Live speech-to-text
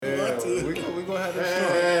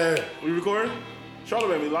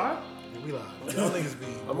Charlamagne, we live? Yeah, we live. Y'all niggas be.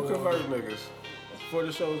 I'm gonna convert niggas before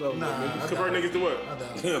the show's over. Nah, Convert niggas to what? I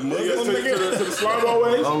doubt it. To the slime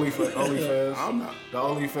always? OnlyFans. I'm not. The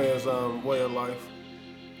OnlyFans way of life.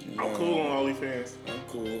 I'm cool on OnlyFans. I'm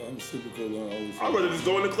cool. I'm super cool on OnlyFans. I'd rather just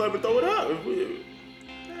go in the club and throw it up.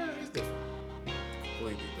 Yeah, it's different.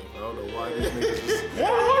 Completely different. I don't know why these niggas just...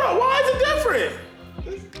 Hold on, why is it different?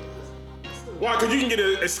 Why? Because you can get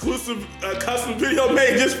an exclusive custom video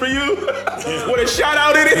made just for you with a shout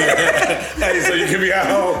out in it. Hey, so you can be at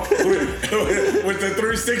home with the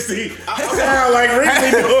 360 sound like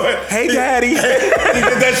Ricky doing. Hey, daddy. You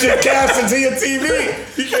get that shit cast into your TV.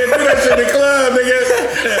 You can't do that shit in the club,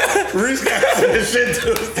 nigga. Reese casting this shit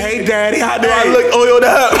to his TV. Hey, daddy, how do I look oiled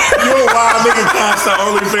up? You a wild nigga cast the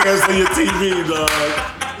OnlyFans to your TV, dog.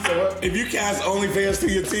 If you cast OnlyFans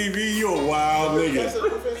to your TV, you a wild nigga.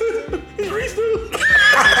 Reese do.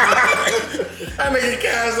 That nigga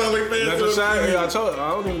cast OnlyFans That's to a his shame. TV. Yeah, I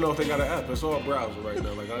don't even know if they got an app. It's all browser right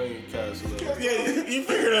now. Like, I ain't casting it. Yeah, you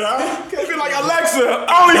figured it out. It'd be like Alexa,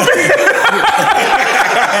 OnlyFans.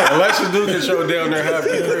 Alexa do control down there half the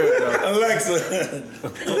crib, though. Alexa,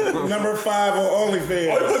 number 5 on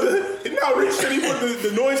OnlyFans. Now Reese said he put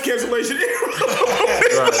the noise cancellation in.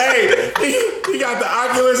 Hey, he got the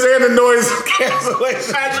Oculus and the noise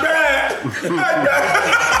cancellation. That's bad.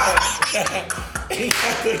 He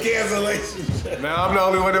got the cancellation. Now I'm the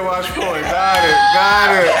only one that watch porn. Got it.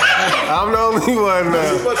 I'm the only one now.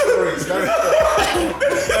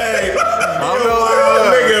 Hey, I'm the only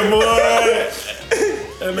one. nigga, boy.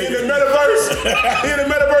 In the metaverse,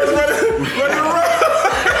 ready to run.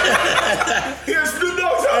 Here's Snoop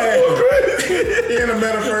Dogg's house. He in the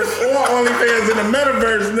metaverse or OnlyFans in the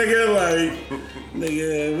metaverse, nigga. Like,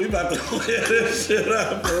 nigga, we about to clear this shit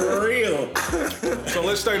up for real. So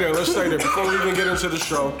let's stay there. Before we even get into the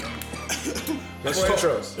show. Let's talk.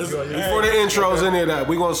 Before the intros, any of that,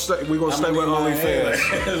 we gonna stay with OnlyFans.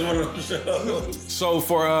 It's one of them shows. So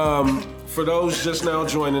for those just now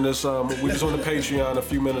joining us, we was on the Patreon a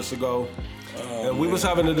few minutes ago, and we was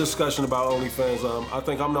having a discussion about OnlyFans. I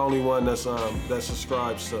think I'm the only one that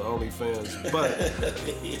subscribes to OnlyFans, but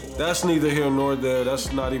that's neither here nor there.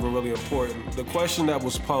 That's not even really important. The question that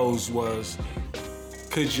was posed was,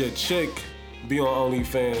 could your chick be on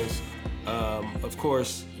OnlyFans? Of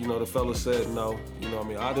course, you know, the fella said no. You know what I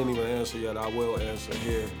mean? I didn't even answer yet. I will answer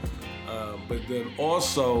here. But then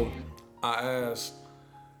also, I asked,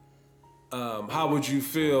 how would you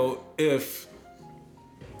feel if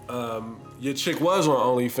your chick was on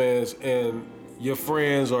OnlyFans and your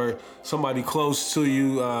friends or somebody close to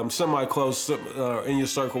you, semi-close in your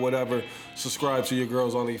circle, whatever, subscribe to your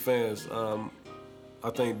girl's OnlyFans? I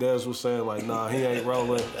think Dez was saying like, nah, he ain't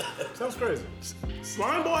rolling. Sounds crazy.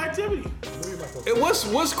 Slime ball activity.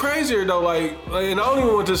 What's crazier though, like, and I don't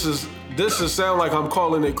even want this to sound like I'm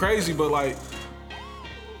calling it crazy, but like,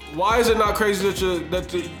 why is it not crazy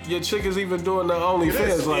that your chick is even doing the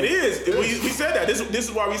OnlyFans? Like, It is. We said that. This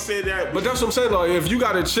is why we said that. But that's what I'm saying. Like, if you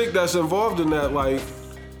got a chick that's involved in that, like,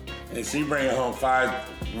 And she bringing home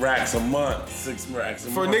 5 racks a month, 6 racks a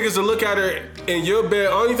for month. niggas to look at her in your bed,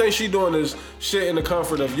 only thing she doing is shit in the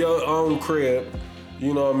comfort of your own crib.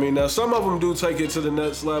 You know what I mean? Now, some of them do take it to the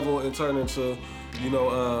next level and turn into, you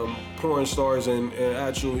know, porn stars and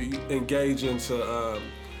actually engage into,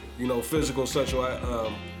 you know, physical sexual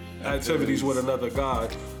activities with another guy.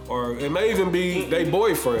 Or it may even be they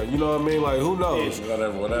boyfriend, you know what I mean? Like, who knows?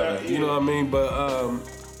 Whatever. You know what I mean? But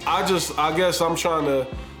I guess I'm trying to,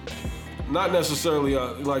 not necessarily,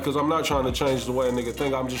 like, because I'm not trying to change the way a nigga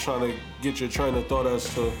think. I'm just trying to get your train of thought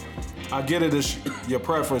as to, I get it, it's your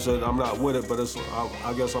preference and I'm not with it, but it's,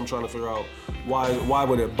 I guess I'm trying to figure out why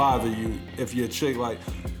would it bother you if your chick, like,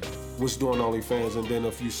 was doing OnlyFans and then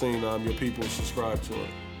if you seen your people subscribe to it?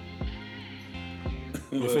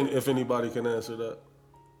 If anybody can answer that.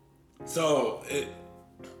 So,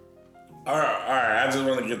 all right. I just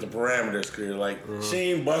want to get the parameters clear. Like, she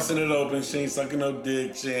ain't busting it open. She ain't sucking no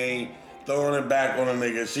dick. She ain't throwing it back on a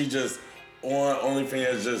nigga. She just on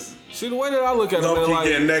OnlyFans just. See, the way that I look at it, Don't man, keep like,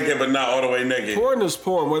 getting naked, but not all the way naked. porn is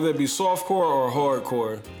porn, whether it be softcore or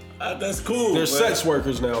hardcore. That's cool. They're sex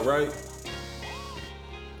workers now, right?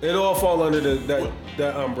 It all fall under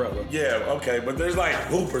that umbrella. Yeah, okay, but there's like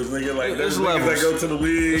hoopers, nigga. Like there's There's niggas levels. that go to the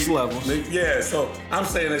league. There's levels. Yeah, so I'm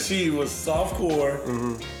saying that she was softcore.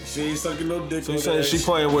 She ain't sucking no dick. So you on saying that. she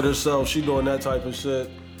playing with herself, she doing that type of shit.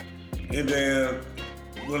 And then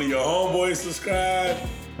one of your homeboys subscribe.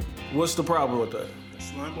 What's the problem with that?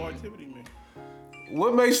 Slime ball activity, man.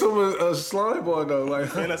 What makes them a slime ball though? Like,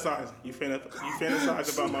 Fantasizing. You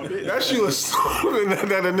fantasize about my bitch. that's you assuming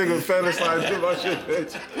that a nigga fantasizes about your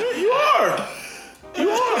bitch. You are.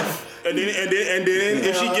 And then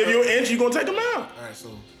if she give you an inch, you gonna take him out. All right, so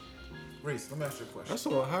Reese, let me ask you a question. That's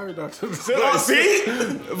what I heard, Dr. See?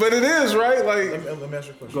 But it is, right? Like, Let me ask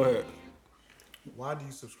you a question. go ahead. Why do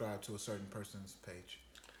you subscribe to a certain person's page?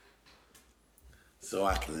 So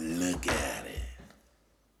I can look at it.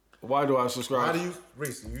 Why do I subscribe? Why do you,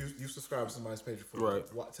 Reese? You subscribe to somebody's page before?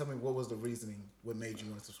 Right. Tell me what was the reasoning? What made you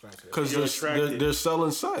want to subscribe to it? Because You're they're, attracted. they're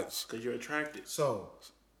selling sex. Because you're attracted. So,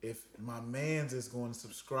 if my man's is going to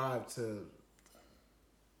subscribe to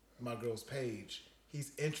my girl's page,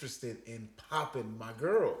 he's interested in popping my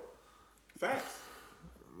girl. Facts.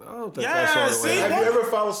 I don't think Yeah, that's all the see? way. Have you ever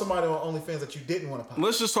followed somebody on OnlyFans that you didn't want to pop?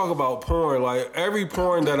 Let's just talk about porn. Like, every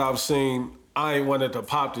porn that I've seen, I ain't wanted to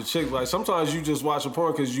pop the chick. Like, sometimes you just watch a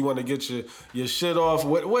porn because you want to get your shit off,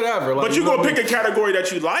 whatever. Like, But you gonna pick a category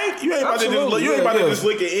that you like? You ain't about to just Absolutely, you ain't about yeah. to just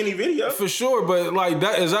look at any video. For sure, but like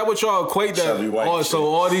that is that what y'all equate that? Chubby white Oh, so chicks.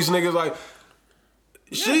 all these niggas like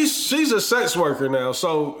she's a sex worker now,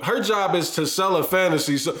 so her job is to sell a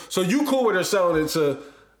fantasy. So you cool with her selling it to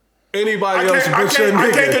anybody else?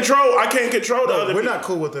 I can't control the other We're people. not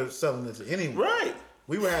cool with her selling it to anyone. Right.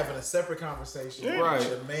 We were having a separate conversation Right. with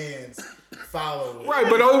your man's followers. Right,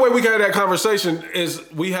 but the only way we can have that conversation is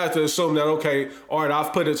we have to assume that okay, all right,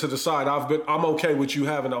 I've put it to the side. I'm okay with you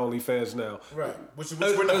having the OnlyFans now. Right. Which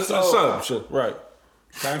we're not. Assumption, right?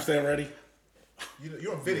 Timestamp ready?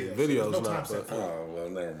 You're on video. Video's so there's no not, time but- set. Oh, well,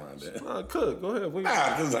 never mind then. Could go ahead.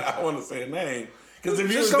 Because I want to say a name. Because if,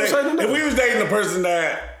 Just don't say the name. if we was dating the person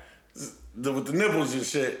that with the nipples and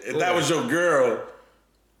shit, if that was your girl,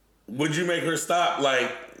 would you make her stop?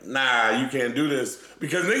 Like, nah, you can't do this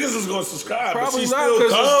because niggas is gonna subscribe, but Probably she's not still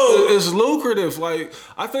because cold. it's lucrative. Like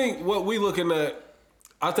I think what we looking at,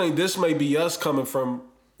 I think this may be us coming from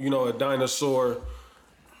a dinosaur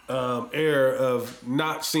era of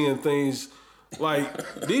not seeing things. Like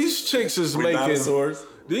these chicks is We making dinosaurs.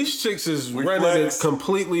 these chicks is We running flex. it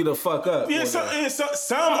completely the fuck up. Yeah,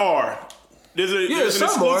 some are. There's an some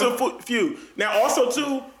exclusive few. Now, also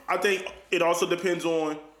too, I think it also depends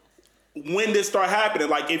on when this start happening.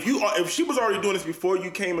 Like if she was already doing this before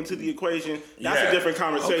you came into the equation, that's Yeah. a different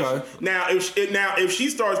conversation. Okay. Now, if she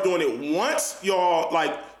starts doing it once, y'all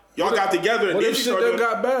got together and What then if she shit started that doing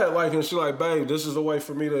got bad? Like and she like, babe, this is the way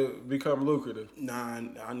for me to become lucrative. Nah,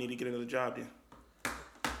 I need to get another job then.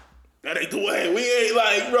 That ain't the way. We ain't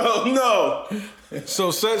like, bro, no. So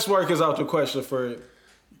sex work is out the question for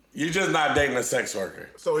You're just not dating a sex worker.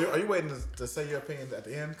 So are you waiting to say your opinion at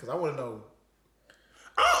the end? Because I want to know.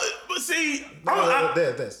 But see,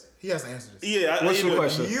 This. He has to answer this. yeah. What's your Would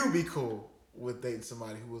question? You be cool with dating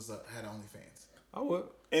somebody who had OnlyFans? I would.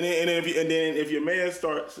 And then if your man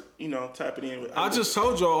starts, tapping in with, I just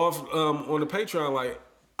told y'all off on the Patreon, like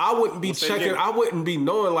I wouldn't be say checking, again? I wouldn't be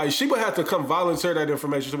knowing. Like she would have to come volunteer that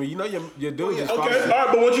information to me. Your dude is okay, all following. right.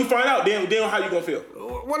 But once you find out, then how you gonna feel?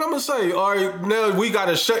 What I'm gonna say? All right, now we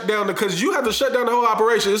gotta shut down because you have to shut down the whole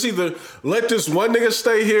operation. It's either let this one nigga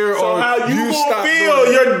stay here So or how you gonna stop feel? doing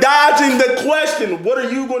it. You're dodging the question. What are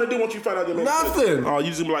you gonna do once you find out your man? Nothing. Oh, you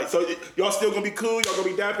just gonna be like, so y'all still gonna be cool? Y'all gonna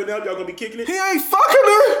be dapping up? Y'all gonna be kicking it? He ain't fucking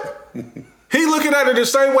her. He looking at it the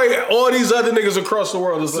same way all these other niggas across the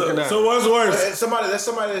world is looking at So her. what's worse? And somebody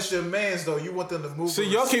that's your man's though. You want them to move. See,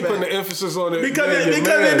 with y'all keep respect. putting the emphasis on it Because man, your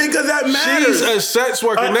man. that matters. She's a sex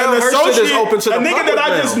worker. An Now her shit is associate, open to the a nigga public that I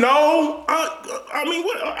now. just know. I mean,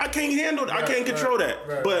 what? I can't handle. I can't control that.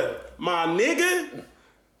 right, But my nigga,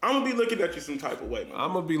 I'm gonna be looking at you some type of way, man.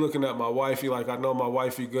 I'm gonna be looking at my wifey like I know my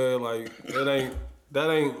wifey good. Like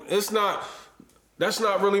that's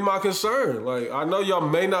not really my concern. Like I know y'all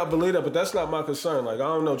may not believe that, but that's not my concern. Like I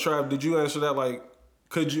don't know, Trav, did you answer that? Like,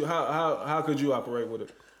 could you how could you operate with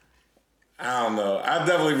it? I don't know. I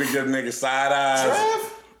definitely be giving niggas side eyes. Trav?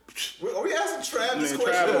 Are we asking Trav this Man,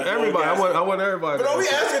 question? Trav- Everybody, I want everybody. But to are we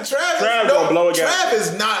answer. asking Trav? Trav No, gonna blow a Trav gasket.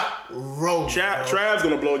 is not rolling. Trav's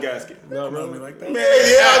gonna blow a gasket. No, really? Like that.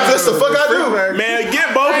 Yeah, that's the fuck I do. Man,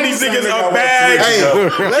 get both of these niggas nigga a I bag.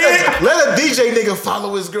 went Hey, let a DJ nigga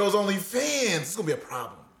follow his girl's OnlyFans. It's gonna be a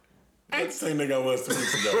problem. I ain't the same nigga I was 2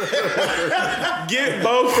 weeks ago. Get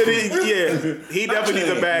both of these. Yeah, he definitely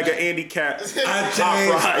needs a bag of Andy Cat. I fries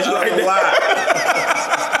changed right a there. lot.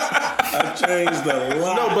 I changed a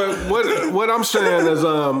lot. No, but what I'm saying is,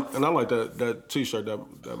 and I like that T-shirt,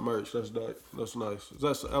 that merch. That's nice. Is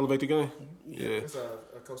that Elevate the Game? Yeah, It's a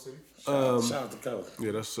Coast City. Shout out to Coach.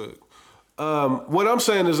 yeah, that's sick. What I'm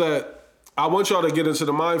saying is that I want y'all to get into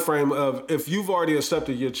the mind frame of if you've already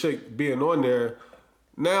accepted your chick being on there,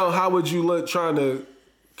 now how would you look trying to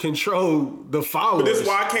control the followers? This is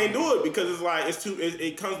why I can't do it because it's like it's too.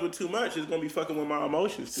 It comes with too much. It's gonna be fucking with my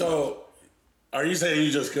emotions. So, are you saying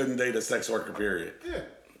you just couldn't date a sex worker, period? Yeah.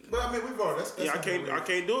 But I mean, we've already. That's I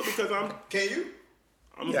can't do it because I'm Can you?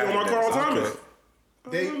 doing my Carl Thomas.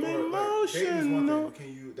 Date or like, dating is one Emotional.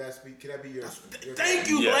 thing. Can that be your Thank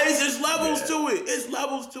you, Yes. Blaze. There's levels to it. It's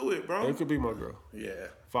levels to it, bro. It could be my girl. Yeah.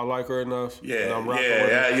 If I like her enough, and Yeah. I'm rocking with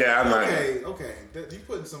her. Yeah. I'm like, Okay. You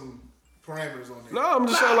putting some parameters on there. No, I'm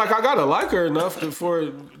just saying, like, I gotta like her enough to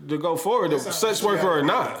go forward, sex worker or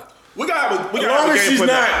not. We got as long as she's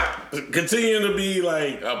not continuing to be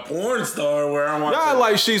like a porn star where I want Not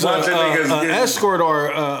like she's watch a niggas getting- escort or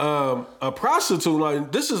a prostitute.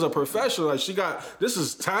 Like, this is a professional. Like, this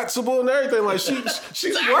is taxable and everything. Like,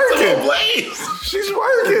 she's working. Blaze. She's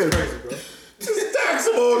working. It's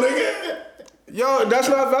taxable, nigga. Yo, that's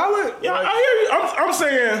not valid. Yeah, I hear you. I'm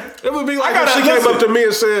saying It would be like I if gotta- she came listen. up to me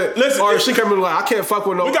and said, Listen, or if she came in like, I can't fuck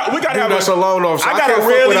with no We gotta dude have that's a- a loan officer. I I gotta can't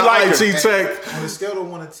really fuck like with her. an IT tech. On a scale of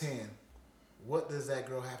 1 to 10, what does that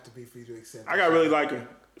girl have to be for you to accept? I got really like her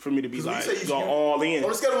for me to be Because when like you say you- go all in. On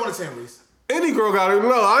a scale of 1 to 10, Reese. Any girl got it.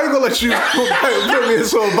 No, I ain't gonna let you put me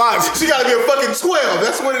into a box. She gotta be a fucking 12.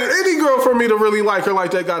 That's what it is. Any girl for me to really like her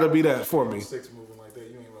like that gotta be that for me. 6 moving like that,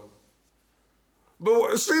 you ain't rolling.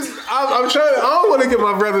 But see, I'm trying. I don't want to get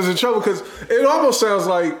my brothers in trouble because it almost sounds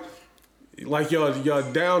like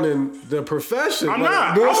y'all down in the profession. I'm Like,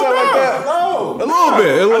 not. Do it I'm sound not. like that? No. A little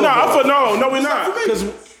bit. A little bit. No, we're not. Because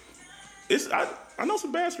It's I know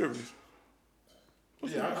some bad strippers.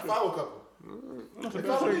 Yeah, I follow a couple. Yeah, let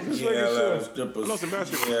them strippers. I know some bad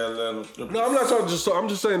strippers. Yeah, let them strippers. no, I'm not talking. I'm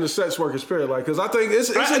just saying the sex workers period. Like, because I think it's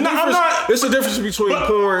a I'm difference. not- It's a difference between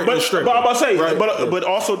porn and stripping. But I'm about to say, right? but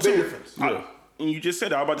also too. difference. And you just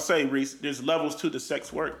said that. I'm about to say, Reese, there's levels to the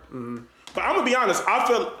sex work. But I'm gonna be honest. I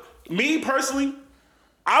feel me personally,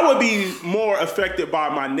 I would be more affected by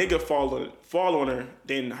my nigga fall on her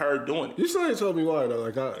than her doing it. You still ain't told me why though.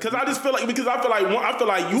 Like, Because I just feel like you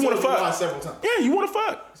want to fuck. Several times. Yeah, you want to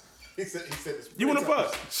fuck. He said this. You want to times.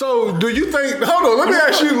 fuck. So, do you think? Hold on, let me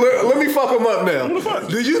ask you. Let me fuck them up now. fuck.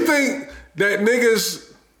 Do you think that niggas,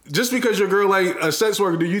 just because your girl ain't a sex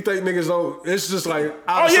worker, do you think niggas don't? It's just like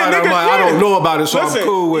outside. niggas, I don't know about it, so Listen, I'm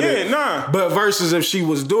cool with it. nah. But versus if she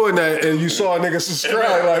was doing that and you saw a nigga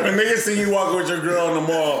subscribe, Like, like, if a nigga see you walking with your girl in the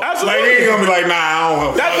mall, Absolutely. like, he ain't gonna be like, nah, I don't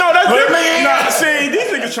want to. That's But different. man, Nah, see, these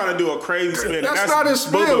niggas trying to do a crazy spin. That's not a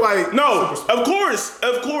spin, boo-boo. like- no, of course,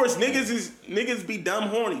 niggas be dumb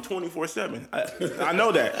horny 24/7. I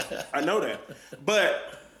know that.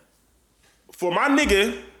 But for my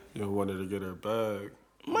nigga, you wanted to get her bag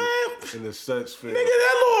man, in the sex fit. nigga,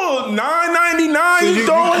 that little $9.99 you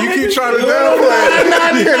throwing. You keep nigga, trying to little downplay it.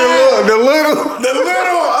 $9.99. The little.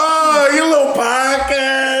 your little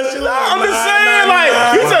podcast. I'm just saying, like,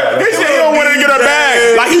 he said he don't want to get her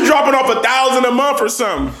bag. Like, he dropping off $1,000 a month or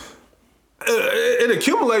something. It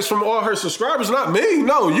accumulates from all her subscribers, not me.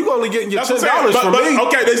 No, you only getting your That's what $10 I'm saying. from me.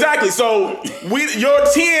 Okay, exactly. So your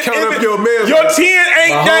 10 Count up isn't- your man. your 10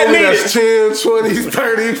 ain't My that homie, needed. that's 10, 20,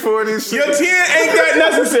 30, 40, 60. Your 10 ain't that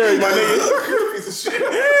necessary, my nigga.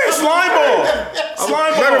 Yeah, slime ball.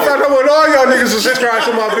 Slime Matter of ball. fact, I want all y'all niggas to subscribe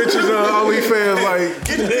to my bitches on OnlyFans. Like,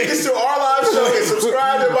 Get the niggas to our live show and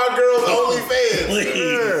subscribe to my girl's OnlyFans.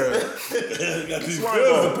 Got these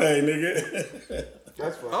bills to pay, nigga.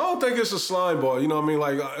 That's fine. I don't think it's a slime ball. You know what I mean?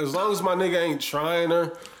 Like, as long as my nigga ain't trying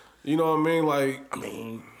her, you know what I mean? Like,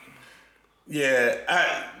 Yeah,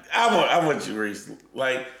 I'm with you, Reese.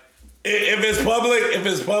 Like, if it's public,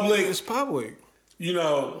 it's public. you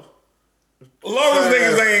know, as long as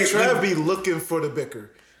niggas ain't. Trav be looking for the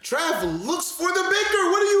bicker. Trav looks for the bicker.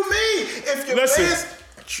 What do you mean? If your Listen, fans,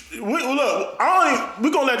 look, we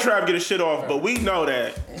gonna let Trav get his shit off, but we know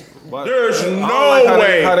that But there's I don't no like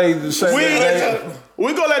way. how they say that.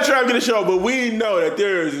 We gonna let Trav get his show, but we know that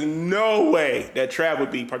there is no way that Trav would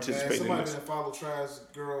be man, participating in somebody this. that follow Trav's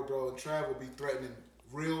girl, bro, and Trav will be threatening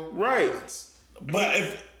real Right. violence. But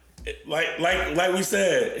if, like we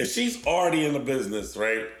said, if she's already in the business,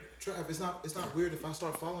 right? Trav, it's not weird if I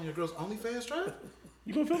start following your girl's OnlyFans, Trav.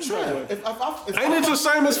 You gonna feel the Trav, way. if Ain't it the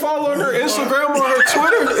same as following her Instagram or her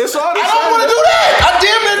Twitter? It's all the I same. don't want to do that. I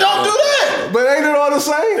damn near don't do that. But ain't it all the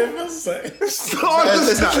same? It's all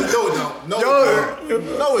the It's not. same. No, it don't. No, Yo, it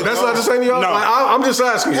don't. No, it That's don't. not the same to y'all? No. Like, I'm just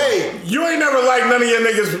asking. Hey, You ain't never liked none of your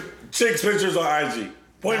niggas' chicks' pictures on IG.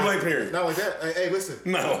 Point blank period. not like that. Hey, listen.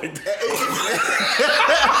 No, like that.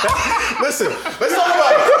 Listen, let's talk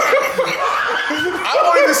about it. I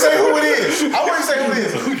won't even say who it is.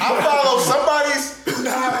 I follow somebody's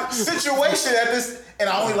situation at this, and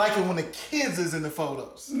I only like it when the kids is in the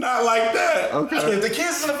photos. Not like that. If the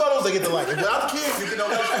kids is in the photos, they get the like. If without the kids, you get no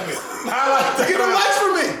likes from me. Not like You get no that. likes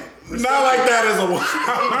from me. Not like that as a woman.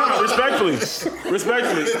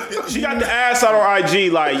 Respectfully, she got the ass out on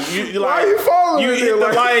IG. Like you like Why you following you her hit there, the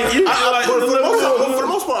like- like you For like the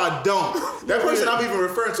most part, I I don't. That person I'm even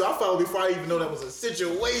referring to, I followed before I even know that was a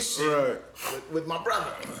situation with my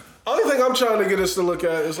brother. Only thing I'm trying to get us to look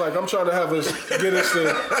at is like I'm trying to have us get us to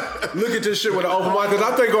look at this shit with an open mind, because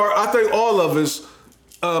I think all of us,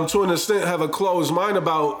 to an extent, have a closed mind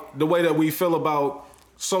about the way that we feel about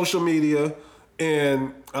social media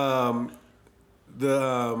and the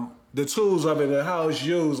tools of it and how it's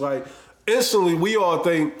used. Like instantly, we all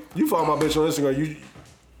think you follow my bitch on Instagram.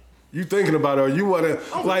 You thinking about her? Or you want to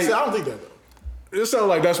like? I don't think that though. It sounds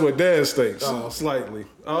like that's what Dez thinks, slightly.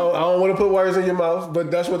 I don't want to put words in your mouth,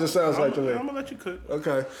 but that's what it sounds like to me. I'm gonna let you cook.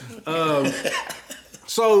 Okay.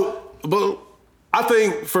 But I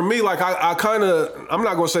think for me, like I kind of, I'm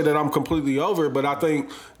not gonna say that I'm completely over it, but I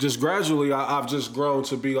think just gradually I've just grown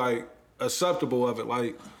to be like acceptable of it.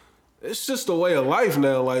 Like it's just a way of life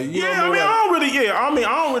now. Like you know what I mean?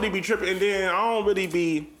 I don't really be tripping, and then I don't really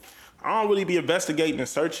be investigating and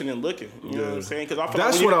searching and looking. You know what I'm saying? Because I feel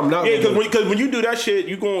that's like what I'm not. Yeah, because when you do that shit,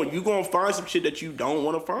 you going to find some shit that you don't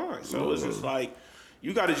want to find. So it's just like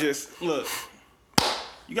you got to just look.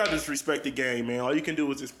 You got to just respect the game, man. All you can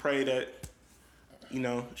do is just pray that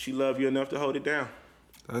she love you enough to hold it down.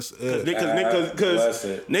 That's it. Because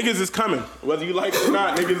niggas is coming. Whether you like it or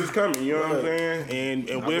not, niggas is coming. You know what I'm saying? And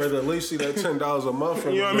I'd rather at least see that $10 a month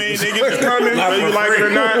from you know what I mean? Niggas is coming, whether you like it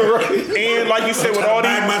or not. And like you said, with all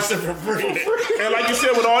these my shit for free. And like you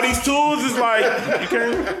said, with all these tools, it's like you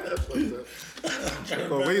can't.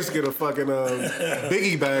 Well, at least get a fucking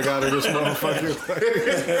Biggie bag out of this motherfucker.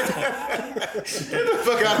 Get the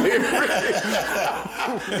fuck out of here.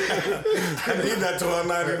 I need that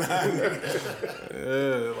 $12.99.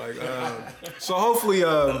 Yeah, like so hopefully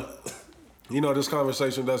this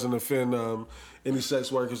conversation doesn't offend any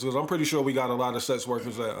sex workers, because I'm pretty sure we got a lot of sex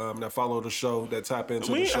workers that follow the show, that tap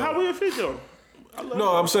into the show. How we offend them?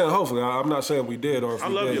 No, I'm saying hopefully. I'm not saying we did, or if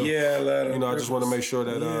we did. Yeah, I just want to make sure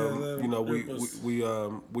that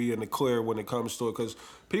we in the clear when it comes to it, because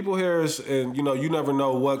people hear us, and you never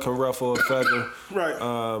know what can ruffle a feather. Right.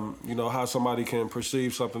 How somebody can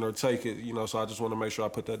perceive something or take it. So I just want to make sure I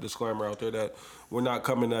put that disclaimer out there that we're not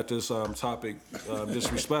coming at this topic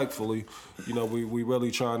disrespectfully. We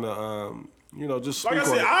really trying to. Just speak I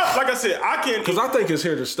said, I can, because I think it's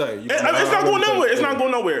here to stay. It's not going nowhere. It's not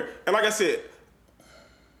going nowhere. And like I said,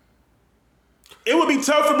 it would be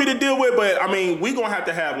tough for me to deal with, but I mean, we're gonna have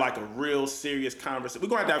to have like a real serious conversation. We're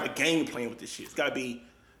gonna have to have a game plan with this shit. It's gotta be,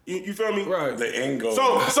 you feel me? Right. The end goal.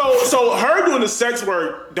 So her doing the sex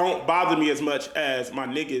work don't bother me as much as my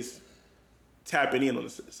niggas tapping in on the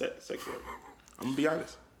sex work. I'm gonna be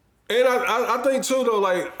honest. And I think too though,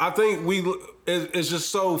 like I think it's just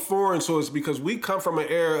so foreign to us because we come from an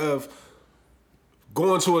era of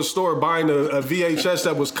going to a store buying a VHS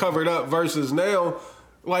that was covered up versus now.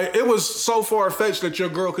 Like it was so far fetched that your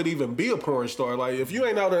girl could even be a porn star. Like if you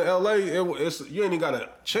ain't out in LA, you ain't even got a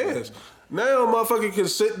chance. Now motherfucker can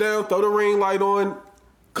sit down, throw the ring light on,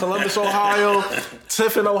 Columbus, Ohio,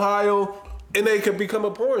 Tiffin, Ohio, and they could become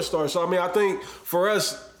a porn star. So I mean, I think for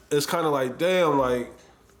us, it's kind of like, damn, like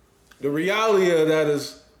the reality of that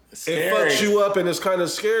is scary. It fucks you up and it's kind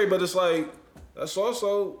of scary, but it's like that's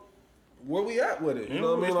also where we at with it. You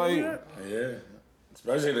know what I mean? Like, yeah,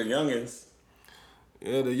 especially the youngins.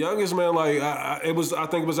 Yeah, the youngest man, like I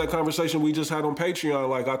think it was that conversation we just had on Patreon.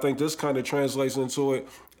 Like I think this kind of translates into it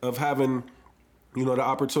of having, the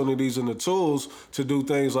opportunities and the tools to do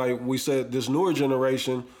things like we said. This newer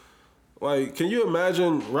generation, like, can you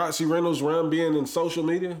imagine Roxy Reynolds' run being in social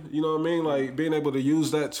media? You know what I mean? Like being able to use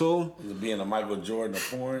that tool. Being a Michael Jordan of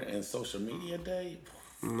porn and social media day.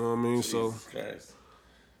 You know what I mean? Jesus Christ.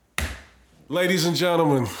 Ladies and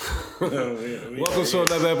gentlemen, welcome to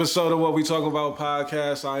another episode of What We Talk About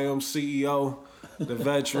podcast. I am CEO, the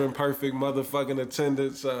veteran, perfect motherfucking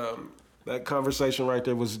attendance. That conversation right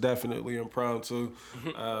there was definitely impromptu.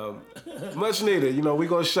 Much needed. We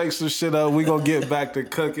going to shake some shit up. We going to get back to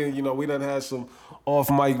cooking. We done had some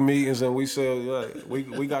off-mic meetings, and we said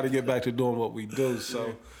we got to get back to doing what we do.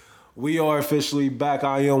 So we are officially back.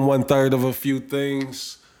 I am 1/3 of a few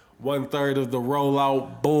things. 1/3 of the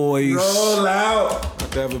Rollout Boys. Roll out.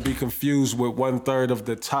 I'd never be confused with 1/3 of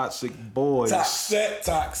the Toxic Boys. Toxic.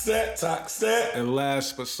 And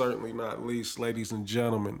last but certainly not least, ladies and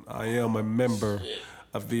gentlemen, I am a member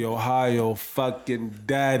of the Ohio fucking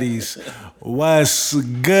Daddies. What's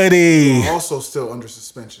goody? Also still under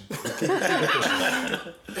suspension.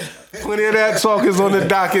 Plenty of that talk is on the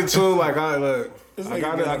docket too. Like I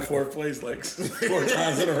got it. Like fourth place, like 4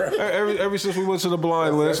 times in a row. Ever since we went to the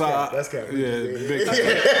blind list, that's kind of big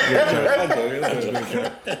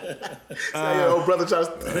your old brother tries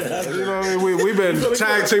to. You know what I mean? We've been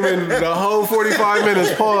tag teaming the whole 45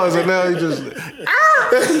 minutes, pause, and now he just.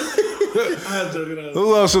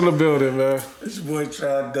 Who else in the building, man? It's your boy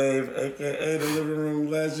Trav Dave, aka the Living Room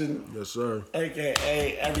Legend, Yes, sir.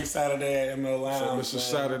 aka every Saturday at ML Lounge. This is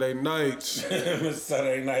Saturday nights. It's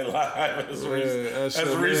Saturday Night Live. That's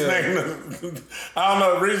Reese named. I don't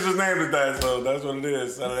know. Reese just named it that, so that's what it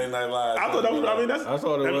is. Saturday Night Live. I thought that was. I mean, that's. I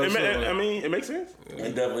thought it was. I mean, it makes sense.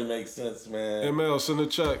 It definitely makes sense, man. ML, send a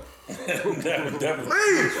check. Definitely.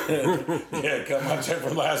 Yeah, cut my check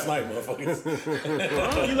from last night, motherfuckers.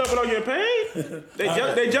 You love it on getting paid?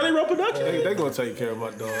 They Jelly Roll Production. They gonna take care of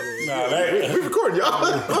my dog. Nah, they. We recording, y'all.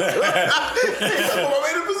 I'm in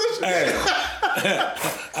a position. Hey,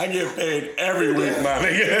 I get paid every week, my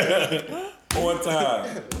nigga. On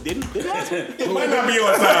time. Didn't last week? It might not be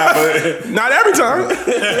on time, but Not every time.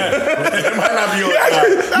 it might not be on time.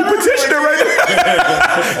 You petitioned it right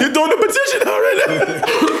now. You're doing the petition already.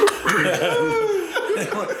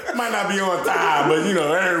 It might not be on time, but you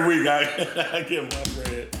know, every week I get my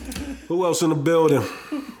bread. Who else in the building?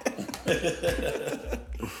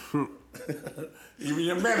 Even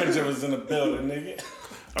your manager was in the building, nigga.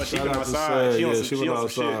 Oh, she Shout been out to outside. Sad. She on Yeah, some, she she went on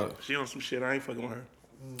some outside. shit. She on some shit. I ain't fucking with her.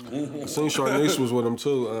 I seen Sharnice was with him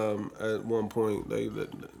too. At one point, they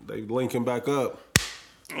linking back up.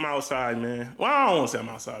 I'm outside, man. Well, I don't want to say I'm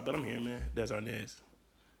outside, but I'm here, man. That's our Nez.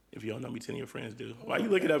 If you don't know me, 10 of your friends do. Why you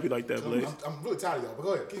looking at me like that, Blaze? I'm really tired of y'all, but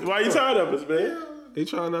go ahead. Why you tired of us, man? He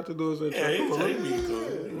trying not to do his intro. Yeah, Come on, he man. be cool. I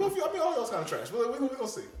mean, all y'all's kind of trash. We're gonna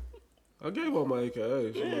see. I gave all my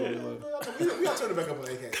AKAs. You know, like, We gotta turn it back up on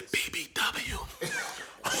AKs. BBW.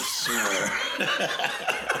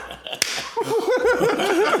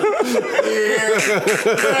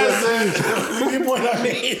 You can point at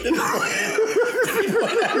me.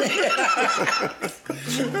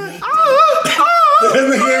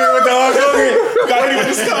 With the Hulk Hogan. Got me with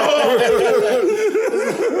the skull.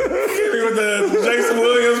 Hit me with the Jason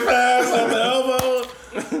Williams pass on the elbow.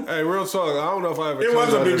 hey, real talk. I don't know if I ever. It was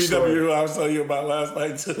a told y'all this story. BBW I was telling you about last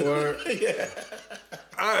night too. Yeah.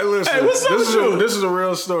 All right, listen. Hey, what's up with you? This is a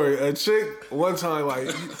real story. A chick one time, like,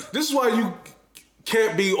 this is why you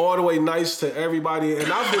can't be all the way nice to everybody.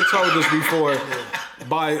 And I've been told this before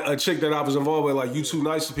by a chick that I was involved with, like, you too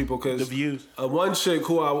nice to people. Because The views. one chick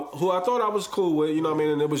who I thought I was cool with, you know what I mean,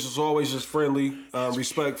 and it was just always just friendly,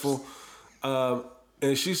 respectful.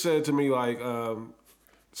 And she said to me, like,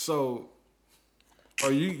 so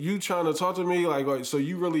are you trying to talk to me? Like, so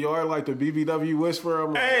you really are like the BBW whisperer?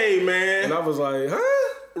 I'm like, Hey, man. and I was like, huh?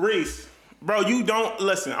 Reese, bro, you don't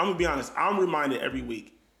listen. I'm gonna be honest. I'm reminded every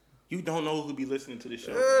week. You don't know who be listening to this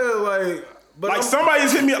show. Yeah, like, but Like I'm-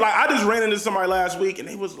 somebody's hit me. Like I just ran into somebody last week, and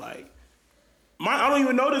they was like, I don't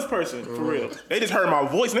even know this person for real. They just heard my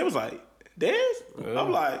voice, and they was like, Dez?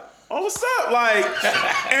 I'm like, oh, what's up? Like,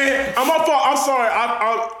 and I'm my fault. I'm sorry.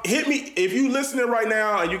 I'll hit me if you listening right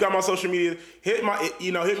now, and you got my social media. Hit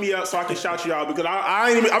me up so I can shout you out because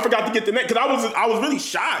I forgot to get the name because I was really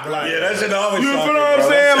shocked. Like, Yeah, that shit always you shock feel me, what I'm bro.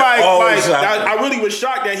 saying? That shit always shock me. I really was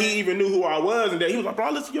shocked that he even knew who I was and that he was like, bro, I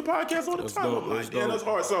listen to your podcast all the time. dope, I'm that's like, yeah, dope. that's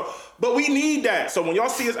hard. So, but we need that. So when y'all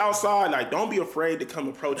see us outside, like, don't be afraid to come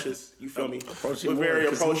approach us. You feel me? We're very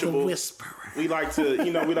approachable. We like to,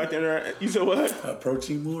 we like to interact. You said what?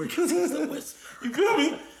 Approaching more because he's a whisperer. You feel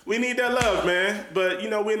me? We need that love, man. But we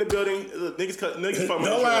in the building. Niggas fuck with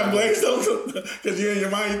Don't laugh, Blake. Because you in your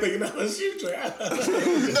mind, you thinking that was shoe track. That's not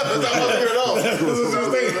what I was thinking at all. That's what I was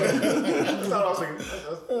thinking. That's not what I was thinking.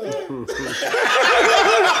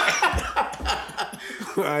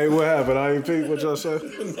 Hey, what happened? I ain't peep what y'all said.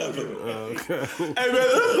 Hey, man,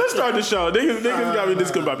 let's start the show. Niggas got me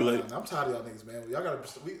discombobulated. I'm tired of y'all niggas, man. Y'all gotta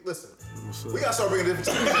listen. We gotta start bringing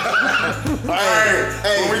different.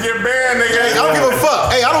 Hey, when we get banned, nigga. Hey, I don't give a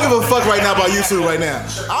fuck. Hey, I don't give a fuck right now about YouTube right now.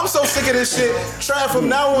 I'm so sick of this shit. Trav, from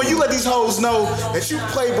now on, you let these hoes know that you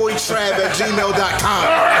playboytrav@gmail.com.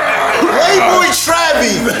 Playboy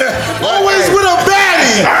Travy. Always with a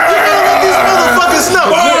baddie. You gotta let these motherfuckers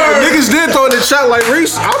know. Niggas did throw in the chat like,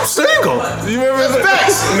 Reese, I'm single. You remember that?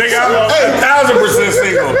 Facts. Nigga, I'm 1,000%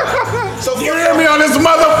 single. So You hear me on this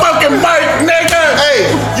motherfucking mic, nigga? Hey,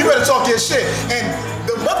 you better talk your shit. And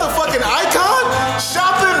the motherfucking icon,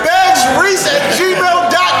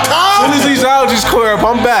 shoppingbagsreese@gmail.com. As soon as these allergies clear up,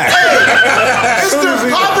 I'm back. Mr.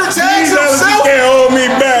 Papa Tags Jesus, you himself. can't hold me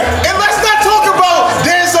back. And let's not talk about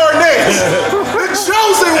Dez Arnaz, the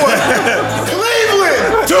chosen one. Cleveland.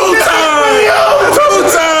 Two-time.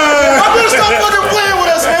 I better stop fucking playing with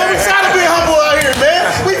us, man. We gotta be humble out here, man.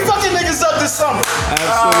 We fucking niggas up this summer.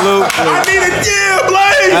 Absolutely. I need a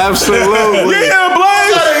Blaze. Absolutely. Yeah,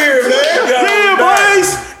 Blaze. Out of here, man. Yeah, Blaze.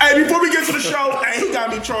 Hey, before we get to the show, hey, he got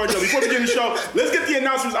me in charge of. Before we get in the show, let's get the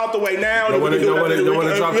announcements out the way now. Don't wanna drop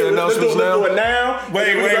the announcements now? Let's do it now.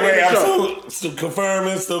 Wait. I'm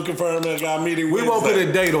still confirming. I got a meeting. We won't put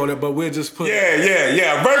a date on it, but we'll just put.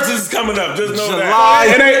 Yeah. Versus is coming up. Just know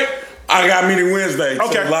July. that. I got a meeting Wednesday.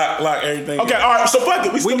 Okay. So lock everything. Okay, all right. So fuck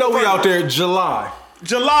it. We know we out there July.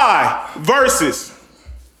 July versus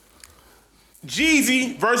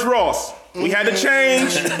Jeezy versus Ross. We had to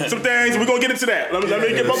change some things. We're gonna get into that. Let me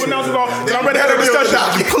get both announcements off. Then I'm ready to have a discussion.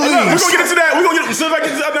 Please. We're gonna get into that. As soon as I get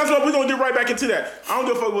to the announcement, we're gonna get right back into that. I don't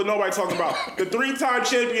give a fuck what nobody talking about. The 3-time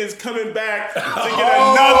champions coming back to get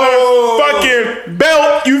another fucking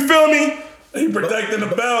belt. You feel me? He protecting the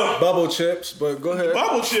belt. Bubble chips, but go ahead.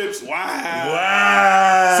 Bubble chips.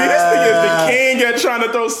 Wow. See, this nigga is the king at trying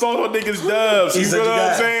to throw salt on niggas' dubs. You said know you what I'm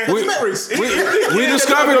got- saying?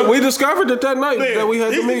 We discovered it that night that we had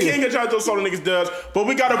the He's the meeting. king of trying to throw salt on niggas' dubs. But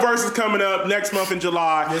we got a versus coming up next month in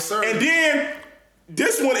July. Yes, sir. And then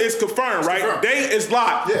this one is confirmed, right? confirmed. Date is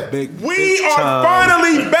locked. Yeah. We are time.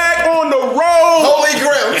 finally back on the road. Holy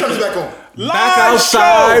grail. Let me turn this back on. Back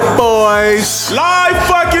outside, show. boys. Live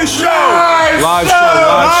fucking show. Live show.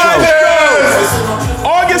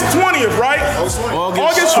 August 20th, right?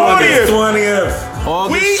 August 20th. 20th.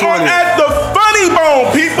 We are at the Funny Bone,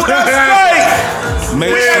 people. That's right.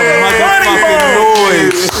 Make We some at the Funny motherfucking Bone.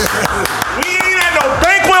 noise. We ain't at no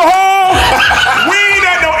banquet hall. We ain't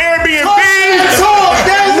at no Airbnb.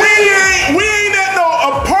 We ain't at no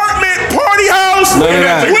apartment party house. None of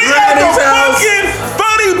that. We at the Granny's house. fucking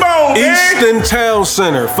Funny Bone, man. Easton Town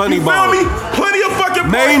Center, Funny You feel me? Bone. Plenty of fucking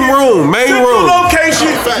Main parking. room, main Central room. location.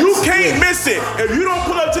 Facts. You can't miss it. If you don't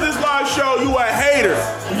pull up to this live show, you a hater.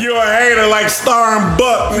 You a hater like Star and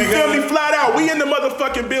Buck, You feel me? nigga. Flat out. We in the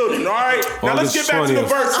motherfucking building. All right. Now let's August get back to the 20th.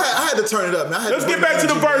 verses. I had to turn it up, man. Let's get back to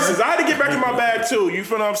the verses. I had to get back in my bag too. You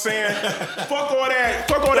feel what I'm saying? Fuck all that.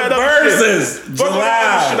 Fuck all that other shit. Versus Fuck all that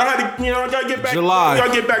other shit. July. I had to, I gotta get back. July.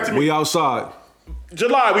 Y'all get back to me. We outside.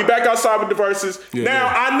 July, we back outside with the verses. Yeah, now,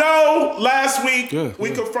 yeah. I know last week we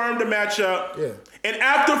Yeah. confirmed the matchup. Yeah. And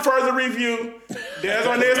after further review, there's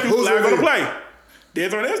on there still Who's flag on the review? play.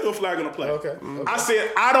 There's on there still flag on the play. Okay. I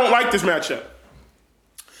said, I don't like this matchup.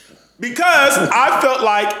 Because I felt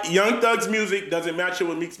like Young Thug's music doesn't match up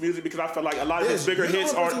with Meek's music because I felt like a lot of his bigger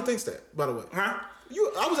hits are. Who thinks that, by the way? Huh?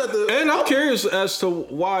 I was at the. And I'm curious as to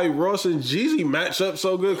why Ross and Jeezy match up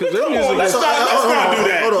so good because their Come on, music let's is. not do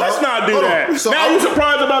that. hold on. Let's not do Hold on. that. So now I- you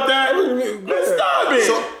surprised about that? Let's stop it.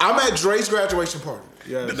 So I'm at Dre's graduation party.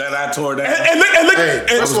 That I tore down. and look, Hey, and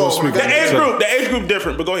first of all, speak the on age group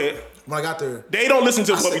different, but go ahead. when I got there, They don't listen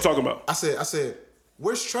to I what said- we talking about. I said,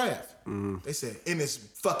 where's Trav? They said, in his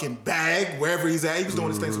fucking bag, wherever he's at. He was doing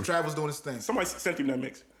his thing. So Trav was doing his thing. Somebody sent him that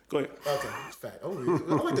mix. Go ahead. Okay, it's fact. Oh,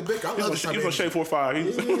 I like the big. I love the He was on Shade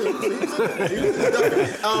 4-5.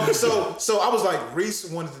 So I was like, Reese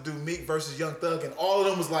wanted to do Meek versus Young Thug, and all of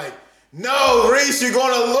them was like, no, Reese, you're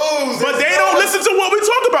gonna lose. But they don't listen to what we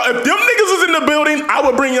talk about. If them niggas was in the building, I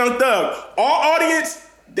would bring Young Thug. Our audience,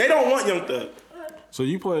 they don't want Young Thug. So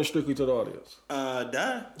you playing strictly to the audience.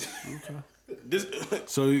 Duh. This,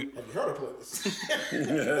 So you, You heard her play this.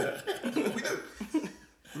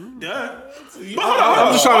 duh.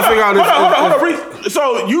 I'm just trying to figure out if, Hold on, Reese.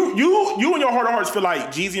 So you and your heart of hearts feel like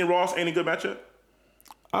Jeezy and Ross ain't a good matchup?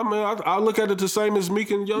 I mean, I look at it the same as Meek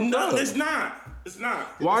and Young No, Thug. it's not. It's not.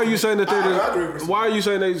 Why are you saying that they're? I agree with you. Why are you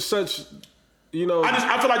saying they such? You know,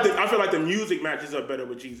 I feel like the music matches up better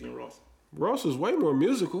with Jeezy and Ross. Ross is way more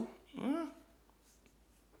musical. Yeah.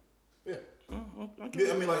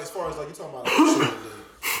 I mean, like as far as like you talking about.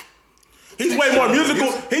 He's way more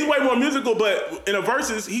musical. He's way more musical, but in the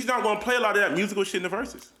verses, he's not gonna play a lot of that musical shit in the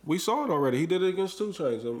verses. We saw it already. He did it against 2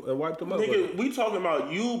 Chainz and wiped them up. with Nigga, it. we talking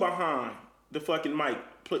about you behind the fucking mic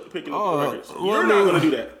picking up Oh, the records. well, You're I not mean, gonna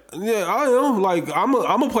do that. Yeah, I am. Like, I'm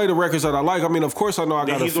gonna play the records that I like. I mean, of course, I know I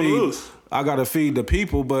gotta he's gonna feed. lose. I gotta feed the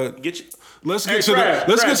people, but Get you. let's Hey, get to Trav,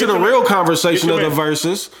 the let's Trav, get to get the your real man. conversation Get of your the man.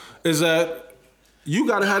 verses. Is that you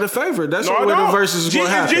gotta have a favorite? That's No, the I way the don't. verses is gonna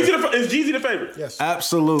happen. Is Jeezy the favorite? Yes.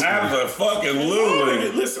 Absolutely. Absolutely.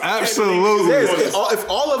 Listen, Absolutely. Yes, if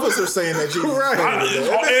all of us are saying that, Jesus,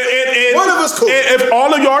 And one of us cool. If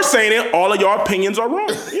all of y'all are saying it, all of your opinions are wrong.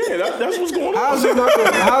 Yeah, that's what's going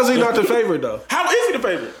on. How's he not the favorite though? How is he the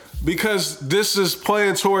favorite? Because this is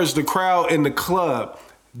playing towards the crowd in the club.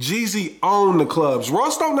 Jeezy owned the clubs.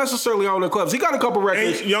 Ross don't necessarily own the clubs. He got a couple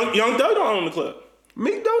records. And Young Thug don't own the club.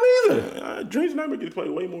 Meek don't either. Dreams Nightmare gets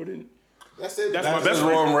played way more than. That's it. That's my That's best his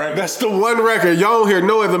record. wrong record. That's the one record. Y'all don't hear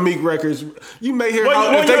no other Meek records. You may hear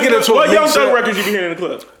What if they get into a Young Meek Thug set, records you be hearing in the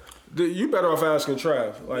club? you better off asking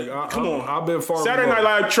Trav. Like, Come on. I've been far. Saturday Night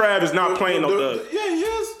Live Trav is not playing no Thug. Yeah, he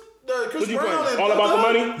is. Chris you Brown playing? and All About the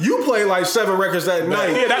Money? You play like 7 records that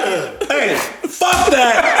night. Yeah, that. Hey, fuck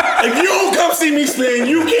that. If you don't come see me spin,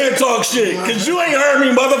 you can't talk shit. Cause you ain't heard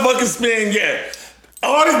me motherfucking spin yet.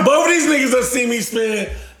 Both of these niggas that see me spin,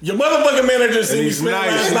 your motherfucking manager see me he's spin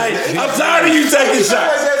nice. last night. He's I'm tired of you taking He's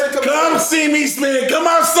shots. nice. Come see me spin. Come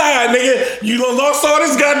outside, nigga. You done lost all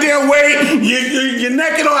this goddamn weight. You're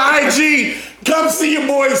naked on IG. Come see your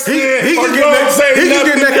boy spin. He can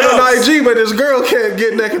get naked on IG, but his girl can't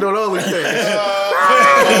get naked on OnlyFans.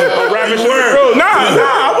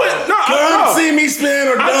 I wouldn't. Come see me spin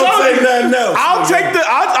or don't say nothing else. I'll take the.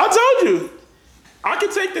 I told you. I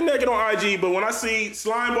can take the naked on IG, but when I see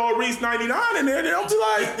Slimeball Reese 99 in there, then I'll be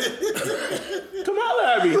like, come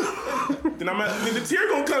holla at me. Then the tear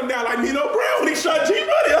gonna come down like Nino Brown when he shot G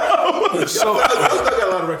Money off.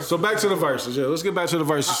 So back to the verses. Yeah, let's get back to the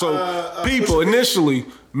verses. So people initially,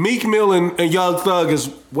 Meek Mill and Young Thug is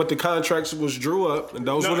what the contracts was drew up, and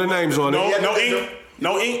those were the names on it.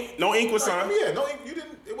 No ink was signed. Yeah, no, you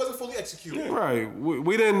didn't. It wasn't fully executed. Right.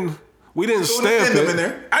 We didn't So stamp in it.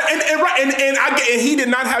 there. And he did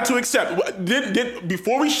not have to accept.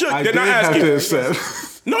 Before we shook, I did did not ask have him. to accept.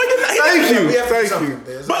 No, he did not. Thank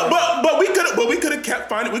you. But we could have kept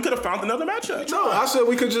finding. We could have found another matchup. No, I said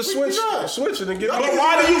we could just switch it and get. But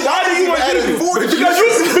why do you want added to? four Because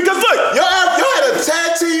look, Y'all had a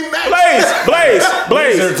tag team match.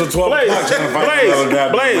 Blaze. There to 12 o'clock trying to find another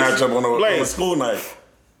goddamn matchup on a school night.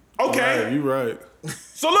 Okay. Right, you right.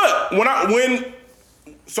 So look,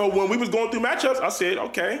 when we was going through matchups, I said,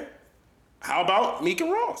 okay, how about Meek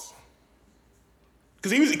and Ross?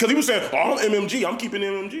 Because he was saying, oh, I'm MMG, I'm keeping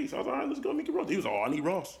MMG. So I was like, all right, let's go Meek and Ross. He was like, oh, I need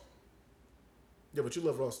Ross. Yeah, but you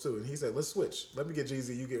love Ross too. And he said, let's switch. Let me get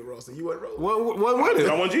Jeezy, you get Ross. And you went Ross. What with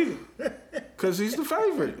I it? want Jeezy. Because he's the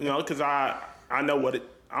favorite. You know, because I know what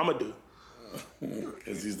I'm going to do.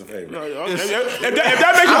 Because he's the favorite. No, if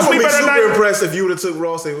that makes you I would sleep be better super tonight, impressed if you would have took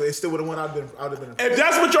Ross. It still would have won. I'd have been. if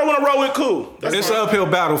that's what y'all want to roll with, cool. It's an uphill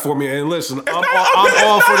battle for me. And listen, I'm It's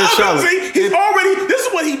all not for the uphill. challenge. See, he's already. This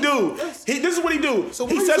is what he do. This is what he do. So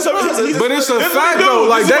he why says you something. surprised? But it's a This is what fact he do. though.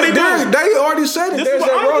 Like This is what he do. they already said it. This There's is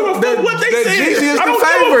what, I don't give a fuck what they said. Jeezy is I the don't give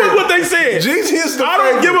a favorite. fuck what they said. Jeezy is the I don't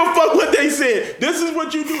favorite. give a fuck what they said. This is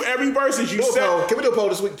what you do every versus. You set. Can we do a poll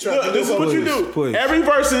this week? Look, this is what you do. Please. Every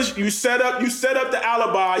versus, you set up the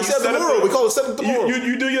alibi. You set up We call it set up the moral.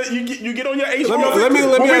 You get on your HBO. Let me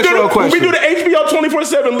When we ask you a When we question. do the HBO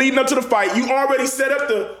 24/7 leading up to the fight, you already set up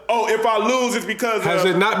if I lose, it's because Has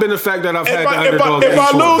it not been the fact that I've had if the I underdog?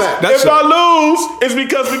 lose, That's if it. I lose, it's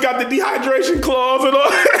because we got the dehydration clause and all.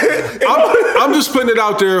 I'm just putting it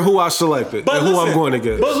out there who I selected and who I'm listen, going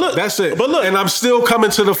against. but look- That's it. but look- and I'm still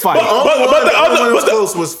coming to the fight. But the other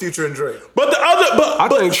close was Future and Drake. I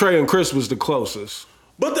think Trey and Chris was the closest.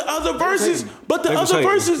 But the other verses, They was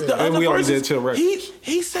hating. And we already did 10 records.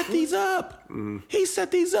 he set these up. He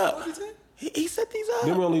set these up. He set these up.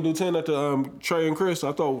 Didn't we only do 10 at the Trey and Chris?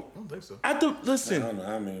 I thought. I don't think so. At the I listen, don't know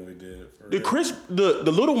how many we did. the Chris, the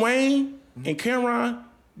Lil Wayne and Cameron,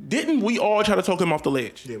 didn't we all try to talk him off the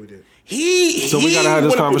ledge? Yeah, we did. So we gotta have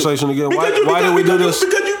this conversation again. Why did we do this?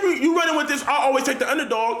 Because you running with this. I always take the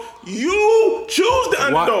underdog. You choose the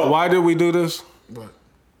underdog. Why did we do this? But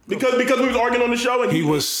Because we was arguing on the show and He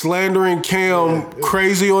was slandering Cam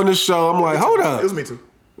crazy on the show. I'm like, hold it up. was me too.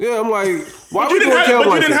 Yeah, I'm like, why But we you doing Cam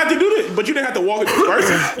like didn't that? have to do this. But you didn't have to walk it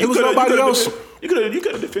first. It was nobody else. You could have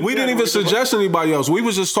defended. We didn't even suggest anybody else. We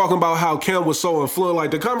was just talking about how Cam was so influential. Like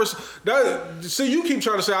the conversation. See, you keep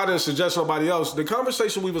trying to say I didn't suggest nobody else. The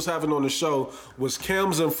conversation we was having on the show was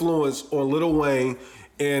Cam's influence on Lil Wayne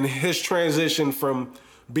and his transition from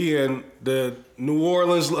being the New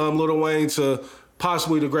Orleans Lil Wayne to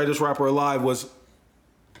possibly the greatest rapper alive was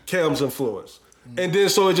Cam's influence. And then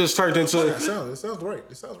so it just turned into It sounds right.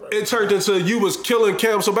 It sounds right. it turned into you was killing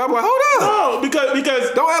Cam so bad. I'm like, hold up. No, because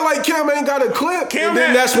Don't act like Cam ain't got a clip. Cam and then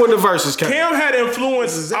had- that's when the verses came. Cam had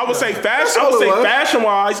influence. I would say fashion. Fashion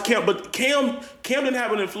wise, Cam didn't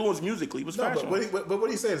have an influence musically. It was No, fashion. but what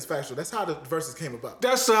he said is factual. That's how the verses came about.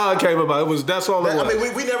 That's how it came about. That's all it I was. mean,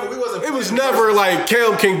 we wasn't. It was playing the never verses. like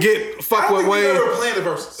Cam can get fuck I don't with think we Wayne. never playing the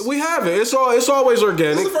verses. We have it. It's always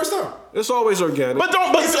organic. This is the first time. It's always organic. But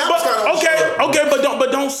don't. He's the outsider on the show. Okay.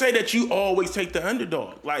 But don't say that you always take the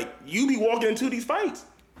underdog. Like you be walking into these fights.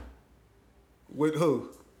 With who?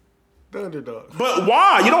 The underdog. But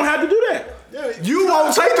why? You don't have to do that. Yeah, You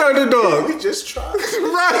won't take the underdog. We just tried.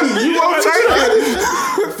 Right. You won't take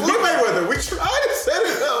it. Floyd Mayweather, we tried to set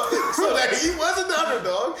it up so that he wasn't the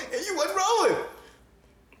underdog and you wasn't rolling.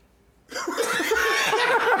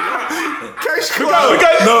 Case Because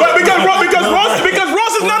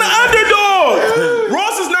Ross is not an underdog.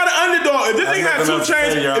 Ross is not an underdog. If this thing had nothing two else to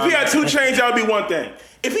say, chains, y'all. if he had two chains, that would be one thing.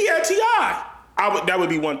 If he had T.I., that would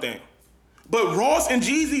be one thing. But Ross and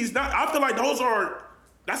Jeezy's not. I feel like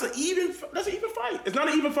that's an even fight. It's not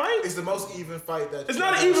an even fight. It's the most even fight that. It's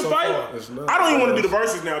not an even fight. I don't even want to do the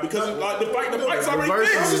verses now because the fight's already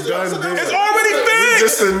fixed. It's already fixed. We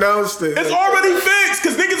just announced it. It's already fixed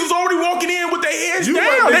because niggas was already walking in with their heads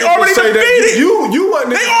down. They already defeated. You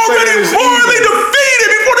wasn't. They already poorly defeated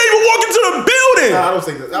before they even walk into the building. I don't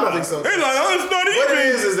think so. They like, oh, it's not even. What it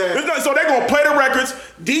is that? It's not, so they're gonna play the records.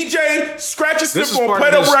 DJ Scratch and Sniff This is gonna part play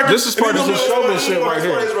of the this. records. This is part of the showmanship right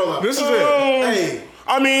here. This is it. Hey,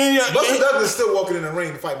 I mean, Buster Douglas is still walking in the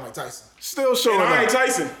ring to fight Mike Tyson. Still showing I ain't up.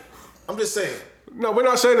 Tyson. I'm just saying. No, we're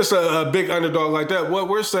not saying it's a big underdog like that. What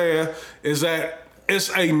we're saying is that it's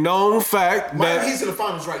a known fact that He's in the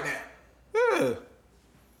finals right now. yeah,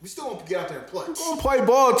 We still want to get out there and play. gonna play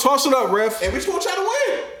ball, toss it up, ref. And we just gonna try to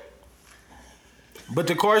win. But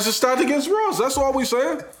the cards are stacked against Ross. That's all we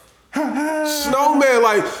saying. Snowman,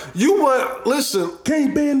 like you want. Listen,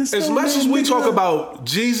 Can't ban the as much as we talk about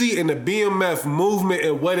Jeezy and the BMF movement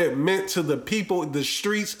and what it meant to the people, the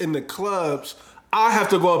streets, and the clubs, I have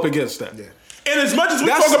to go up against that. Yeah. And as much as we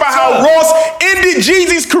That's talk about tough. how Ross ended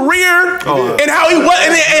Jeezy's career and how he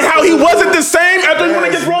wasn't the same after he went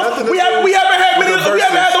against Ross, we haven't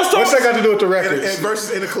had those talks. What's that got to do with the And records?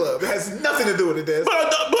 versus in the club. It has nothing to do with it, Des.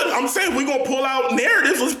 But I'm saying we're gonna pull out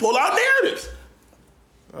narratives. Let's pull out narratives.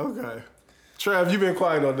 Okay, Trav, you've been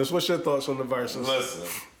quiet on this. What's your thoughts on the verses? Listen,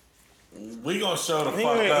 we gonna show the He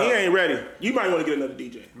fuck up. ain't ready. You might want to get another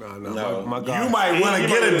DJ. No, my guy. you might want to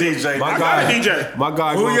get a DJ. My I guy, got a DJ. My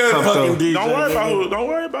guy, Who gonna your come fucking through. DJ? Don't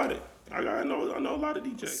worry about it. I know a lot of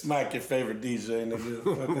DJs. Smack your favorite DJ, nigga.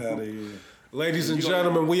 Fuck out of here. Ladies and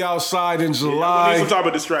gentlemen, we outside in You're gonna need some July. type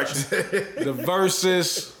of distraction. The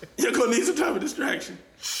verses. You're gonna need some type of distraction.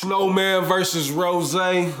 Snowman versus Rose.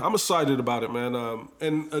 I'm excited about it, man.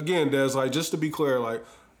 And again, Des, like just to be clear, like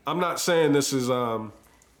I'm not saying this is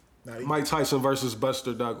Mike Tyson versus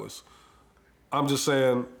Buster Douglas. I'm just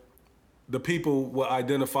saying the people will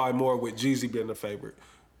identify more with Jeezy being the favorite,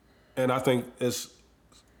 and I think it's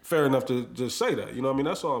fair enough to just say that. You know what I mean?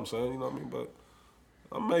 That's all I'm saying. You know what I mean? But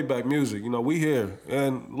I'm Maybach Music. You know, we here,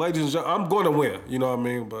 and ladies and gentlemen, I'm going to win. You know what I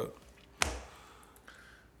mean? But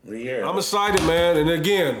We here. I'm excited, man. And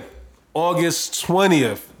again, August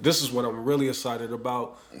 20th. This is what I'm really excited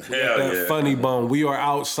about. Hell That yeah. Funny Bone. We are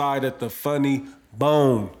outside at the Funny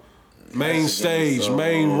Bone. Main stage,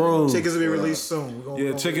 main room. Tickets will be released soon.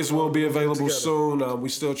 Yeah, tickets will be available soon. We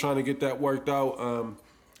still trying to get that worked out.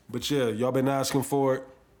 But yeah, y'all been asking for it.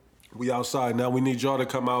 We outside. Now we need y'all to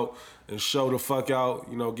come out and show the fuck out.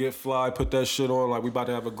 You know, get fly, put that shit on. Like we about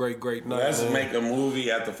to have a great night. Let's man. make a movie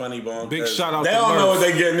at the Funny Bone. Big 'cause shout out They to don't know Murph.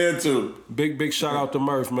 what they getting into. Big shout out to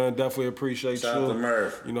Murph, man. Definitely appreciate Shout you. out to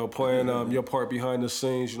Murph. You know, playing your part behind the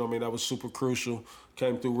scenes. You know what I mean? That was super crucial.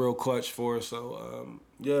 Came through real clutch for us. So,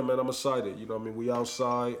 yeah, man, I'm excited. You know what I mean? We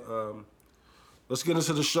outside. Let's get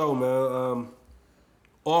into the show, man.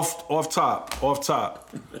 Off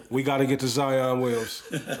top. We got to get to Zion Williams.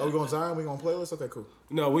 Are we going Zion? We going playlist? Okay, cool.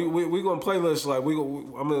 No, we going to playlist like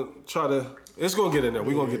I'm going to try to. It's going to get in there.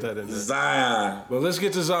 We going to get that in there. Zion. But let's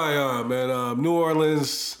get to Zion, man. New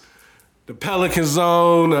Orleans, the Pelican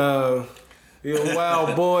Zone.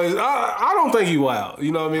 Wild boys. I don't think he wild.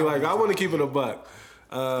 You know what I mean? Like I want to keep it a buck.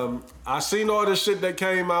 I seen all the shit that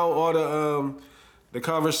came out, all the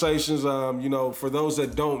conversations. You know, for those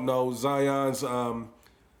that don't know, Zion's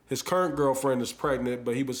his current girlfriend is pregnant,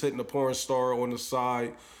 but he was hitting a porn star on the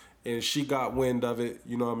side, and she got wind of it.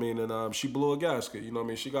 You know what I mean? And she blew a gasket. You know what I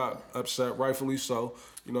mean? She got upset, rightfully so.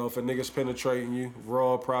 You know, if a nigga's penetrating you,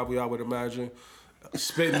 raw probably, I would imagine.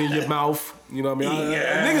 Spitting in your mouth, you know what I mean?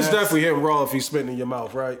 Yes. Niggas definitely hitting raw if he's spitting in your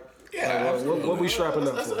mouth, right? Yeah, Like, what we strapping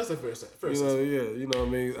up for? That's a fair set. You know, yeah, you know what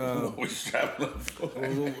I mean? We strapping up for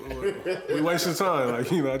We wasting time. Like,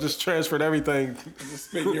 you know, I just transferred everything.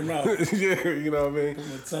 spit in your mouth. Yeah, you know what I mean?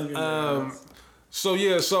 Tongue in your mouth. So,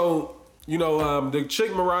 you know, the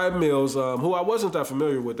chick Mariah Mills, who I wasn't that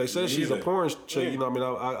familiar with, they said she's a porn chick, you know what I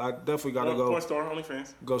mean? I definitely got to Porn star,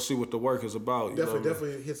 OnlyFans. go see what the work is about. You know what I mean?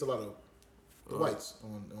 Definitely hits a lot of the whites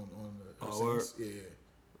on the word. scenes. Yeah.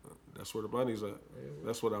 That's where the money's at.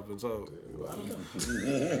 That's what I've been told.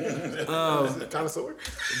 Connoisseur.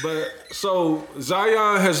 But so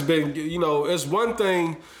Zion has been, you know, it's one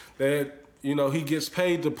thing that, you know, he gets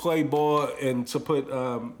paid to play ball and to put,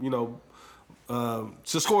 you know,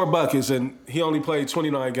 to score buckets, and he only played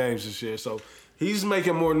 29 games this year. So he's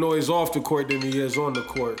making more noise off the court than he is on the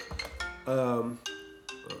court.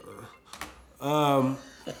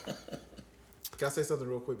 Can I say something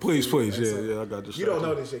real quick? Please, before you please. say Yeah, I got this. You don't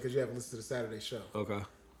know this yet because you haven't listened to the Saturday show. Okay.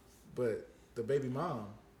 But the baby mom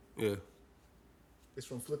Yeah. It's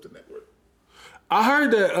from Flip the Network. I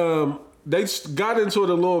heard that they got into it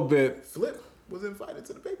a little bit. Flip was invited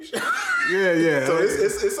to the baby shower. Yeah. So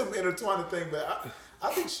it's some intertwining thing, but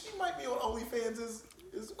I think she might be on OnlyFans as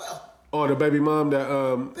well. Oh, the baby mom that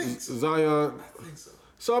Zion. I think so.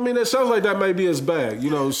 So, I mean, it sounds like that may be his bag.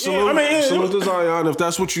 You know, salute to Zion. If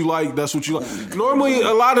that's what you like, that's what you like. Normally,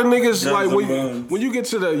 a lot of niggas, like, when you get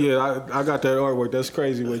to the, I got that artwork. That's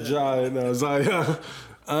crazy with Ja and Zion.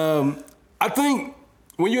 I think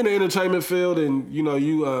when you're in the entertainment field and, you know,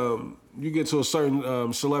 you get to a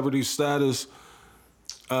certain celebrity status,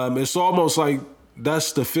 it's almost like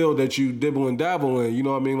that's the field that you dibble and dabble in. You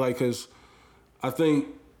know what I mean? Like, because I think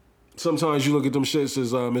sometimes you look at them shits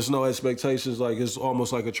as it's no expectations, like it's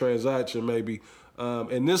almost like a transaction maybe.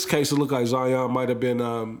 In this case, it looked like Zion might have been,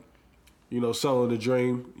 selling the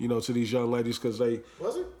dream, to these young ladies because they.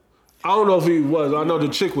 Was it? I don't know if he was. I know the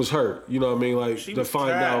chick was hurt. You know what I mean? Like She to was find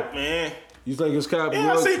capped, out. man. You think it's cap?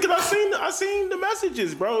 Yeah, I seen the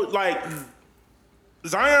messages, bro. Like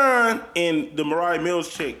Zion and the Mariah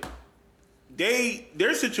Mills chick,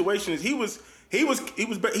 their situation is he was basically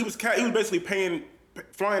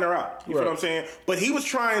flying her out. You feel what I'm saying? But he was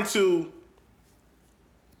trying to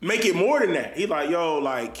make it more than that. He like, yo,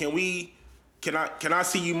 like, can I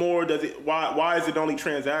see you more? Why is it only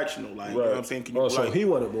transactional? Like, you know what I'm saying? Can you, so he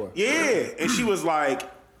wanted more. Yeah. And she was like,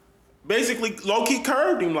 basically low key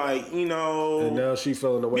curved him, like, you know. And now she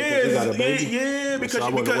feeling the way because he got a baby. Yeah,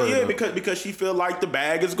 because she feel like the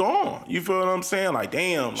bag is gone. You feel what I'm saying? Like,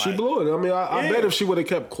 damn. She like, blew it. I mean, I bet if she would have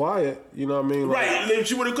kept quiet, you know what I mean? Like, right. If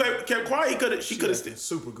she would have kept quiet, she could have still.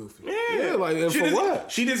 Super goofy. Yeah, like, and for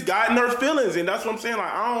what? She just got in her feelings, and that's what I'm saying.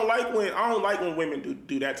 Like, I don't like when women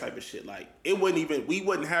do that type of shit. Like, we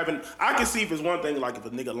wouldn't having. I can see if it's one thing, like if a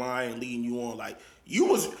nigga lying, leading you on, like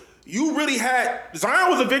you really had.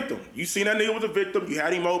 Zion was a victim. You seen that nigga was a victim. You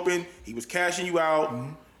had him open. He was cashing you out.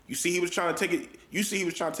 Mm-hmm. You see he was trying to take it. You see he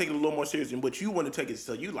was trying to take it a little more serious, but you want to take it.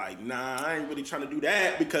 So you like, nah, I ain't really trying to do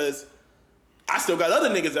that because I still got other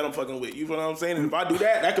niggas that I'm fucking with. You feel what I'm saying? And if I do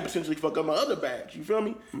that could potentially fuck up my other bags. You feel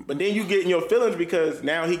me? But then you get in your feelings because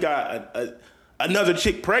now he got another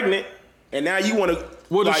chick pregnant, and now you want to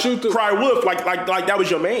cry wolf like that was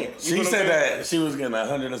your man. She said that she was getting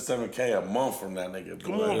 $107K a month from that nigga.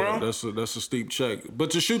 Come on, bro. That's a steep check.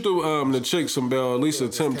 But to shoot the chick some bell, at least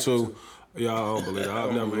attempt to. Yeah, I don't believe it.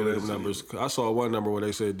 I've never believed them numbers. I saw one number where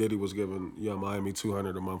they said Diddy was giving Young Miami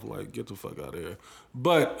 $200 a month. Like, get the fuck out of here.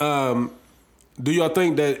 But do y'all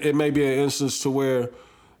think that it may be an instance to where,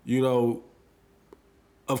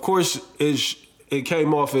 of course, it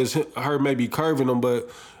came off as her maybe curving them, but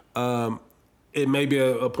it may be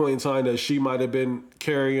a point in time that she might have been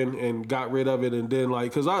carrying and got rid of it, and then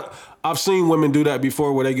because I've seen women do that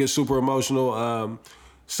before where they get super emotional.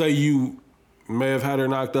 Say you may have had her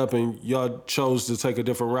knocked up and y'all chose to take a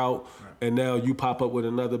different route, and now you pop up with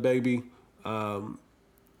another baby. Some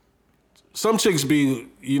chicks be,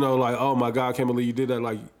 like, oh my God, I can't believe you did that.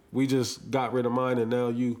 Like, we just got rid of mine and now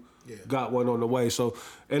you got one on the way. So,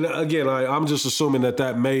 and again, I'm just assuming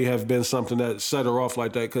that may have been something that set her off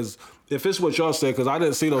like that. Because if it's what y'all said, because I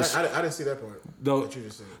didn't see those. I didn't see that part. That you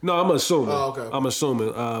just said. No, I'm assuming. Oh, okay. I'm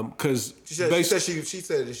assuming. Because she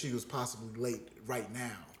said that she was possibly late right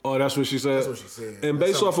now. Oh, that's what she said? That's what she said. And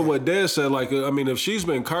based off of what Dad said, if she's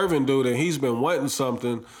been curving dude and he's been wanting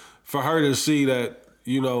something, for her to see that,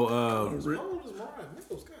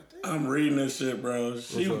 I'm reading this shit, bro.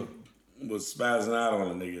 She was spazzing out on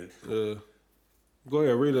a nigga. Yeah. Go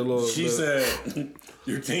ahead, read it a little. She said,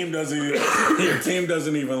 your team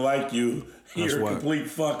doesn't even like you. You're a complete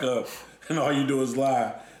fuck up, and all you do is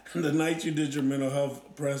lie. The night you did your mental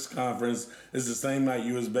health press conference is the same night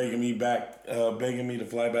you was begging me to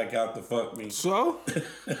fly back out to fuck me. So?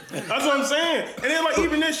 That's what I'm saying. And then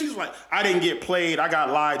even then she's like, I didn't get played, I got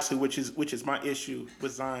lied to, which is my issue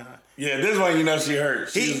with Zion. Yeah, this one she hurt.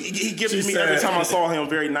 He gifted me every time I saw him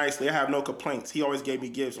very nicely. I have no complaints. He always gave me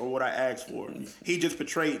gifts or what I asked for. He just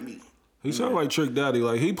betrayed me. He sounded like Trick Daddy.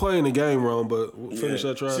 Like, he playing the game wrong, but finish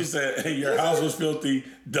that try. She said, hey, your house was filthy,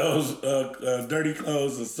 those dirty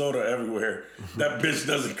clothes and soda everywhere. That bitch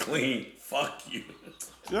doesn't clean. Fuck you.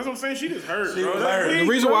 That's what I'm saying. She just hurt, bro. The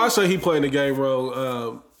reason why I say he playing the game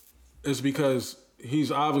wrong is because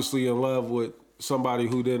he's obviously in love with somebody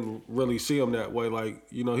who didn't really see him that way.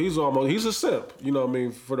 Like, he's a simp, you know what I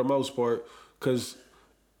mean, for the most part. Because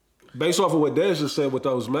based off of what Dez just said with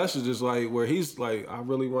those messages, where he's like, I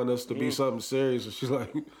really want us to be something serious. And she's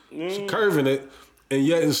like, she's curving it. And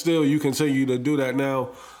yet and still you continue to do that.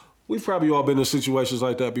 Now, we've probably all been in situations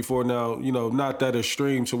like that before now, not that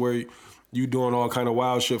extreme to where you doing all kind of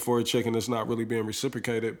wild shit for a chick and it's not really being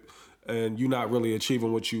reciprocated. and you're not really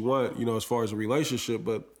achieving what you want, you know, as far as a relationship.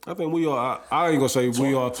 But I think we all, I ain't gonna say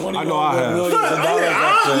we all, I know I have. Look,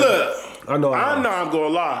 I know I'm not gonna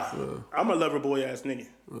lie. I'm a lover boy ass nigga.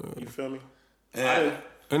 You feel me?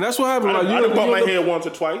 And that's what happened. Like, I you done bought my know, head once or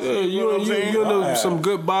twice. yeah, you know what I'm saying? you know some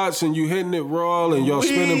good bots and you hitting it raw and y'all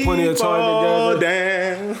spending plenty of time fall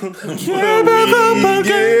together. down. We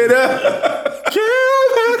get up.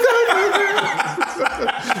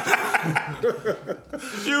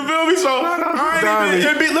 You feel me? So I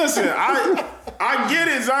ain't even, listen, I get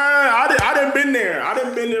it, Zion. I done been there. I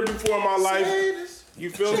done been there before in my life. You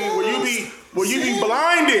feel me? Where you be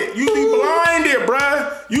blinded. You be blinded,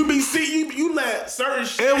 bruh. You be you let certain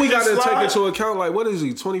shit. And we got to slide. take into account, like, what is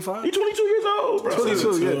he, 25? He 22 years old, bro.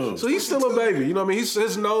 22, yeah. So he's still a baby. You know what I mean?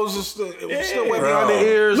 His nose is still wet Bro. behind the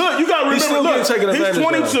ears. Look, you gotta He's remember. still getting taken Look,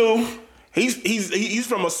 advantage he's of. 22. He's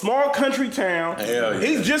from a small country town. Hell yeah.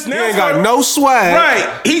 He's just He now. ain't got no swag.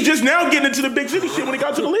 Right. He's just now getting into the big city shit when he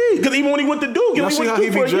got to the league. Because even when he went to Duke, Y'all he see went how to he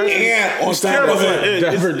Duke be for a year. dressing? And on top terrible. of it,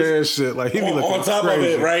 Denver Dan shit. Like, he be looking on top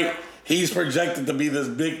crazy. of it, right? He's projected to be this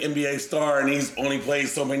big NBA star, and he's only played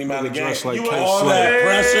so many amount of games. Dressed like You K. all Slade. that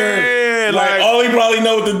pressure, like all he probably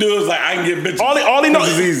know what to do is like I can get bitches. All he knows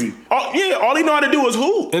is easy. All he know how to do is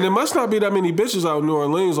hoop. And it must not be that many bitches out in New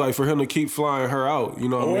Orleans, like, for him to keep flying her out. You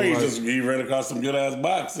know what I Or mean? he Like, just he ran across some good ass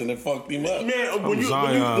box and it fucked him up. Man, when you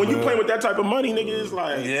Zion, play with that type of money, nigga, it's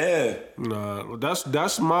like Yeah, nah,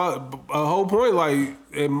 that's my whole point. Like,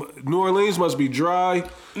 New Orleans must be dry.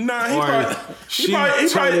 Nah, he Or probably she listen,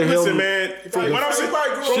 turned him- man. From what I'm saying,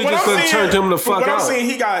 She just done turned him the from fuck what I'm out.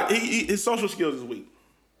 saying, his social skills is weak.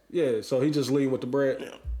 Yeah, so he just leading with the bread. Yeah.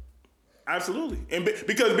 Absolutely, and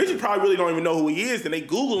because bitches probably really don't even know who he is, and they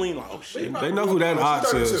googling like, oh shit. They know who that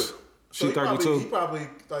Ox is. She He 32. He probably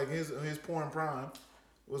like his porn prime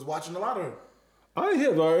was watching a lot of her. I ain't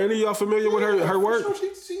hear. Are any of y'all familiar with her work? For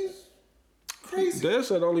sure, she's crazy. Dad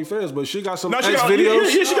said OnlyFans, but she got some No, X she got, videos.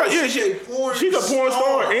 she's a porn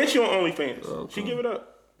star, and she on OnlyFans. Okay. She give it up.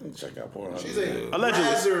 check out Pornhub. She's a Allegedly.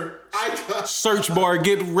 razor icon. Search bar,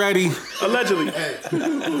 get ready. Allegedly. Hey,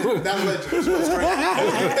 not allegedly. She was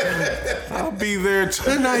crazy. I'll be there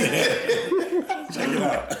tonight. Check it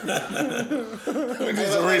out. We do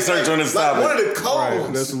some research on this Like one topic. of the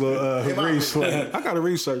codes. That's a little research. I gotta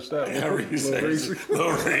research that. Little research.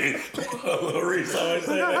 Little research.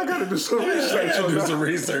 I gotta do some research on Do that. some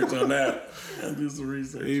research on that. Do some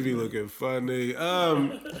research. He be looking funny.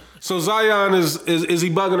 So Zion is he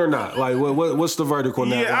bugging or not? Like, what's the verdict on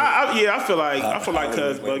that? I feel like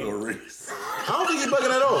cuz bugging. I don't think he's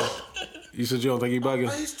bugging at all. You said you don't think he bugging?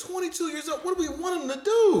 He's 22 years old. What do we want him to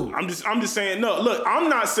do? I'm just saying. No, look, I'm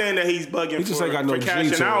not saying that he's bugging He just for, ain't got no for G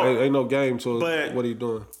cashing to out. it. Ain't no game to it. But- What he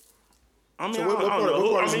doing? I mean, So I what don't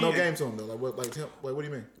know. part is I mean, no game to him though? Like what do you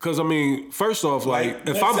mean? Because I mean, first off, like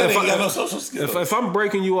if got no I'm social skills. if I'm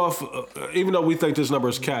breaking you off, even though we think this number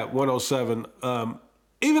is cap 107,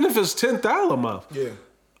 even if it's 10,000 a month, Yeah.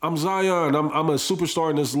 I'm Zion. I'm a superstar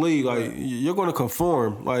in this league. Like you're going to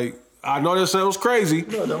conform. Like I know that sounds crazy,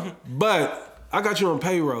 No, it don't. but I got you on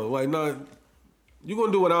payroll. Like no, you're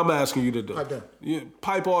gonna do what I'm asking you to do. Pipe down. You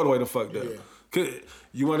pipe all the way the fuck down. Yeah.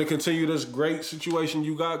 You want to continue this great situation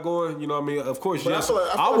you got going? You know what I mean? Of course, But I yes. feel like-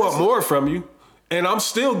 I feel I like want this- more from you, and I'm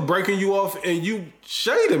still breaking you off, and you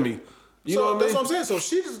shading me. You know what I That's mean? what I'm saying.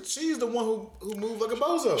 So she's the one who moved like a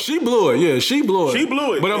bozo. She blew it. Yeah, she blew it. She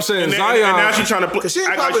blew it. But I'm saying and Zion. And now she's trying to put. 'Cause she ain't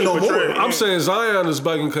act like popping no portrayed. more. I'm saying Zion is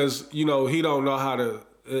bugging because he don't know how to.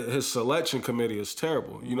 His selection committee is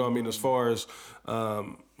terrible. You know what I mean? As far as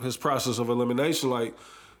his process of elimination, like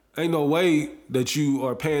ain't no way that you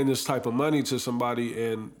are paying this type of money to somebody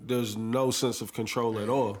and there's no sense of control at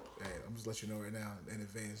all. Hey, I'm just letting you know right now in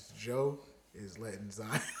advance. Joe is letting Zion.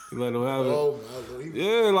 You let him have it. Oh, my Lord.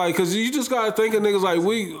 Yeah, like, cause you just gotta think of niggas like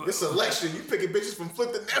we, This election, you picking bitches from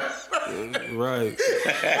Flip the Network. right?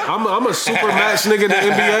 I'm a super match nigga in the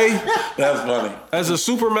NBA. That's funny. As a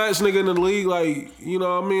super match nigga in the league, like you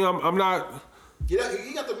know, what I mean, I'm not. Yeah,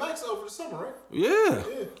 he got the max over the summer, right? Yeah,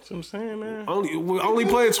 That's what I'm saying, man. we only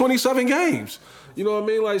played 27 games. You know what I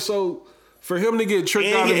mean? Like so, for him to get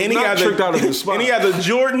tricked out of his spot. And he had the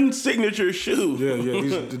Jordan signature shoe. Yeah,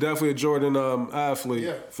 he's definitely a Jordan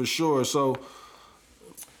athlete for sure. So,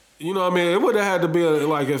 you know what I mean? It would have had to be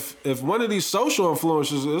like if one of these social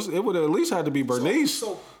influencers, it would have at least had to be Bernice.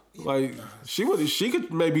 So- like she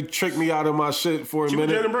could maybe trick me out of my shit for a She was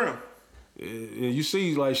minute. Jaylen Brown. And you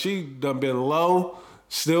see, like she done been low,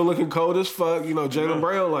 still looking cold as fuck. You know, Jaylen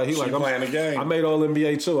Brown, like he She like playing the game. I made all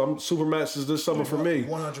NBA too. I'm super matches this summer for me.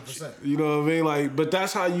 100%. You know what I mean? Like, but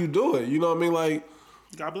that's how you do it. You know what I mean? Like,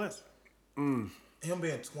 God bless. him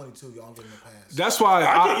being 22, y'all give him a pass. That's why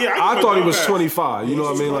I thought he was 25. You know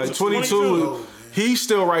what I mean? Like 22, he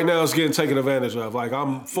still right now is getting taken advantage of. Like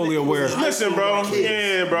I'm fully aware. Listen, bro.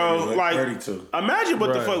 Yeah, bro. Like 32. Imagine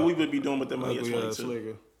what the Right. fuck we would be doing with that money at Ugly ass 22.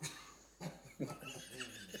 nigga.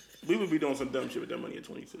 We would be doing some dumb shit with that money at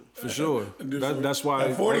 22. For sure. That's why.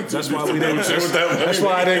 At 42, That's why we do didn't. some dumb shit with that money. That's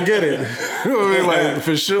why I didn't get it. You know what I mean? Like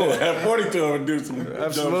for sure. At 42, I would do some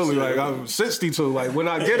Absolutely. dumb shit. Like I'm 62. Like when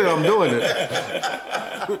I get it, I'm doing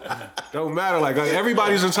it. Don't matter. Like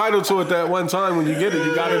everybody's entitled to it that one time. When you get it,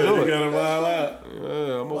 you gotta do You it. gotta wild out.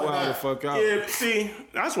 Yeah, I'm gonna wild the fuck out. Yeah, see,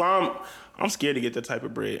 that's why I'm scared to get that type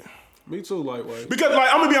of bread. Me too, lightweight. Because like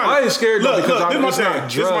I'm gonna be honest. I ain't scared though, Look, because this is my it's thing. not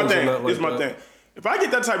This is my drugs or thing. nothing This is like my that. thing. If I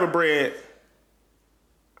get that type of bread,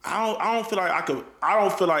 I don't feel like I could. I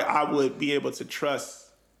don't feel like I would be able to trust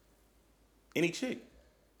any chick.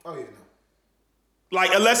 Oh yeah, no.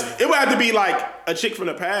 Like unless it would have to be like a chick from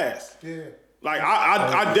the past. Yeah. Like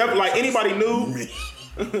I definitely like anybody new.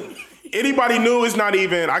 Anybody new is not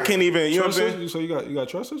even. I can't even. You know what I'm Trust saying? issues? So you got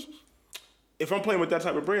trust issues? If I'm playing with that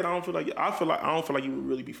type of bread, I don't feel like you would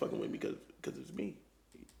really be fucking with me because it's me.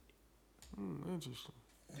 Interesting.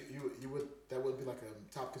 You would that would be like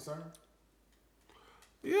a top concern?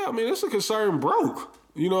 Yeah, I mean it's a concern broke.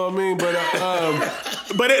 You know what I mean? But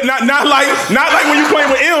But it, not like when you playing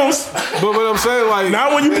with M's. but what I'm saying, like,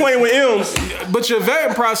 Not when you playing with M's. but your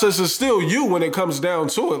vetting process is still you when it comes down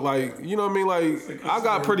to it. Like, you know what I mean? Like, I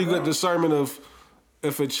got pretty good discernment of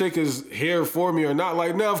if a chick is here for me or not.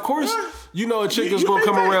 Like, now, of course, you know a chick is You gonna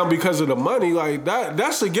think come that? around because of the money. Like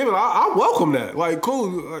that's a given. I welcome that. Like, cool.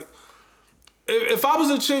 Like, if I was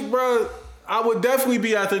a chick, bro, I would definitely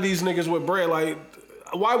be after these niggas with bread. Like,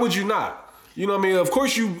 why would you not? You know what I mean? Of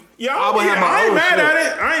course you. Yeah, I would have my I ain't own mad shit. at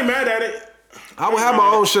it. I ain't mad at it. I would have my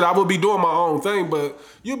own shit. I would be doing my own thing, but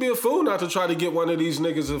you'd be a fool not to try to get one of these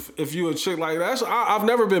niggas if you a chick like that. I've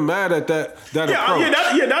never been mad at that approach.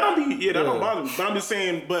 That don't bother me. But I'm just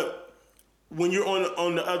saying. But when you're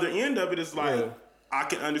on the other end of it, it's like Yeah. I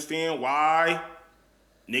can understand why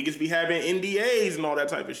niggas be having NDAs and all that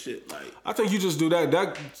type of shit. Like, I think you just do that.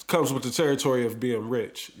 That comes with the territory of being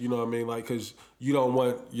rich. You know what I mean? Like, because you don't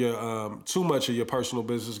want your too much of your personal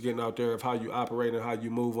business getting out there of how you operate and how you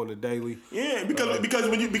move on the daily. yeah,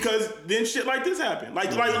 because then shit like this happen.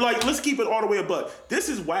 Like let's keep it all the way above. This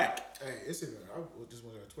is whack. Hey, it's even. I just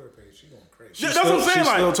went to her Twitter page. She going crazy. That's what I'm saying. She's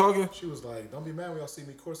still Like, talking? She was like, "Don't be mad when y'all see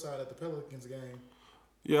me courtside at the Pelicans game."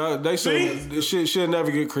 Yeah, they say she'll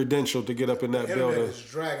never get credentialed to get up in that Internet building. is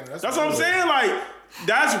dragging her. that's what I'm saying. Like,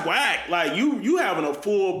 that's whack. Like you having a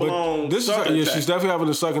full blown. This is she's definitely having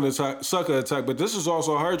a sucker attack, but this is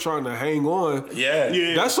also her trying to hang on. Yeah.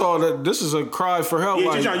 Yeah. That's all that. This is a cry for help. Yeah,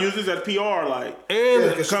 like, she's trying to use this as PR. Like,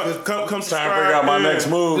 and come Trying to subscribe. figure out my Yeah. next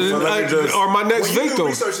move. So let me just. or my next When you do victim.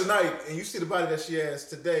 research tonight and you see the body that she has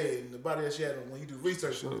today and the body that she had when you do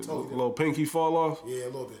research, it's totally different. Little pinky fall off. Yeah, a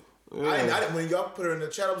little bit. I didn't, when y'all put her in the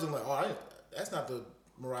chat, I was like, that's not the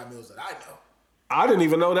Mariah Mills that I know. I didn't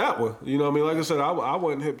even know that one. You know what I mean? Like I said, I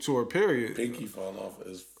wasn't hip to her, period. Pinky fall off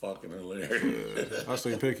is fucking hilarious. I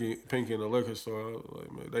seen Pinky in the liquor store. I was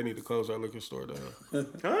like, man, they need to close that liquor store down.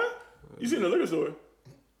 Huh? You seen the liquor store?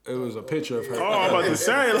 It was a picture of her. Oh, I'm about to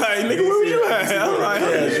say, like, nigga, where was you at? I'm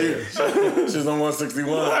like, She's on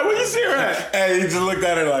 161. like, where you see her at? Hey, he just looked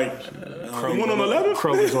at her like, You went on 11?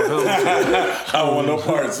 Kroger's on Hill. I don't want no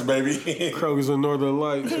parts, baby. Kroger's in Northern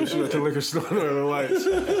Lights. She at the liquor store in Northern Lights. I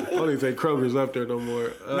don't even think Kroger's up there no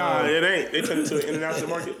more. Nah, it ain't. They turned it to an international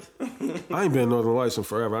market. I ain't been in Northern Lights in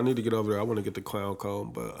forever. I need to get over there. I want to get the clown cone,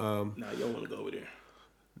 but Nah, you don't want to go over there.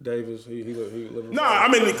 Davis, he living. Nah, I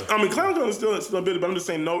mean, Clown Cone is still a bit, but I'm just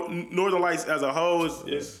saying, Northern Lights as a whole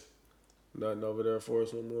is Nothing over there for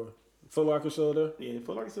us no more. Foot Locker still there? yeah.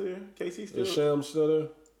 Foot Locker still there. KC still. Is Sham still there?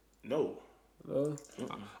 No. No.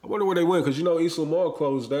 I wonder where they went because you know Eastland Mall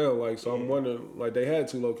closed down. Like, so I'm wondering, like they had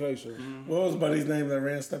 2 locations. What was buddy's name that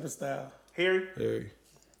ran Step and Style? Harry.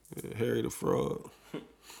 Harry the Frog.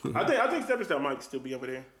 I think Stepping Stone might still be over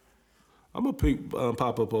there. I'm gonna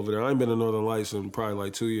pop up over there. I ain't been in Northern Lights in probably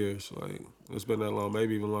like 2 years. Like it's been that long,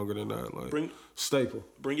 maybe even longer than that. Like staple.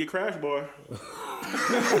 Bring your crash boy.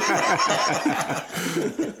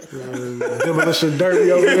 Demolition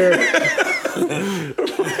Derby over there.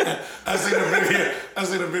 I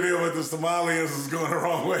seen a video with the Somalians is going the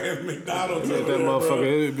wrong way at McDonald's. That motherfucker,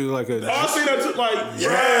 it'd be like Oh, I a seen that too. Like,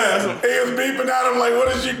 Yeah, he was beeping at him like,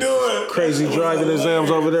 "What is you doing?" crazy driving exams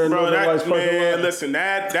over there in bro, Northern Lights that parking man. lot. Listen,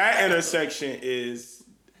 that intersection is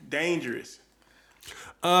dangerous.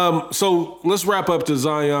 So let's wrap up the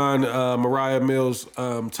Zion Mariah Mills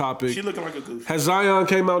topic. She looking like a goof. Has Zion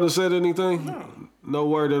came out and said anything? No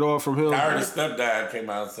word at all from him. I heard his stepdad came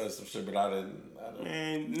out and said some shit, but I didn't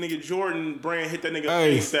Man, nigga Jordan Brand hit that nigga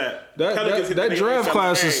Hey, ASAP. that Pelicans hit that nigga draft ASAP.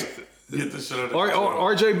 class is. Hey, Get the shit out of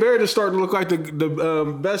RJ Barrett is starting to look like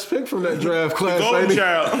the best pick from that draft class. Golden ain't he?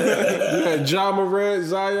 Child. You had John Morant,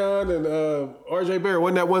 Zion, and RJ Barrett.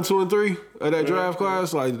 Wasn't that 1, 2, and 3 of that draft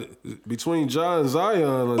class? Like between John and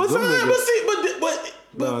Zion, But them niggas-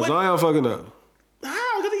 but Zion fucking up.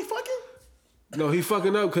 how? Cause he fucking. No, he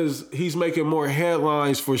fucking up because he's making more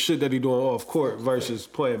headlines for shit that he doing off court versus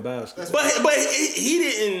playing basketball. But he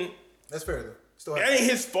didn't. That's fair though. Still That ain't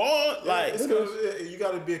his fault. Like you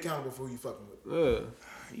got to be accountable for who you fucking with.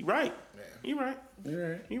 Yeah, you right. You right.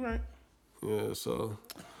 You right. yeah. So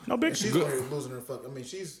No big She's shit. over here losing her fuck. I mean,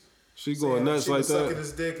 she's she going nuts she like was sucking that.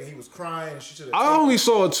 his dick and he was crying. And she should have. I only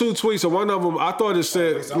saw 2 tweets, and one of them I thought it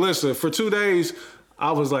said, "Listen, for 2 days."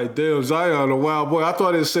 I was like, damn, Zion, a wild boy. I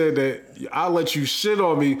thought it said that I let you shit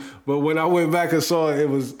on me, but when I went back and saw it, it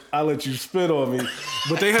was I let you spit on me.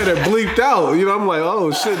 But they had it bleeped out. You know, I'm like, oh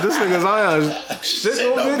shit, this nigga Zion shit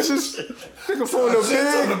on bitches. Nigga phone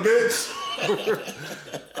the bitch.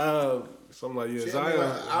 So I'm like, yeah,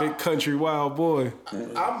 Zion, big country wild boy.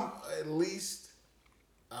 I'm at least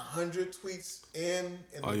 100 tweets in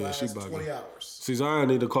the last she bugging. 20 hours. See, Zion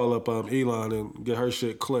need to call up Elon and get her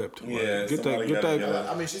shit clipped. Yeah, get somebody that. gotta get it.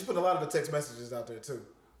 I mean, she's putting a lot of the text messages out there too.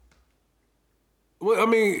 Well, I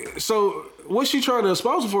mean, so what's she trying to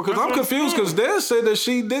expose him for? Because I'm confused. Because Dad said that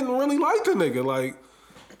she didn't really like the nigga. Like,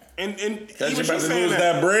 And Cause you even about she's to saying lose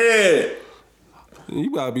that. that bread.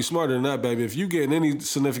 you gotta be smarter than that, baby. If you getting any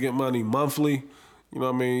significant money monthly, you know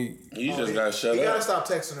what I mean. You just gotta shut You up. gotta stop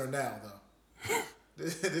texting her now, though.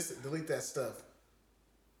 Delete that stuff.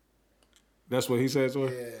 That's what he said to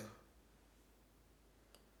her. Yeah.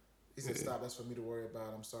 He said, "Stop. That's for me to worry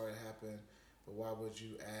about. I'm sorry it happened, but why would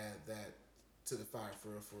you add that to the fire for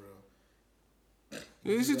real? For real."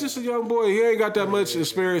 He's just a young boy. He ain't got that much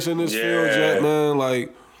experience in this field Yeah. yet, man.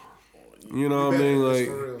 Like, you know what I mean? That's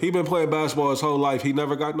for real. Like, he been playing basketball his whole life. He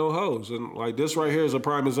never got no hoes. And, like, this right here is a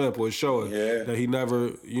prime example. It's showing that he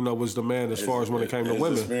never, was the man as far as when it came to His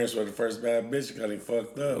women. experience with the first bad bitch got him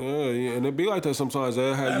fucked up. Yeah, and it be like that sometimes.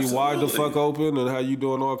 They have you wide the fuck open and how you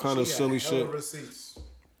doing all kind of She silly got hella shit. Receipts.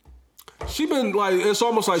 She been like, it's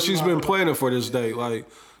almost like she's been planning for this day. Like,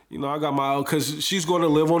 I got my, because she's going to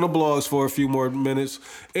live on the blogs for a few more minutes.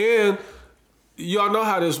 And y'all know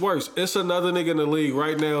how this works. It's another nigga in the league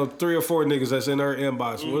right now, 3 or 4 niggas that's in her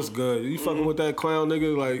inbox. What's good? You fucking with that clown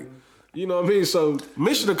nigga? Like, you know what I mean? So,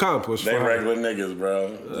 mission accomplished. They for her. regular niggas, bro.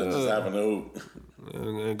 They just having to hoop.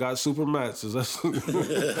 And got super matches. That's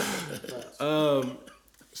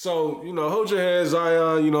so, hold your head,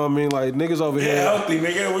 Zion, you know what I mean? Like, niggas over Yeah, here. healthy,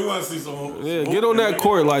 nigga. We want to see some hoop. Yeah, get on that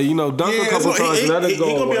court, like, dunk a couple times and let it go.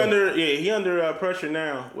 He gonna be away. he under pressure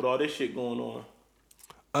now with all this shit going on.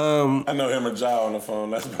 I know him and Ja on the phone.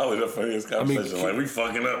 That's probably the funniest conversation. Like, we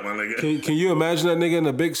fucking up, my nigga. Can you imagine that nigga in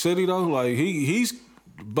a big city though? Like he's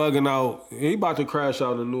bugging out. He about to crash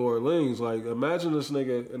out in New Orleans. Like imagine this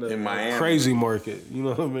nigga in a Miami. crazy market. You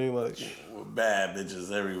know what I mean? Like, With bad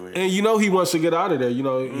bitches everywhere. and he wants to get out of there.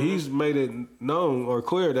 He's made it known or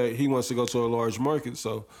clear that he wants to go to a large market.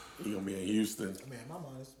 So He gonna be in Houston. Man, my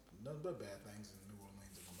mind is nothing but bad things in New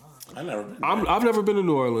Orleans in my mind. I never been. I've never been to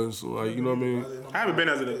New Orleans. Like you know what I mean? I haven't been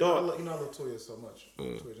as an adult. I love Toya so much.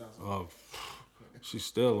 Toya Johnson. Oh, she's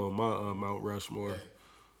still on my Mount Rushmore.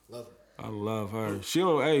 Love her. I love her. She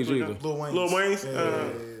don't age either. Lil Wayne. Lil Wayne's.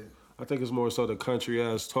 I think it's more so the country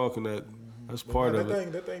ass talking that's part of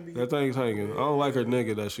it. That thing be That thing's hanging. I don't like her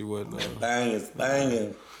nigga that she with now. Banging.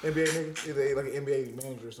 NBA nigga. Either like an NBA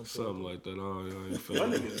manager or something. Something like that. I ain't That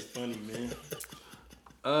feeling it. nigga is funny, man.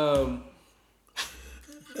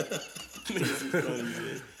 Niggas is funny,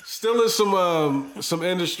 man. Still is some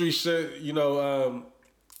industry shit.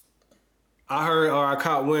 I heard or I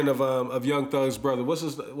caught wind of Young Thug's brother. What's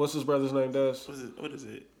his brother's name? Des? What is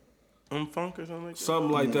it? Funk or something like that?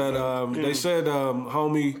 Something like that. They said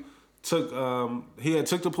homie took he had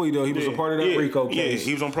took the plea deal. He was a part of that RICO case. Yeah,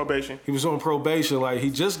 he was on probation. He was on probation. Like he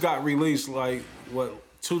just got released. Like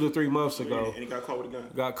 2 to 3 months ago. And he got caught with a gun.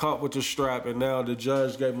 Got caught with the strap, and now the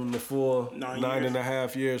judge gave him the full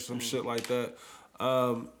 9.5 years, some shit like that.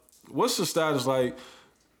 What's the status like?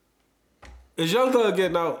 Is Young Thug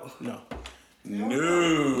getting out? No.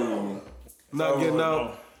 Not getting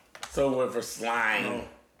out. So went for slime.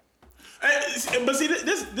 But see,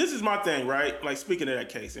 this is my thing, right? Like speaking of that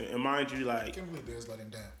case, and mind you, like I can't believe Dez let him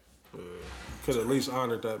down. Could at least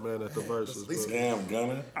honored that man at the verses. least- but- Damn,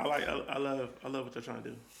 Gunner. I love what they're trying to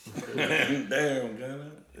do. Damn,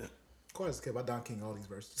 Gunner. Of course, kid, I Don King all these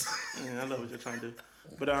verses. Yeah, I love what they're trying to do.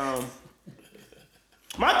 But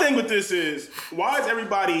my thing with this is, why is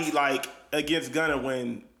everybody like against Gunna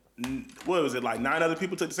when what was it, like 9 other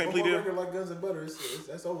people took the same One plea more deal? record like Guns and Butter,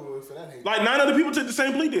 that's over with for that hate. Like 9 other people took the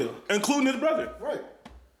same plea deal, including his brother. Right,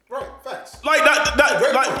 facts. Like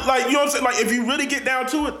like you know what I'm saying? Like if you really get down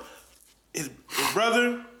to it, his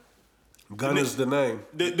brother, Gunna's the name.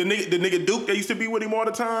 the nigga Duke that used to be with him all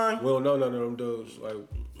the time. We don't know none of them dudes. Like,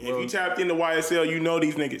 If you tapped into YSL, you know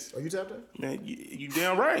these niggas. Are you tapped in? Man, you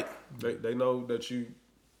damn right. they know that you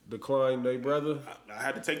declined their brother. I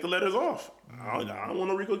had to take the letters off. I don't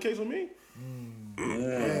want no RICO case with me.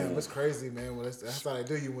 Man, that's crazy, man. Well, that's how they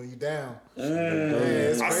do you when you down. Man,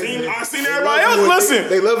 it's I crazy. seen They everybody love else. you when- Listen,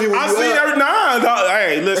 They love you when I you seen up. every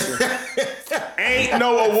Hey, listen. Ain't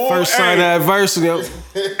no award. First sign of adversity.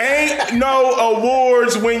 Ain't no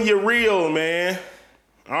awards when you're real, man.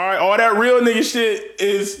 All right, all that real nigga shit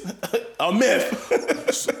is a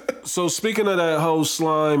myth. So speaking of that whole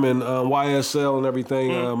slime and YSL and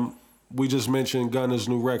everything, we just mentioned Gunna's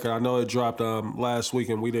new record. I know it dropped last week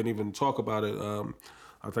and we didn't even talk about it.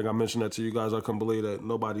 I think I mentioned that to you guys. I couldn't believe that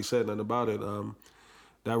nobody said nothing about it.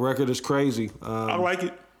 That record is crazy. I like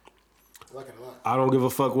it. I like it a lot. I don't give a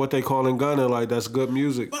fuck what they calling Gunna. Like, that's good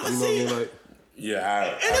music. But You know what I mean? Like,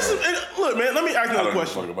 Yeah, And look, man, let me ask you I another don't give a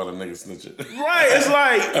question. fuck about a nigga snitching. Right, it's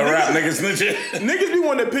like A rap nigga snitching. niggas be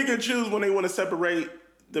wanting to pick and choose when they want to separate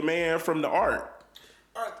the man from the art.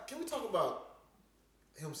 All right, can we talk about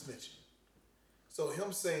him snitching? So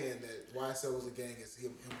him saying that YSL was a gang is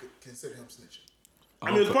him consider him snitching.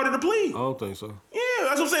 I mean, it's part of the plea. I don't think so. Yeah,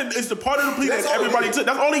 that's what I'm saying. It's the part of the plea That's that all he everybody did. took.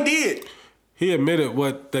 That's all he did. He admitted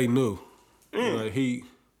what they knew. Like,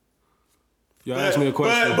 y'all asked me a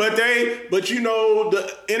question. But you know,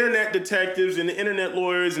 the internet detectives and the internet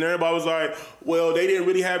lawyers and everybody was like, well, they didn't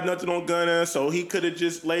really have nothing on Gunna, so he could have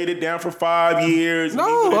just laid it down for 5 years. and he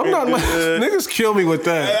No, would've I'm been not. good. Niggas kill me with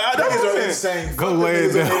that. That's what Niggas I'm are saying. insane. Go Fuck the lay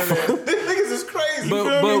it niggas on down. the internet. Niggas is crazy.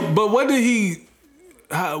 But what did he?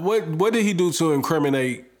 What did he do to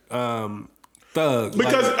incriminate Thug?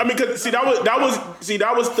 Because that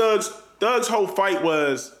was Thug's whole fight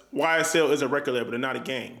was YSL is a record label, they're not a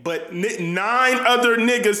gang. But 9 other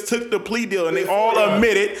niggas took the plea deal and they all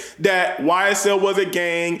admitted that YSL was a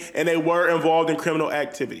gang and they were involved in criminal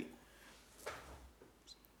activity.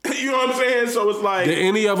 You know what I'm saying? So it's like, Did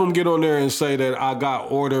any of them get on there and say that I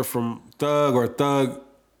got order from Thug or Thug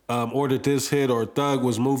ordered this hit or Thug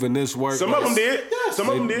was moving this work? some of them did. Some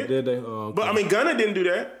of them Did did. they? Oh, okay. But I mean, Gunna didn't do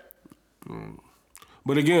that.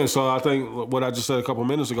 But again, so I think what I just said a couple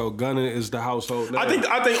minutes ago, Gunna is the household name.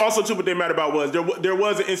 I think also too what they mad about was there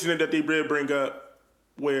was an incident that they did bring up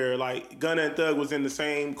where like Gunna and Thug was in the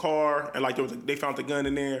same car and like they found the gun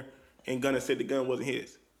in there and Gunna said the gun wasn't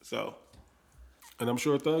his. So And I'm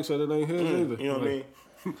sure Thug said it ain't his either. you know what I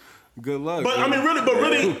mean? Good luck. But I man. mean, really,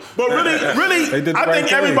 They did the I right think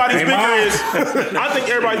thing. everybody's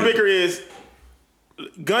bigger is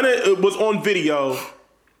Gunna was on video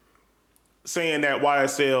saying that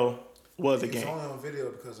YSL was a He's gang. only on video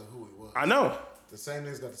because of who he was. I know. The same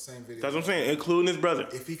niggas got the same video. That's what I'm saying, including his brother.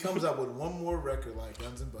 If he comes out with one more record like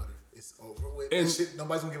Guns and Butter, it's over with. And- That shit,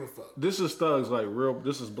 nobody's gonna give a fuck. This is Thug's like real.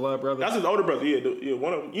 This is blood brother. That's his older brother. Yeah,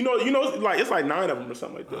 one of them. You know, like it's like 9 of them or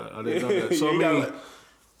something like that. I didn't know that. So You I got, mean, like-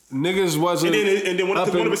 niggas wasn't. and then one up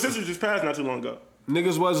of in- his sisters just passed not too long ago.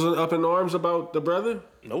 Niggas wasn't up in arms about the brother.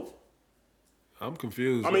 Nope. I'm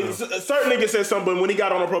confused. I mean, man. certain niggas said something, but when he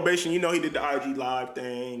got on probation, you know, he did the IG live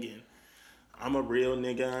thing, and I'm a real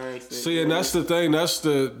nigga. I ain't See, and that's the thing. That's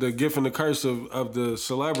the gift and the curse of the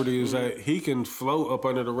celebrity is that he can float up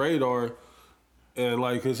under the radar, and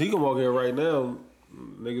like, cause he can walk here right now,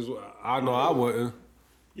 niggas. I know I wouldn't.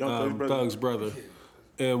 Young Thug's brother.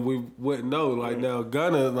 And we wouldn't know. Like now,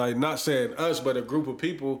 Gunna, like not saying us, but a group of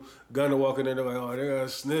people, Gunna walking in there like, oh, they're gonna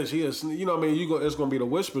snitch. He a snitch. You know what I mean? It's gonna be the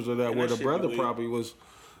whispers of that, where the shit brother be probably was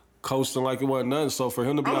coasting like it wasn't nothing. So for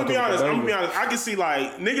him to be I'm out gonna be there with honest. the I'm gonna be baby- honest. I can see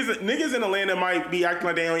like niggas in Atlanta might be acting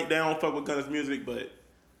like they don't fuck with Gunna's music, but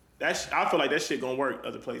I feel like that shit gonna work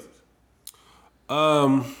other places.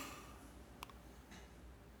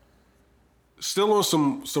 Still on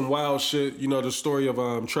some wild shit. You know the story of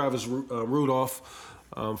Travis Rudolph,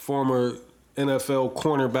 former NFL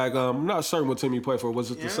cornerback. I'm not certain what team he played for.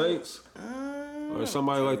 Was it the Saints or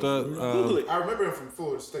somebody like that? Google it. I remember him from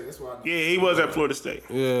Florida State. That's why I know. Yeah, he was at Florida State.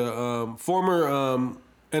 Yeah, former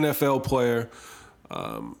NFL player.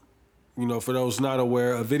 You know, for those not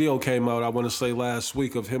aware, a video came out, I want to say last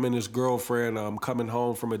week, of him and his girlfriend coming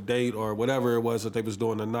home from a date or whatever it was that they was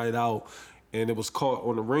doing a night out. And it was caught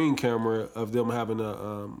on the Ring camera of them having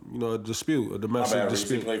a dispute, a domestic He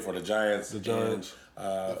dispute. played for the Giants. The Giants.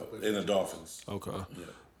 And the Dolphins. Okay.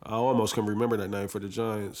 I almost can remember that name for the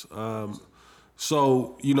Giants.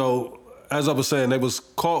 So, you know, as I was saying, they was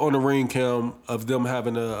caught on the ring cam of them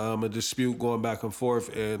having a dispute going back and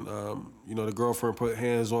forth, and you know, the girlfriend put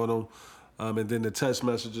hands on them. And then the text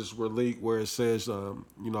messages were leaked where it says, you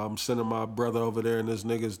know, I'm sending my brother over there and this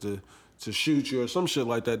niggas to shoot you or some shit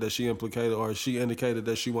like that she implicated or she indicated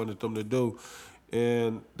that she wanted them to do.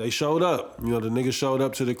 And they showed up. You know, the niggas showed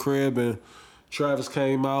up to the crib and Travis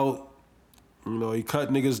came out. You know, he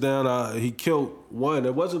cut niggas down. He killed one.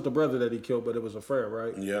 It wasn't the brother that he killed, but it was a friend,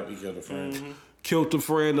 right? Yep, he killed a friend. Mm-hmm. Killed the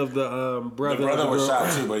friend of the brother. The brother was girl.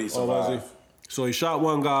 shot too, but he survived. So he shot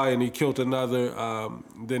one guy and he killed another.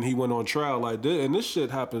 Then he went on trial like this, and this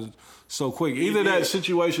shit happened so quick. Either that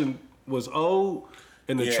situation was old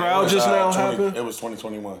and the trial just now happened. It was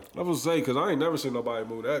 2021. I was say because I ain't never seen nobody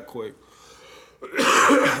move that quick.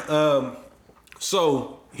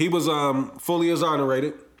 So he was fully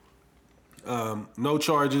exonerated. No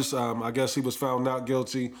charges. I guess he was found not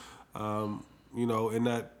guilty. You know, in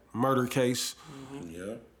that murder case. Mm-hmm.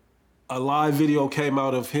 Yeah. A live video came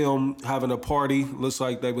out of him having a party. Looks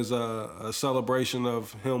like there was a celebration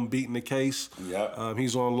of him beating the case. Yeah.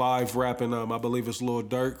 He's on live rapping. I believe it's Lil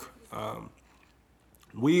Durk.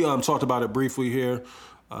 We talked about it briefly here.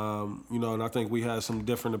 You know, and I think we had some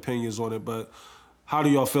different opinions on it. But how do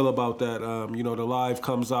y'all feel about that? You know, the live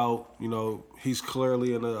comes out. You know, he's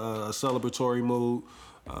clearly in a celebratory mood.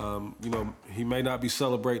 You know, he may not be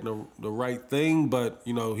celebrating the right thing, but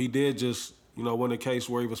you know, he did just. You know, win a case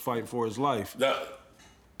where he was fighting for his life. The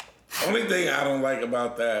only thing I don't like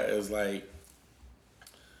about that is like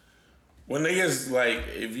when niggas like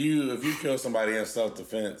if you kill somebody in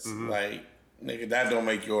self-defense, like nigga, that don't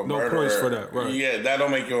make you a murderer. No points for that, right? Yeah, that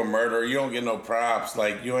don't make you a murderer. You don't get no props.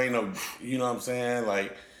 Like you ain't no, you know what I'm saying?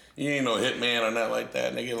 Like you ain't no hitman or nothing like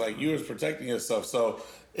that, nigga. Like you was protecting yourself. So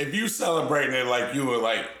if you celebrating it like you were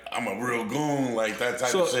like, I'm a real goon, like that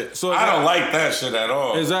type of shit. So I don't like that shit at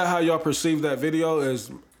all. Is that how y'all perceive that video?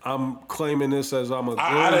 Is I'm claiming this as I'm a goon?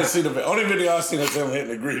 I didn't see the only video I seen is him hitting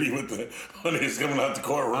the greedy with the when he's coming out the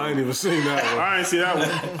courtroom. I ain't even seen that one. I ain't see that one.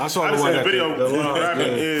 I saw I the just one seen that the video.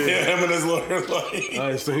 rapping. Yeah, him and his lawyer. Like,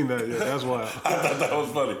 I ain't seen that yet. That's why. I thought that was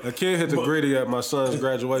funny. A kid hit the gritty at my son's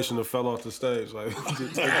graduation and fell off the stage. Like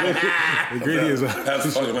the gritty is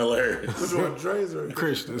That's fucking hilarious. Which one, Dre's or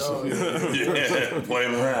Christian. Yeah,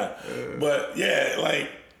 playing around. But yeah, like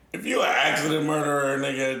if you an accident murderer,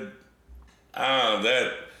 nigga, I don't know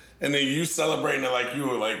that. And then you celebrating it like you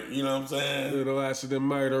were like, you know what I'm saying? Little accident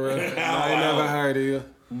murderer. I ain't never heard of you.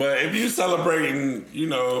 But if you celebrating, you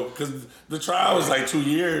know, because the trial was like 2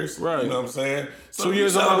 years. Right. You know what I'm saying? So 2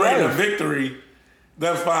 years of my celebrating a life. victory,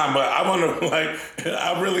 that's fine. But I want to, like,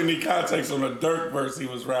 I really need context on the Dirk verse he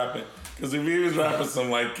was rapping. Because if he was rapping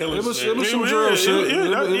some, like, killer shit. It was some drill shit.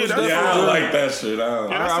 I don't like that shit.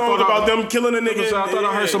 That song about them killing a nigga. I thought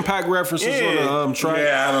I heard some pack references on the track.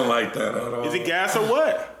 Yeah, I don't like that at all. Is it gas or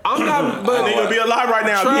what? I'm not, but Nigga be alive right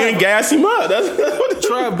now. Trav. You ain't gas him up. That's what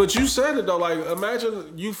Trav, but you said it though. Like,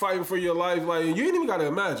 imagine you fighting for your life. Like, you ain't even gotta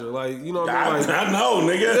imagine. Like, you know what I mean? Like, I know,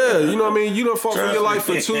 nigga. yeah, you know what I mean. You done fought for Trust your me. life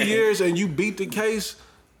for 2 years and you beat the case.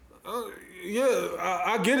 Yeah,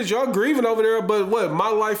 I get it. Y'all grieving over there, but what? My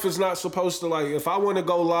life is not supposed to like. If I want to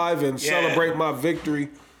go live and celebrate my victory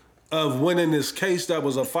of winning this case that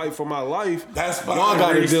was a fight for my life, That's fine. y'all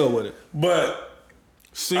got to Reese. deal with it. But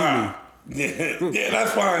See me. yeah,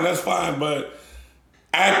 that's fine. That's fine. But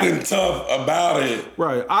acting tough about it.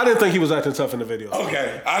 Right. I didn't think he was acting tough in the video.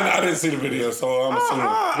 Okay, I didn't see the video, so I'm assuming.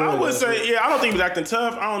 I would say, I don't think he was acting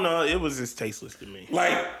tough. I don't know. It was just tasteless to me.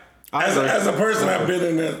 Like, as a person I've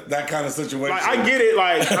been in that kind of situation. Like, I get it.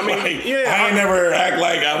 Like, I mean, I ain't never act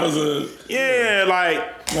like I was a. Yeah, like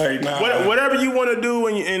nah. whatever you want to do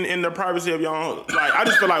in the privacy of your own. Like, I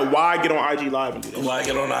just feel like, why get on IG Live and do that? Like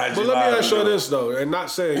it on IG. But let me ask you this though, and not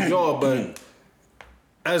saying y'all, but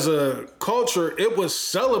as a culture, it was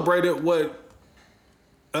celebrated what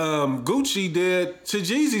Gucci did to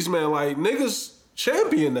Jeezy's, man. Like, niggas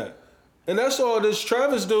champion that. And that's all this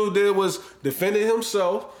Travis dude did was defending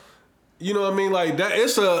himself. You know what I mean? Like, that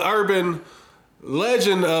it's a urban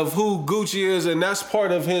legend of who Gucci is, and that's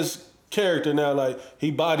part of his character now. Like,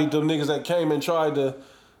 he bodied them niggas that came and tried to,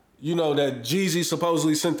 you know, that Jeezy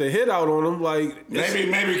supposedly sent the hit out on him. Like,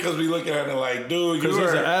 maybe because we looking at it like, dude, he's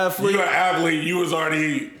an athlete. You're an athlete. You was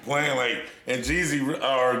already playing like, and Jeezy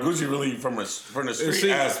or Gucci really from the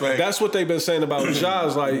street aspect. That's what they've been saying about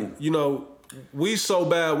Jaz. Like, you know, we so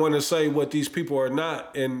bad want to say what these people are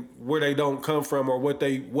not and where they don't come from or what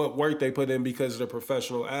work they put in because they're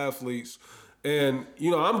professional athletes. And,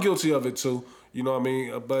 you know, I'm guilty of it too. You know what I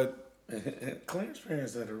mean? But Clarence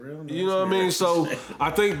parents that are real. You know what I mean? So I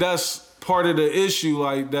think that's part of the issue,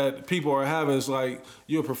 like, that people are having is like,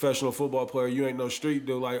 you're a professional football player, you ain't no street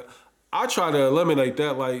dude. Like, I try to eliminate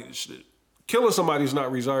that. Like, killing somebody's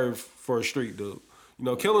not reserved for a street dude. You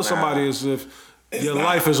know, killing somebody is if your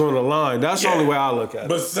life is on the line. That's the only way I look at it.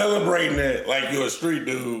 But celebrating it like you're a street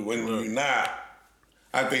dude when you're not,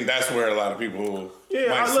 I think that's where a lot of people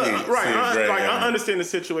I understand the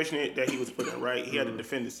situation that he was put in, right? He had to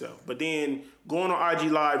defend himself. But then going on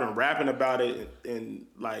IG Live and rapping about it and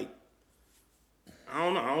like, I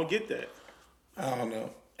don't know. I don't get that. I don't know.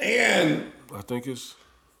 And I think it's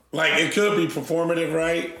like it could be performative,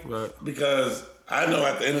 right? Right. Because I know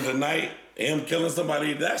at the end of the night, him killing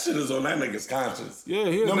somebody, that shit is on that nigga's conscience. Yeah,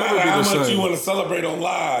 he'll no never matter be how the much same. you want to celebrate on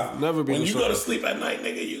live, Never be when the you same. go to sleep at night,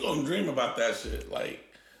 nigga, you gonna dream about that shit. Like,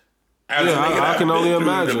 I can only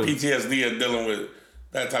imagine. the PTSD of dealing with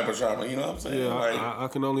that type of trauma. You know what I'm saying? Yeah, like, I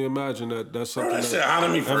can only imagine that's something. that shit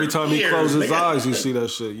haunted me for every time he years, closes his nigga. eyes, you see that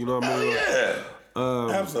shit. You know what I mean?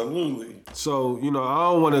 Absolutely. So, you know,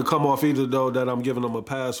 I don't want to come off either though that I'm giving them a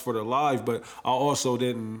pass for their life, but I also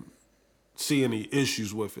didn't see any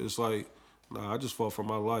issues with it. It's like, nah, I just fought for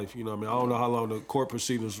my life. You know what I mean? I don't know how long the court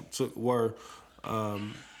proceedings were.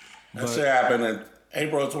 That shit happened in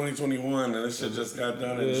April 2021, and this shit just got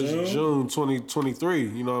done in June. It's June 2023,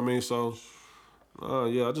 you know what I mean? So,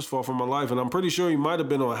 yeah, I just fought for my life. And I'm pretty sure he might have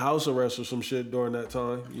been on house arrest or some shit during that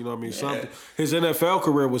time. You know what I mean? Something. His NFL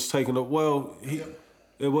career was taken up. Well,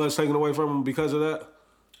 it was taken away from him because of that.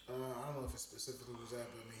 I don't know if it specifically was that,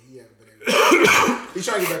 but I mean, he hasn't been able to. He's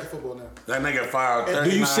trying to get back to football now. That nigga filed 39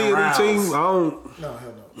 Do you see it in the rounds. team? I don't. No,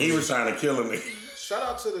 hell no. He was trying to kill him. Shout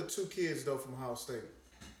out to the two kids, though, from Ohio State.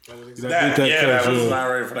 That was exactly That That case, was yeah. not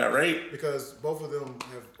ready for that rape. because both of them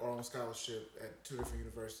are on scholarship at two different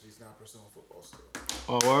universities now pursuing football still.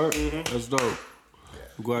 Oh, word? That's dope.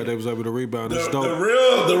 I'm glad they was able to rebound. It's The dope.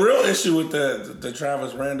 real issue with the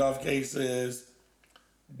Travis Randolph case is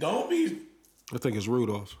don't be. I think it's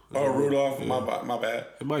Rudolph. Oh, Rudolph, my bad.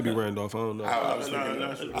 It might be Randolph. I don't know. I was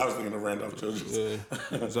thinking of Randolph Childress.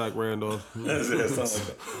 Yeah, Zach Randolph. Yeah, something like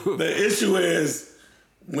that. The issue is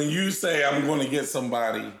when you say I'm going to get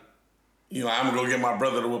somebody, you know, I'm going to get my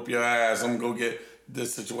brother to whoop your ass. I'm going to go get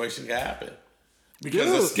this situation to happen. Because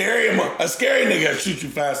a scary nigga shoot you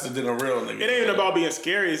faster than a real nigga. It ain't about being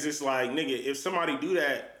scary. It's just like, nigga, if somebody do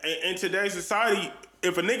that in today's society,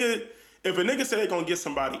 if a nigga say they gonna get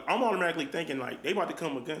somebody, I'm automatically thinking like they about to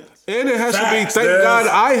come with guns. And it has Facts, to be, thank Des. God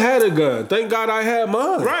I had a gun. Thank God I had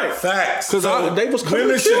mine. Right. Facts. 'Cause they was coming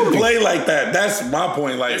women to kill shouldn't me. play like that. That's my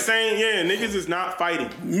point. Like, They're saying, yeah, niggas is not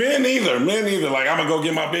fighting. men either. Like, I'm gonna go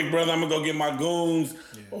get my big brother. I'm gonna go get my goons.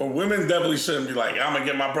 Or women definitely shouldn't be like, I'm gonna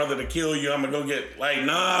get my brother to kill you. I'm gonna go get, like,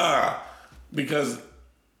 nah. Because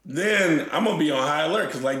then I'm gonna be on high alert.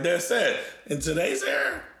 Because like Dad said, in today's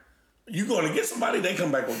era, you going to get somebody, they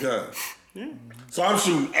come back with guns. Yeah. So I'm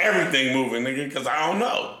shooting everything moving, nigga, because I don't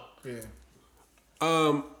know. Yeah.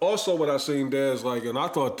 Also, what I seen there is like, and I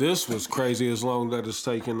thought this was crazy as long that it's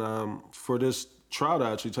taken for this trial to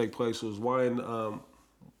actually take place was YNW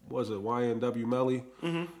Melly.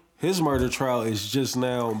 Mm-hmm. His murder trial is just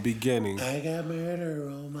now beginning. I got murder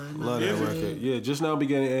on my mind. Love that record. Yeah, just now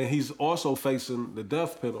beginning, and he's also facing the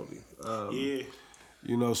death penalty. Yeah.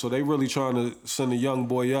 You know, so they really trying to send a young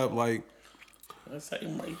boy up like. That's how you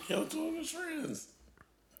might kill two of his friends.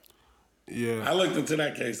 Yeah. I looked into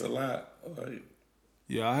that case a lot. Like,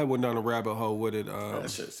 Yeah, I had went down a rabbit hole with it. that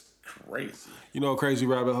shit's crazy. You know, a crazy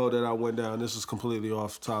rabbit hole that I went down. This is completely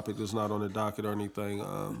off topic. It's not on the docket or anything.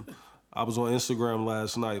 I was on Instagram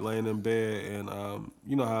last night, laying in bed, and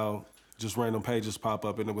you know how just random pages pop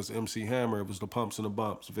up, and it was MC Hammer. It was the Pumps and the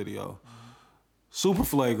Bumps video. Super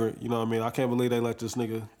flagrant, you know what I mean? I can't believe they let this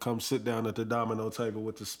nigga come sit down at the domino table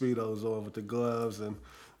with the Speedos on, with the gloves, and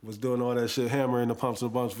was doing all that shit, Hammer in the Pumps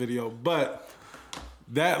and the Bumps video. But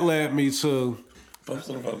that led me to... Pumps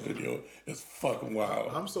and the Bumps video is fucking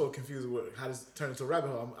wild. I'm so confused with how this turned into a rabbit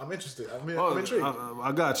hole. I'm interested. I'm intrigued.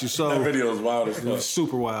 I got you. So That video is wild as it fuck. was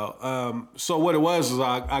super wild. So what it was is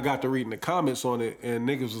I got to reading the comments on it, and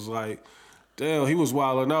niggas was like, damn, he was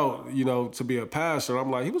wilding out, you know, to be a pastor.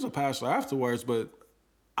 I'm like, he was a pastor afterwards, but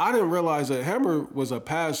I didn't realize that Hammer was a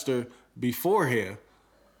pastor beforehand,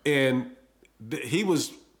 and he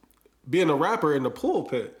was being a rapper in the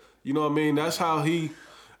pulpit. You know what I mean? That's how he...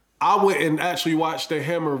 I went and actually watched the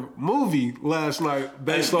Hammer movie last night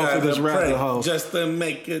based off of this rabbit hole. Just to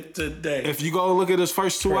make it today. If you go and look at his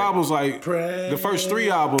first two albums, like the first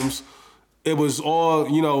three albums, it was all,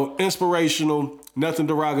 you know, inspirational, nothing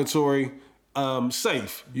derogatory,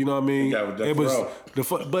 safe. You know what I mean? Yeah, with Death it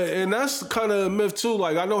was Row. and that's kind of a myth too.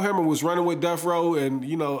 Like I know Hammer was running with Death Row, and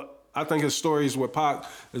you know I think his stories with Pac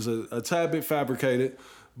is a tad bit fabricated,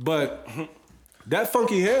 but that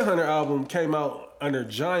Funky Headhunter album came out under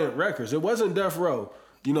Giant Records. It wasn't Death Row.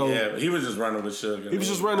 You know, Yeah, he was just running with Suge. he was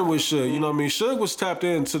just running with Suge. You know what I mean? Suge was tapped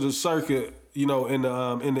into the circuit, you know, in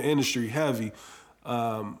the industry heavy.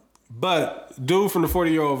 But dude from the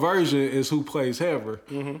 40-year-old version is who plays Hammer.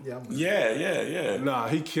 Yeah. Nah,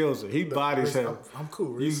 he kills it. He bodies him. I'm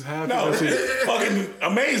cool, You Reese. have No, to see it. it's fucking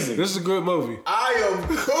amazing. This is a good movie. I am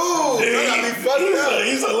cool. I got me fucked up.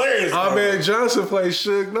 He's hilarious. Our bro. man Johnson plays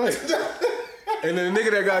Suge Knight. And the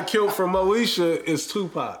nigga that got killed from Moesha is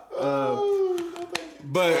Tupac.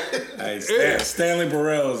 But Hey, Stanley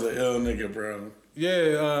Burrell is an ill nigga, bro.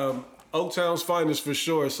 yeah, Oaktown's finest for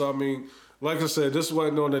sure. So I mean, like I said, this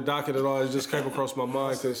wasn't on the docket at all. It just came across my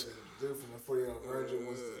mind because Dude from the 40-year-old virgin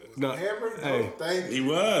was No, Hammer? hey. No, thank He you.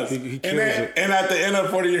 was. He and, kills then, it. and at the end of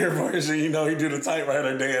 40-year version, you know, he do the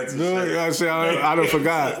typewriter dance. And shit. I say I don't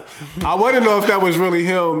forgot. I want to know if that was really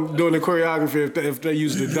him doing the choreography. If they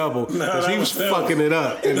used the double, 'cause that he was was him. fucking it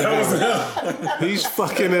up. In the Hammer. He's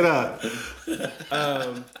fucking it up.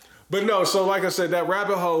 But no, so like I said, that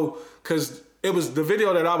rabbit hole, because it was the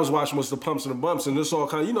video that I was watching was the pumps and the bumps, and this all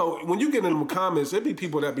kind of, you know, when you get in the comments, it be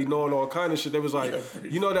people that be knowing all kind of shit. They was like,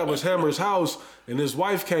 you know, that was Hammer's house, and his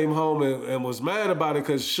wife came home and was mad about it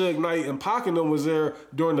because Suge Knight and Pac and them was there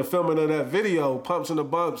during the filming of that video, pumps and the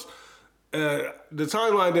bumps. The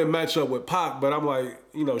timeline didn't match up with Pac, but I'm like,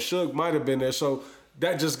 you know, Suge might have been there, so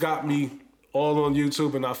that just got me all on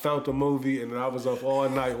YouTube, and I found the movie, and I was up all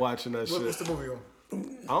night watching that shit. What's the movie on?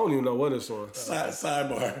 I don't even know what it's on.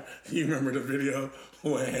 Sidebar. You remember the video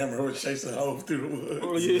when Hammer was chasing Hov through the woods?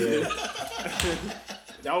 Oh, yeah.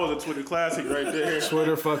 That was a Twitter classic right there.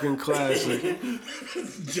 Twitter fucking classic.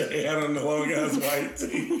 Jay had on the long ass white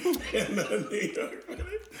tee and the New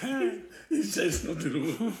York. He's chasing him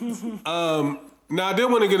through the woods. Now I did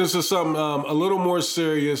want to get into something a little more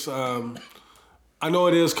serious. I know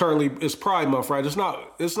it is currently it's Pride Month, right? It's not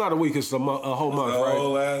a week. It's a whole month, The right?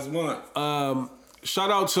 whole last month.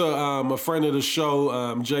 Shout out to a friend of the show,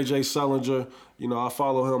 JJ Selinger. You know, I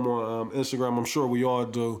follow him on Instagram. I'm sure we all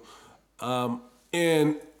do.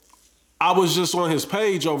 And I was just on his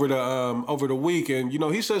page over the week, and you know,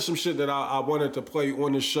 he said some shit that I wanted to play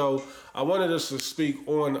on the show. I wanted us to speak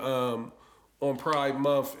on Pride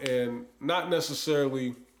Month, and not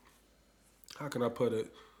necessarily. How can I put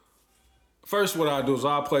it? First, what I do is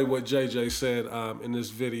I'll play what JJ said in this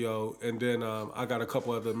video, and then I got a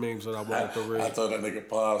couple other memes that I wanted to read. I told that nigga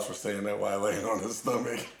pause for saying that while laying on his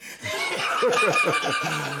stomach.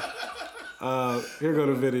 Here go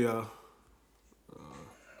the video.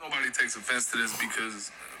 Nobody takes offense to this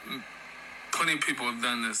because plenty of people have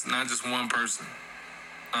done this, not just one person.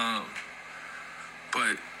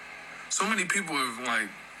 But so many people have like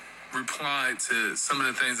replied to some of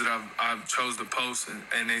the things that I've chose to post,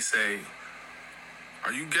 and they say,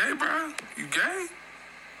 "Are you gay, bro? You gay?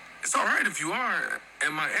 It's all right if you are."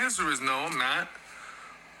 And my answer is no, I'm not.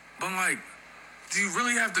 But like, do you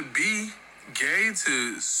really have to be gay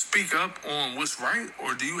to speak up on what's right,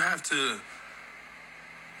 or do you have to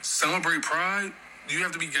celebrate Pride? Do you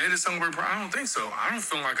have to be gay to celebrate Pride? I don't think so. I don't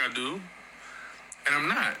feel like I do, and I'm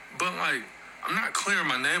not. But like, I'm not clearing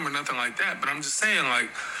my name or nothing like that. But I'm just saying, like,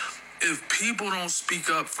 if people don't speak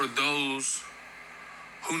up for those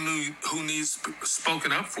who needs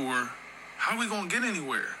spoken up for, how are we gonna get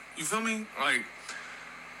anywhere? You feel me? Like,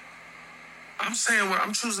 I'm saying what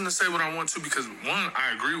I'm choosing to say what I want to because one,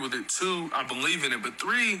 I agree with it. Two, I believe in it. But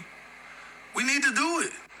three, we need to do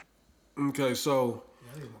it. Okay, so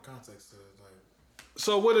I need more context to it. Like,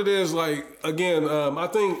 so what it is, like, again, I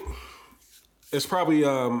think it's probably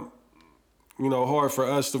you know, hard for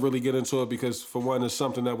us to really get into it because, for one, it's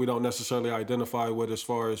something that we don't necessarily identify with as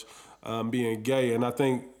far as being gay. And I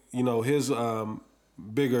think, you know, his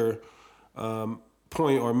bigger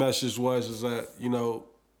point or message is that, you know,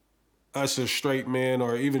 us as straight men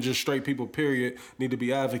or even just straight people, period, need to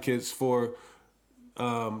be advocates for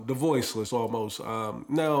the voiceless almost.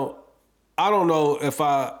 Now, I don't know if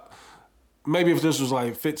maybe if this was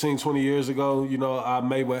like 15, 20 years ago, you know, I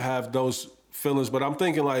may would have those feelings, but I'm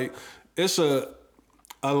thinking like, it's a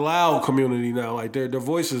loud community now. Like their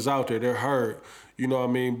voice is out there, they're heard. You know what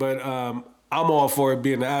I mean? But I'm all for it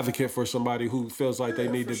being an advocate for somebody who feels like they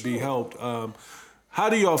need to be helped. How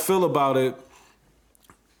do y'all feel about it?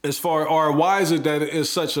 As far, or why is it that it's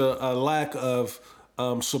such a lack of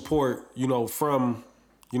support? You know, from,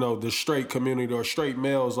 you know, the straight community or straight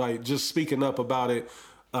males, like just speaking up about it.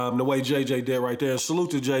 the way JJ did right there.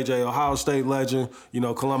 Salute to JJ, Ohio State legend,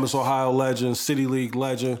 Columbus, Ohio legend, City League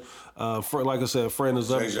legend. Like I said, friend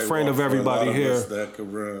of everybody here. That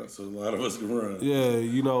could run, so a lot of us can run. Yeah,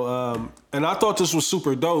 and I thought this was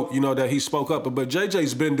super dope, that he spoke up. But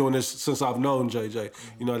JJ's been doing this since I've known JJ.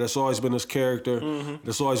 That's always been his character.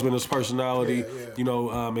 That's always been his personality.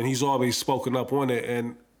 And he's always spoken up on it.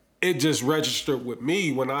 And it just registered with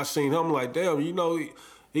me when I seen him. Like, damn,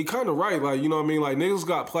 he kind of right. Like, Like niggas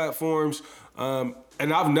got platforms, and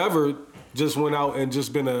I've never just went out and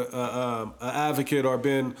just been a advocate or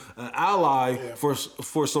been an ally for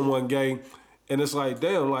someone gay, and it's like,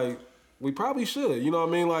 damn, like we probably should,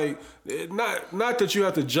 Like, not that you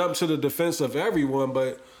have to jump to the defense of everyone,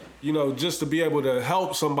 but just to be able to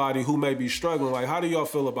help somebody who may be struggling. Like, how do y'all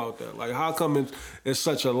feel about that? Like, how come it's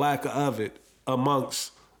such a lack of it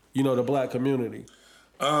amongst the black community?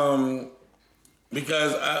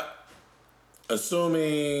 Because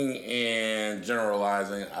assuming and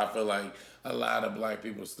generalizing, I feel like a lot of black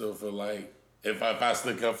people still feel like if I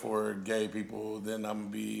stick up for gay people, then I'm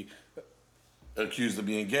gonna be accused of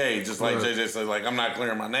being gay. Just like JJ said, like, I'm not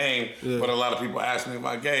clearing my name, but a lot of people ask me if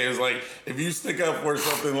I'm gay. It's like, if you stick up for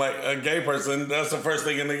something like a gay person, that's the first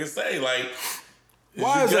thing a nigga say. Like,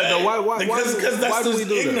 why is that though? Why Because that's why do just we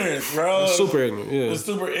do ignorance, that? bro. It's super ignorant, yeah. It's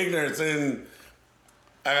super ignorance. And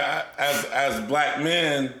as black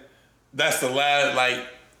men, that's the last, like,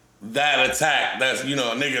 that attack, that's, a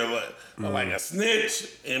nigga like a snitch,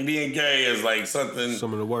 and being gay is like something.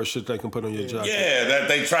 Some of the worst shit they can put on your jacket. Yeah, that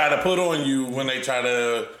they try to put on you when they try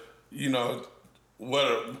to,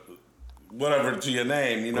 whatever to your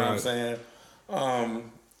name, you know what I'm saying?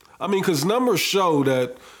 I mean, because numbers show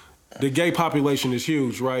that the gay population is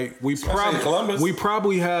huge, right? We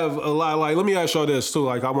probably have a lot. Like, let me ask y'all this too.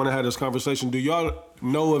 Like, I want to have this conversation. Do y'all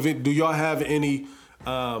know of it? Do y'all have any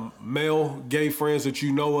male gay friends that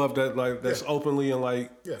you know of that that's openly and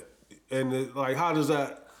like? Yeah. And like, how does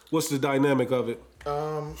that? What's the dynamic of it?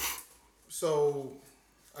 So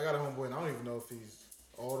I got a homeboy, and I don't even know if he's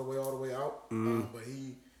all the way out. But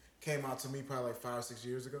he came out to me probably like 5 or 6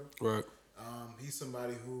 years ago. Right. He's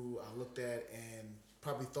somebody who I looked at and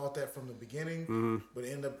probably thought that from the beginning, but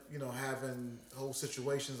ended up, having whole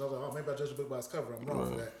situations. I was like, oh, maybe I judge a book by its cover. I'm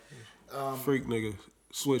wrong for that. Freak nigga.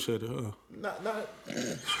 Switch header, huh? Not.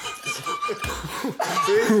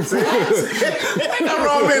 see? Ain't nothing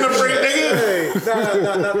wrong being a freak, nigga. Hey,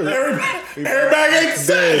 everybody ain't the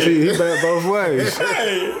same. He back both ways.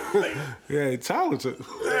 Yeah, talented.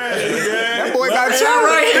 That boy got talent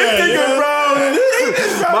right here. This nigga, bro.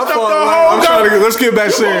 My fault. I'm trying to let's get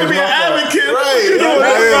back serious. Be an advocate, right?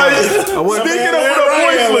 Speaking of the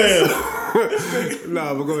voiceless.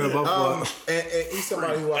 Nah, but go ahead. My fault. And he's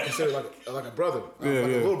somebody who I consider like a brother, a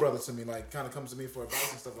little brother to me. Like, kind of comes to me for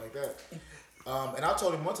advice and stuff like that. And I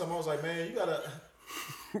told him one time, I was like, man, you gotta.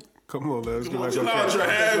 Come on, man. Let's get back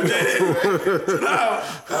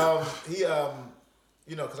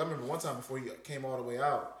He because I remember one time before he came all the way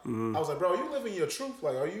out, I was like, bro, are you living your truth?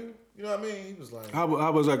 Like, are you? You know what I mean? He was like, how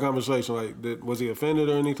was that conversation? Like, was he offended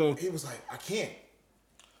or anything? He was like, I can't.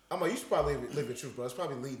 I'm like, you should probably live your truth, bro. It's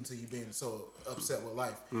probably leading to you being so upset with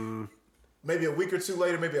life. Maybe a week or two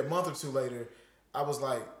later, maybe a month or two later, I was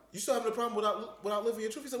like, you still having a problem without living your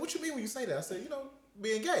truth? He said, what you mean when you say that? I said,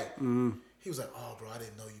 being gay. He was like, oh, bro, I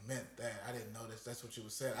didn't know you meant that. I didn't know that's what you were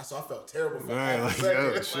saying. So I felt terrible for a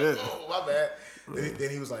second. Shit. Like, oh, my bad. Then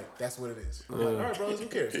he was like, that's what it is. I'm like, all right, bro, who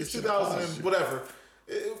cares? It's 2000 and whatever.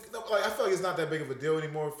 I feel like it's not that big of a deal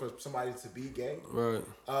anymore for somebody to be gay. Right.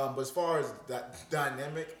 But as far as that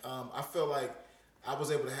dynamic, I feel like I was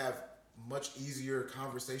able to have much easier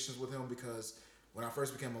conversations with him because when I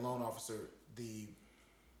first became a loan officer, the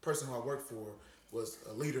person who I worked for was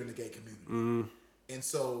a leader in the gay community. And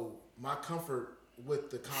so my comfort with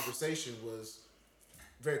the conversation was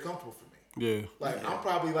very comfortable for me. Yeah. Like, I'm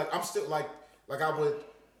probably like, I'm still like I would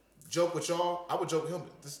joke with y'all, I would joke with him.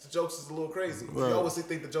 The jokes is a little crazy. Right. He always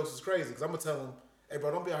think the jokes is crazy because I'm gonna tell him, "Hey,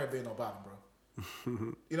 bro, don't be out here being no bottom, bro."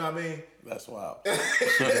 You know what I mean? That's wild. But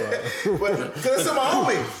because it's still my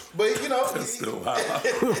homie. But that's still wild.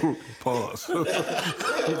 Pause.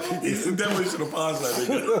 He definitely should have paused that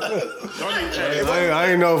nigga.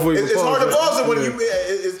 I ain't know if we. It's hard to pause it when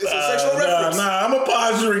it's a sexual reference. Nah, I'm gonna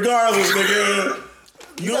pause you regardless, nigga.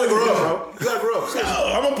 You gotta grow up, bro. You gotta grow up. No,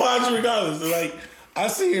 I'm gonna pause you regardless. Like, I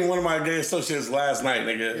seen one of my gay associates last night,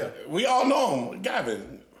 nigga. Yeah. We all know him,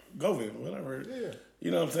 Govin, whatever. Yeah.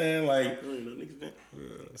 You know what I'm saying? Like, I don't even know nigga's name.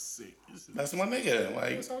 Sick. That's my nigga.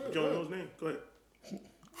 Like, you don't know his name. Go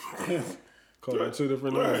ahead. Called by 2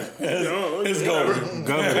 different names. It's going.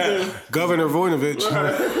 Governor Voinovich.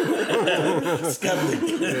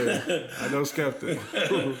 Skeptic. I know Skeptic.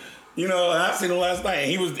 You know, I seen him last night,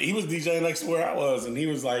 and he was DJing next to where I was, and he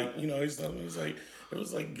was like, you know, he's telling me, he's like, it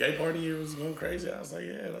was like gay party, it was going crazy. I was like,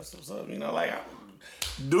 yeah, that's what's up. You know, like,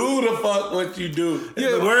 do the fuck what you do.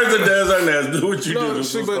 Yeah, the words of Des Arnaz, do what you do.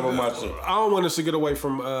 See, but I don't want us to get away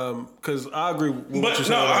from because I agree with what you're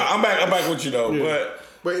saying. I'm back with you though. Yeah.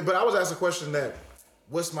 But I was asked a question that,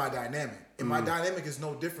 what's my dynamic? And my dynamic is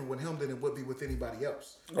no different with him than it would be with anybody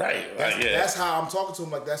else. Right. That's how I'm talking to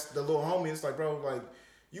him. Like, that's the little homie. It's like, bro, like,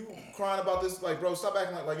 you crying about this? Like, bro, stop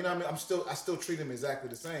acting like you know what I mean? I still treat him exactly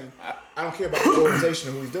the same. I don't care about the organization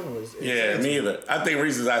and who he's dealing with. Me either. I think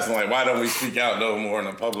Reese is asking, like, why don't we speak out though more on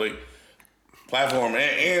a public platform?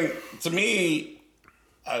 And to me,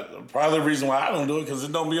 probably the reason why I don't do it because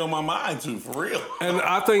it don't be on my mind too, for real. And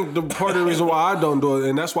I think the part of the reason why I don't do it,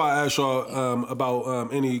 and that's why I asked y'all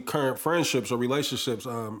about any current friendships or relationships,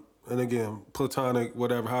 and again, platonic,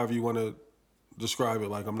 whatever, however you want to describe it.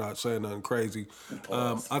 Like, I'm not saying nothing crazy.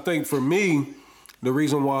 I think for me, the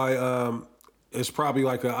reason why it's probably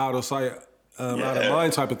like an out of sight, out of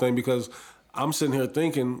mind type of thing, because I'm sitting here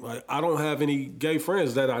thinking, like, I don't have any gay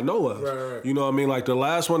friends that I know of. Right. You know what I mean? Like, the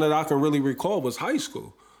last one that I can really recall was high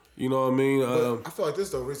school. You know what I mean? But I feel like this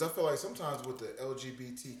though, Reese. I feel like sometimes with the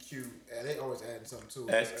LGBTQ, they always adding something to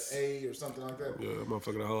it, like A or something like that. Yeah,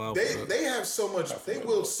 motherfucker, the whole alphabet. They have so much. They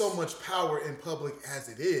wield so much power in public as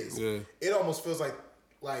it is. Yeah. It almost feels like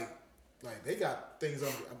they got things.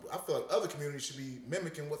 I feel like other communities should be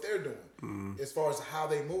mimicking what they're doing as far as how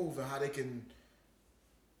they move and how they can,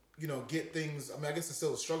 you know, get things. I mean, I guess it's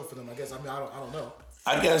still a struggle for them. I guess. I mean, I don't know.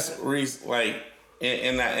 I guess, Reese, like,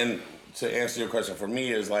 in that, and to answer your question for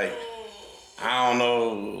me is like, I don't know,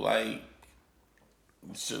 like,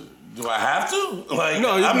 do I have to? Like,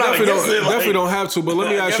 No, you I'm not against it. definitely don't have to. But let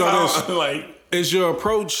me ask y'all this: like, is your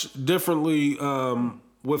approach differently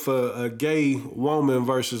with a gay woman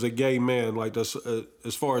versus a gay man? Like, this,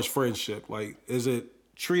 as far as friendship, like, is it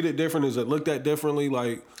treated different? Is it looked at differently?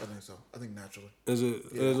 Like, I think so. I think naturally. is it?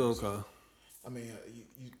 Yeah, Is it okay? I mean,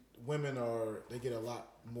 women they get a lot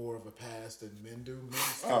more of a pass than men do. Men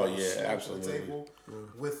Oh, yeah, still absolutely. To the table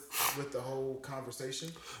with the whole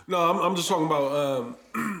conversation. No, I'm just talking about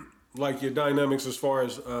like your dynamics as far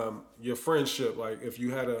as your friendship. Like, if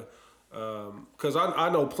you had because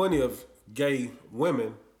I know plenty of gay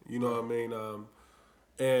women. You know what I mean?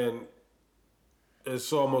 And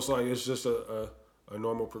it's almost like it's just a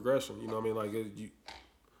normal progression. You know what I mean? Like,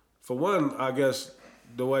 for one, I guess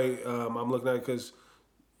the way I'm looking at it, because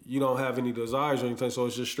you don't have any desires or anything, so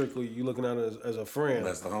it's just strictly you looking at it as a friend.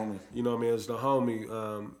 that's the homie. You know what I mean? As the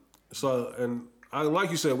homie. So, and I like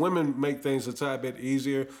you said, women make things a tad bit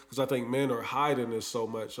easier because I think men are hiding this so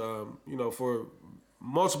much, you know, for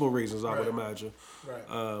multiple reasons, I would imagine.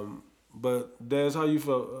 Right. But Des, how you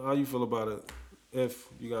feel about it? If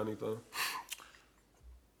you got anything.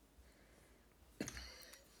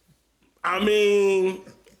 I mean,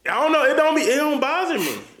 I don't know. It don't bother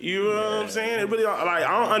me. You know what I'm saying? It really don't, like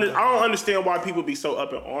I don't understand why people be so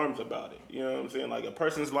up in arms about it. You know what I'm saying? Like, a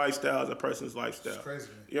person's lifestyle is a person's lifestyle. It's crazy.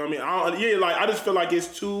 You know what I mean? I just feel like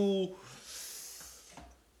it's too.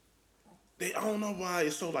 I don't know why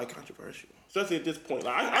it's so like controversial. Especially at this point.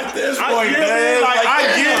 Like, I get it.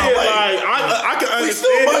 I can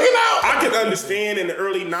understand. I can understand in the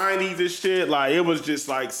early '90s and shit. Like, it was just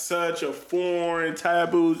like such a foreign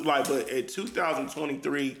taboo. Like, but in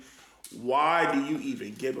 2023, why do you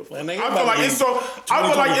even give a fuck? I feel like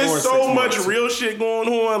it's so much real shit going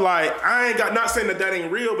on. Like, I ain't got, not saying that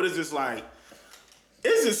ain't real, but it's just like,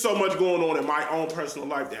 it's just so much going on in my own personal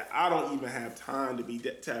life that I don't even have time to be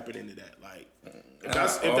tapping into that. Like, if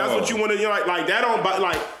that's what you want to, you know, like that don't,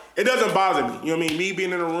 like, it doesn't bother me. You know what I mean? Me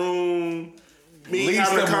being in a room, me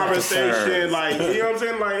having a conversation, like, you know what I'm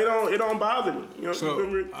saying? Like, it don't bother me. You know.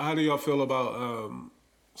 So, how do y'all feel about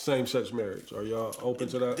same-sex marriage? Are y'all open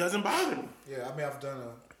to that? It doesn't bother me. Yeah, I mean, I've done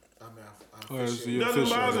It doesn't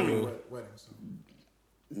bother me. weddings.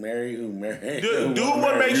 Marry who? Marry. Do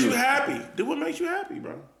what makes you happy. Do what makes you happy,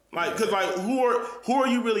 bro. Like, cause like, who are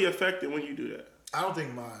you really affected when you do that? I don't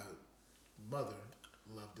think my mother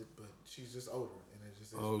loved it, but she's just older, and it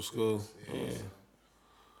just Old school. Yeah.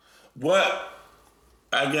 What?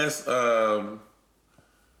 I guess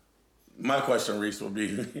my question, Reese, would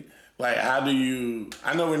be like, how do you?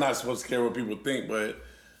 I know we're not supposed to care what people think, but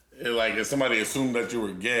like, if somebody assumed that you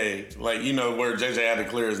were gay, like, you know, where JJ had to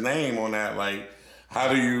clear his name on that, like,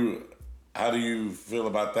 how do you feel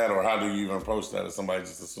about that, or how do you even approach that if somebody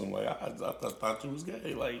just assumed, like, I thought you was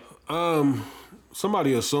gay, like?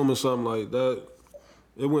 Somebody assuming something like that,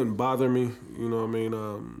 it wouldn't bother me. You know what I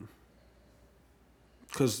mean?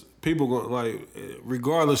 Because people go like,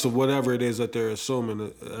 regardless of whatever it is that they're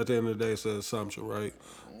assuming, at the end of the day, it's an assumption, right?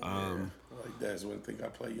 Like that's one thing I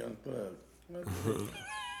play Young Thug.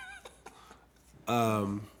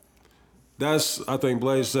 That's, I think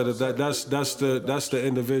Blaze said it. That's the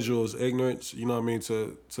individual's ignorance. You know what I mean?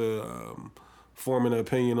 To form an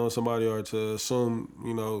opinion on somebody or to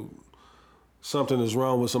assume something is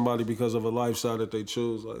wrong with somebody because of a lifestyle that they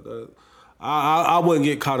choose like that. I wouldn't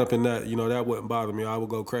get caught up in that. That wouldn't bother me. I would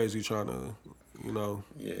go crazy trying to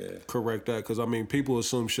correct that, because I mean people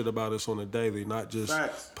assume shit about us on a daily, not just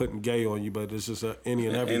Facts. putting gay on you, but it's just any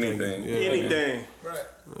and everything. Anything. Right.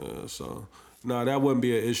 Yeah, so. No, that wouldn't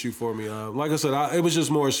be an issue for me. Like I said, it was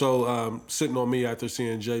just more so sitting on me after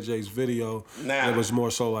seeing JJ's video. It was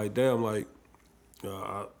more so like, damn, like,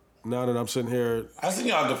 now that I'm sitting here. I seen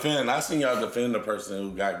y'all defend the person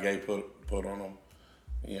who got gay put on them.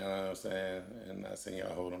 You know what I'm saying? And I seen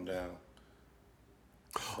y'all hold them down.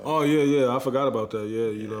 So. Oh, yeah, I forgot about that. Yeah,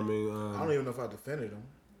 you know what I mean? I don't even know if I defended him.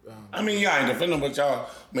 I mean, y'all ain't defending him, but y'all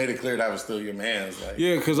made it clear that was still your man's. Like.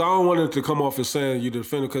 Yeah, because I don't want it to come off as saying you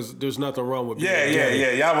defend him, because there's nothing wrong with being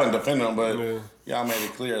gay. Y'all wasn't defending him, but y'all made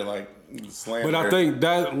it clear, like, you slammed But I think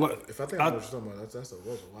that... If I know what you're talking about, that was a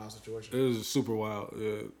wild situation. It was super wild,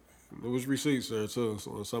 yeah. There was receipts there, too,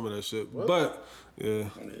 on some of that shit. What? But, yeah.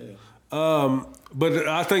 But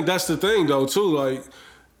I think that's the thing, though, too, like,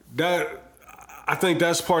 that... I think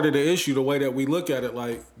that's part of the issue, the way that we look at it,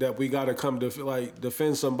 like that we got to come to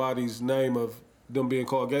defend somebody's name of them being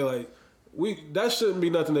called gay. Like that shouldn't be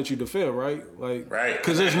nothing that you defend, right? Like, right?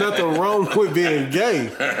 Because there's nothing wrong with being gay.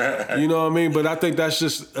 You know what I mean? But I think that's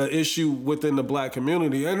just an issue within the black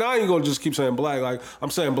community. And I ain't gonna just keep saying black. Like I'm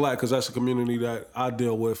saying black because that's a community that I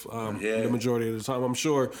deal with the majority of the time. I'm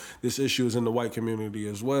sure this issue is in the white community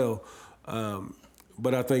as well.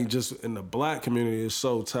 But I think just in the black community, it's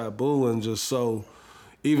so taboo and just so,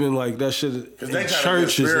 even like that shit in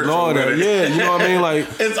churches and all that. Yeah, you know what I mean? Like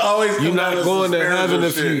it's always you're not going to heaven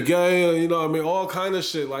if you gay, or, you know what I mean? All kind of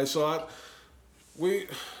shit. Like so, I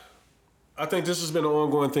think this has been an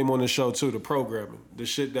ongoing theme on the show too. The programming, the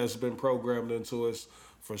shit that's been programmed into us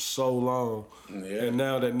for so long, and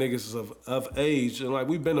now that niggas is of age, and like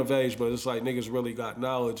we've been of age, but it's like niggas really got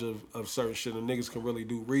knowledge of certain shit, and niggas can really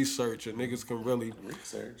do research, and niggas can really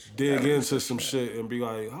dig into some shit and be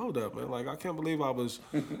like, hold up, man, like I can't believe I was,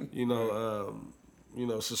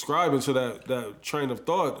 subscribing to that train of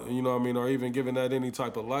thought, you know what I mean, or even giving that any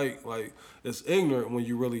type of light. Like it's ignorant when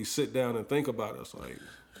you really sit down and think about it. It's like.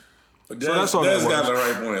 But that's got the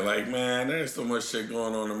right point. Like, man, there's so much shit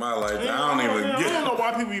going on in my life that I don't even get. I don't know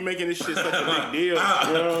why people be making this shit such a big deal.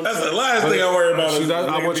 That's the last thing I worry about.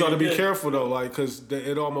 I want y'all to be careful though, like, because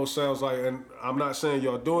it almost sounds like, and I'm not saying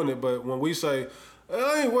y'all doing it, but when we say,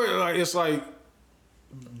 I ain't worried, like, it's like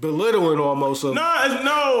belittling almost. It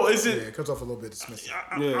comes off a little bit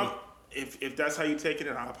dismissive. If that's how you take it,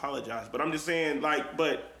 then I apologize. But I'm just saying, like,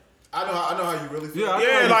 I know how you really feel. But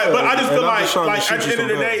I just feel like at the end of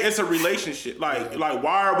the day, it's a relationship. Like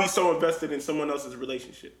why are we so invested in someone else's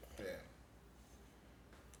relationship? Yeah.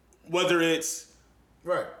 Whether it's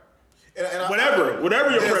right, and whatever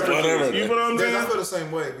your preference is, you know what I'm saying? I feel the same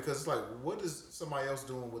way because it's like, what is somebody else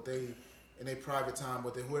doing with in their private time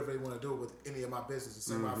with whoever they want to do it with any of my business? The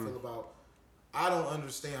same way I feel about. I don't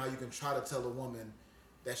understand how you can try to tell a woman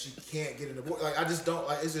that she can't get an abortion. Like I just don't.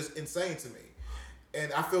 Like it's just insane to me.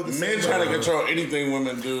 And I feel the same. Men try to control anything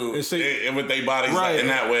women do with their bodies in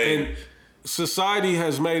that way. And society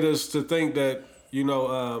has made us to think that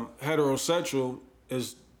heterosexual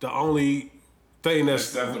is the only thing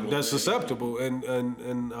that's acceptable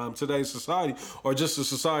in today's society, or just a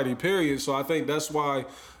society period. So I think that's why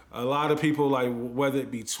a lot of people, like whether it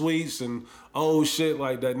be tweets and old shit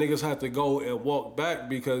like that, niggas have to go and walk back,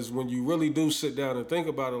 because when you really do sit down and think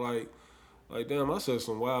about it, like damn, I said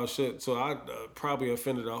some wild shit. So I probably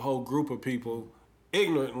offended a whole group of people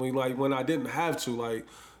ignorantly, like when I didn't have to. Like,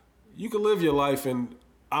 you can live your life and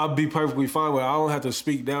I'll be perfectly fine with it. I don't have to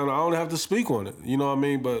speak down. I don't have to speak on it. You know what I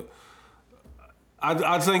mean? But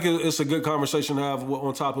I think it's a good conversation to have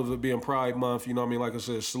on top of it being Pride Month. You know what I mean? Like I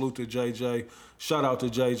said, salute to JJ. Shout out to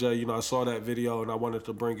JJ. I saw that video and I wanted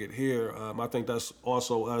to bring it here. I think that's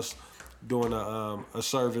also us doing a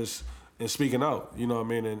service and speaking out, you know what I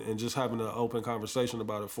mean, and just having an open conversation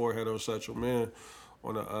about it for heterosexual men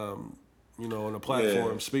on a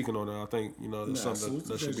platform, speaking on it. I think it's something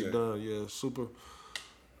that should be done. Yeah, super.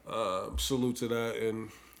 Salute to that,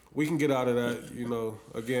 and we can get out of that.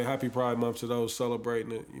 Again, happy Pride Month to those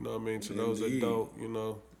celebrating it. You know what I mean. To those that don't,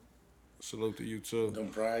 salute to you too. Them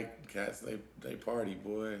Pride cats, they party,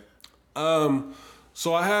 boy.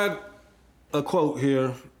 So I had a quote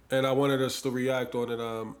here, and I wanted us to react on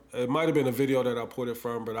it. It might have been a video that I put it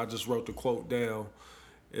from, but I just wrote the quote down.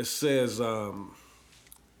 It says,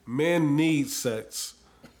 men need sex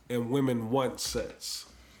and women want sex.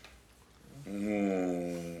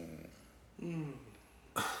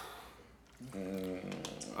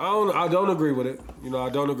 I don't agree with it. I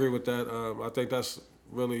don't agree with that. I think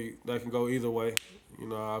that can go either way.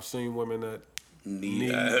 I've seen women that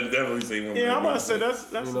need. I've definitely seen women. Yeah, I'm about to say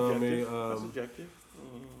that's you know subjective. what I mean? That's subjective.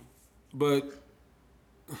 But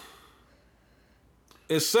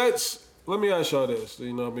is sex? Let me ask y'all this.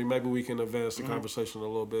 Maybe we can advance the conversation a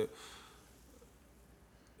little bit.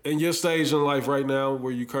 In your stage in life right now,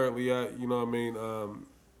 where you currently at,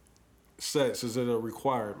 sex, is it a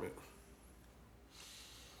requirement?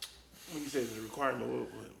 When you say it's a requirement,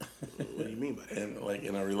 what do you mean by that? And like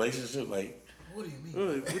in a relationship, like. What do you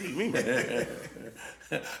mean? What do you mean by that?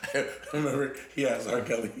 I remember he asked R.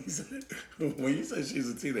 Kelly, he said, when you say she's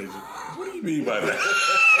a teenager, what do you mean by that?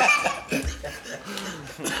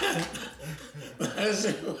 That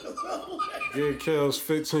shit was Give Kels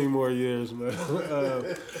 15 more years, man.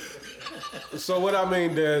 So what I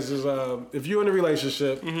mean, Dez, is if you're in a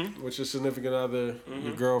relationship with your significant other,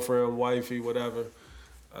 your girlfriend, wifey, whatever.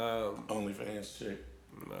 OnlyFans chick.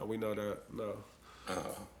 No, we know that. No.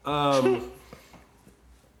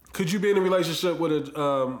 Could you be in a relationship with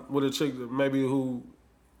a chick that maybe who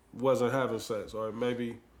wasn't having sex, or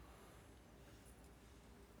maybe?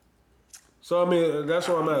 So I mean, that's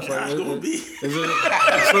what I'm asking. Like, is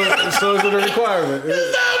it so is it a requirement?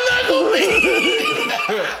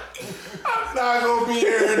 I'm not gonna be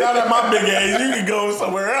here. Not at my big age. You can go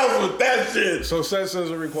somewhere else with that shit. So sex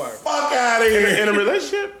is a requirement. Fuck out of here. In a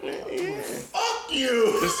relationship, yeah. Fuck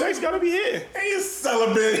you. The sex gotta be here. Hey, you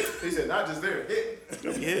celibate. He said, not just there.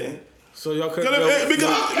 Yeah. So y'all couldn't.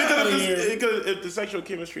 Because if the sexual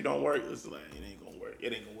chemistry don't work, it's like it ain't gonna work.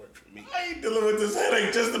 It ain't gonna work for me. I ain't dealing with this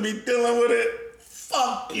headache just to be dealing with it.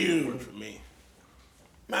 Fuck you. For me.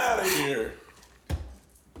 I'm out of here.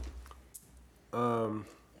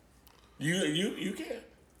 You can't.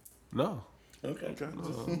 No. Okay.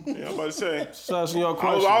 Yeah, I'm about to say. Just asking y'all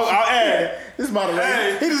questions. I'll add. This moderator.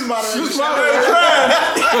 Hey. He just moderated.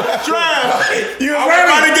 Trav. I'm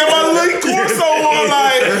about to get my little Corso on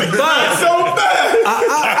like so bad.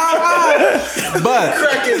 But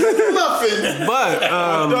Cracking muffin. I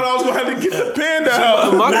thought I was gonna have to get the panda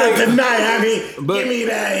out. my thing, Tonight, honey. But- Give me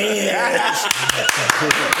that hand.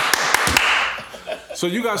 so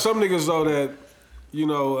you got some niggas though that, I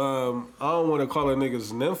don't want to call it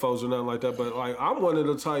niggas nymphos or nothing like that, but like I'm one of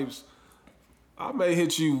the types. I may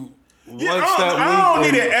hit you once Yeah, that week. I don't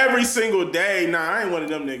and- need it every single day. Nah, I ain't one of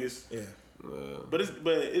them niggas. Yeah. But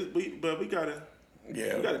we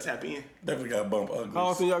gotta tap in. Definitely got to bump How ugly.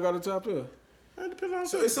 often y'all got to tap in? It depends on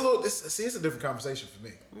So it's a little. It's a different conversation for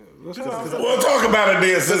me. Let's go. We'll talk about it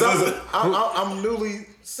then. Since I'm newly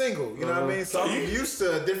single. You know what I mean? So I'm used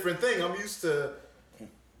to a different thing. I'm used to.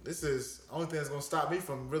 This is the only thing that's gonna stop me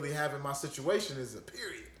from really having my situation is a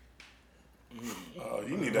period. oh,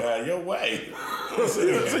 you need to have your way. So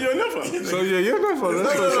you're a nympho. So yeah, you're nympho.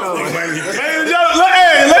 That's what it sounds like. Ladies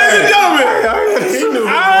and gentlemen, He knew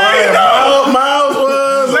Miles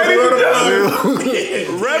was. Ladies and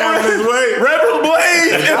gentlemen, Reverend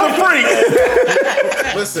Blaze is a freak.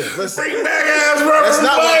 Listen. Freak back ass Reverend That's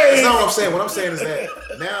not Blaze. what I'm saying. What I'm saying is that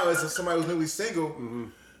now, as somebody who's newly single,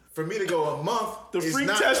 for me to go a month, The is freak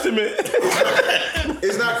not, testament.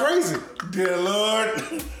 it's not crazy. Dear Lord.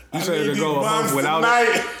 You said to go a month without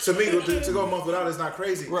it. To me, to go a month without it is not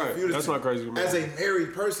crazy. Right. For you to- That's not crazy to me. As a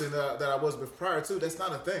married person that I was with prior to, that's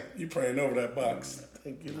not a thing. You praying over that box.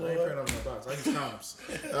 Thank you, I ain't Lord. praying over my box. I use condoms.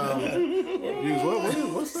 Use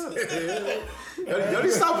what? What's that? Y'all need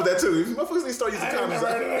to stop with that too. Motherfuckers need to start using I ain't never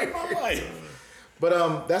heard condoms. of that in my life.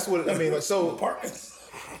 But that's what I mean. Like, so Apartments.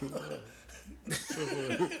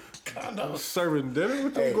 Serving dinner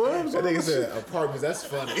with them gloves? that nigga said apartments. That's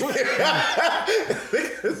funny.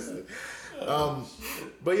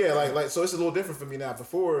 But yeah, like so it's a little different for me now.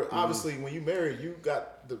 Before, obviously, when you married, you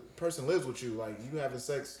got the person lives with you. Like you having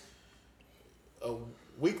sex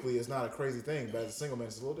weekly is not a crazy thing, but as a single man,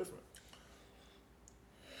 it's a little different.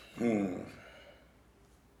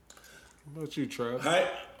 What about you, Trav?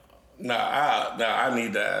 I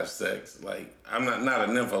need to have sex. Like I'm not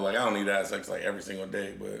a nympho. Like I don't need to have sex like every single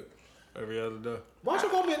day, but Every other day. Why'd you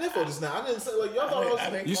call me an info just now? I didn't say like y'all thought I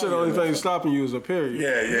was. You said the only thing stopping you is a period.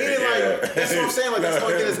 yeah. Meaning, like, that's what I'm saying. Like, that's the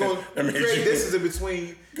only thing that's going to create distance in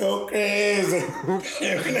between. Go crazy.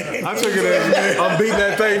 I took it as I'm beating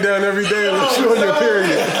that thing down every day and you on your period.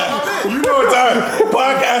 My man, You know what time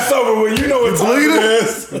podcast over when you know what time it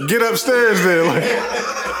is. Get upstairs then. Like,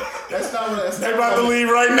 That's not what. They about to leave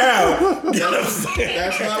right now. Get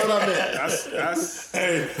upstairs. That's not what I meant. That's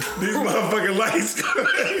Hey, these motherfucking lights,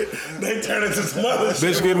 they turn into some other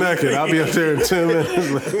shit. bitch, get naked. I'll be up there in 10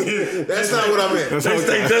 minutes. That's not what I meant. That's They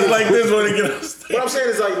stay just like this when they get upstairs. What I'm saying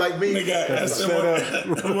is like me. They got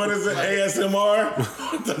ASMR. What is it? ASMR?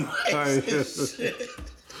 The mics and shit.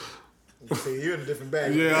 See, you're in a different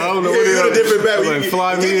bag. Yeah, I don't know what You're in a it is. different bag. Like,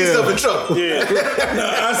 fly you me get in. yourself in trouble. No,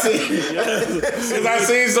 I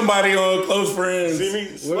seen somebody on Close Friends. see me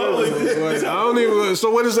slowly. Like, I don't even.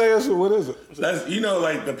 So what is ASMR? What is it? That's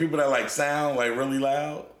like the people that like sound like really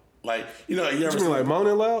loud. Like you ever You mean seen like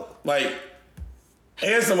moaning loud? like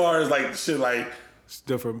ASMR is like shit like It's a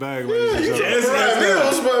different bag, ladies and gentlemen. it's- Right,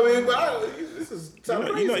 it's- Migos, but this is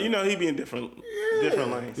You know he be in different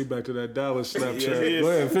lanes. He back to that Dallas Snapchat. Yeah, he is. Go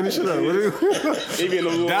ahead, finish it up. What is He be in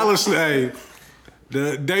those little, Dallas, hey,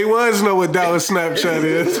 the day ones know what Dallas Snapchat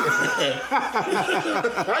is.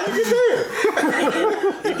 How you get there?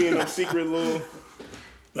 he be in those secret little.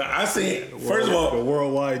 I seen first of The all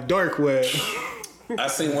worldwide dark web. I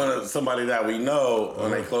seen somebody that we know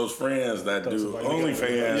on their close friends that do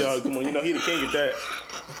OnlyFans. Yo, come on, you know he the king at that.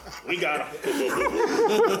 We got him.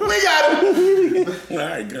 We got him. All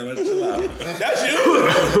right, girl, chill out. That's you.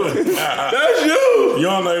 That's you. You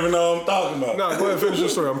don't even know what I'm talking about. No, go ahead, finish your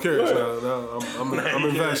story. I'm curious now. I'm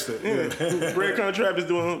invested. Yeah. Bread Contract is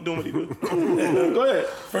doing what he do. Go ahead.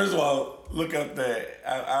 First of all, look up that.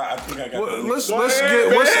 I think I got. Well, the let's ahead,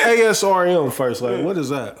 get what's man. ASRM first. Like, what is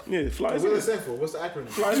that? Yeah, fly. What does it stand for? What's the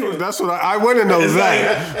acronym? That's what I want to know. It's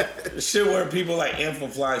That like shit where people like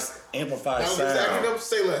amplify I don't get the sound. acronym.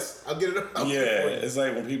 Say less. I'll get it up. Yeah, it's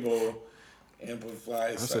like when people amplify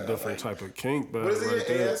that's sound. a different type of kink, but What is right it?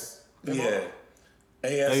 there. AS? Yeah.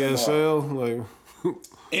 ASMR. ASL, like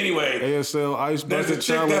Anyway, ASL Ice there's a Bucket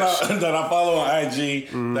chick Challenge. that I follow on IG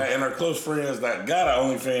that and her close friends that got her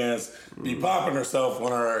OnlyFans be popping herself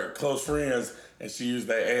on her close friends, and she used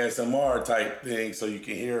that ASMR type thing so you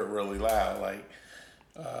can hear it really loud. Like,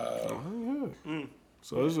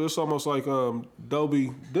 So it's almost like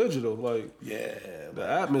Dolby Digital, like yeah, the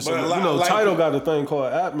Atmos. But a You lot- know, like- Tidal got a thing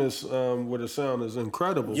called Atmos, where the sound is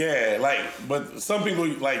incredible. yeah, like, but some people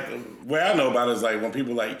like the way I know about it is like when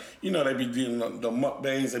people like they be doing the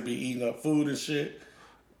mukbangs, they be eating up food and shit.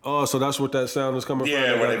 Oh, so that's what that sound is coming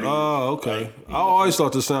Yeah, from. where they be, oh, okay. like, I always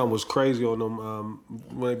thought the sound was crazy on them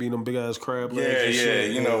when they be them big ass crab legs. Yeah,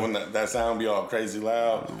 and yeah, shit. when that sound be all crazy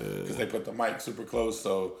loud because they put the mic super close.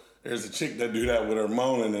 So there's a chick that do that with her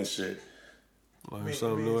moaning and shit. Learn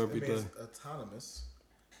something new every It day. means autonomous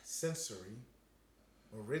sensory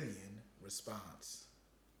meridian response.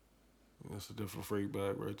 That's a different freak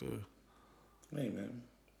bag right there. Hey man,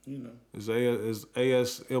 Is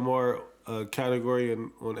ASMR a category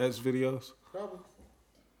on X videos? Probably.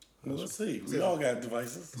 well, let's see. We all got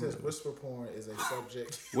devices. It says whisper porn is a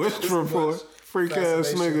subject. Whisper porn, freak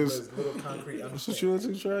ass Fascination niggas. with little concrete That's what you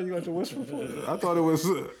into, Trey? You got the whisper porn? I thought it was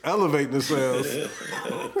elevating the sounds.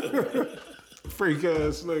 Freak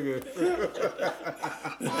ass nigga.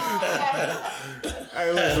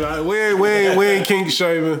 Hey, listen, we ain't kink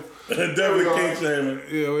shaming. Definitely kink shaming.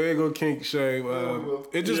 Yeah, we ain't gonna kink shame.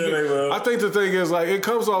 It just Yeah, be, they will. I think the thing is like it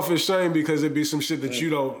comes off as shame because it be some shit that you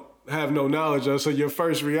don't have no knowledge of. So your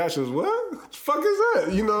first reaction is, what the fuck is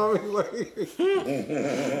that? You know what I mean? Like,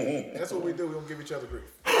 That's what we do. We don't give each other grief.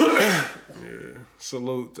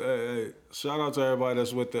 salute. Hey, shout out to everybody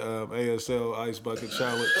that's with the ASL Ice Bucket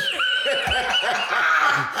Challenge.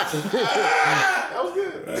 That was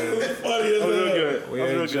good. Funny as That was real hell. good. We That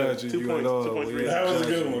was ain't real good. judging 2 you points. at all. 2.3. We That was a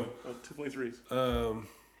good one. 2.3s.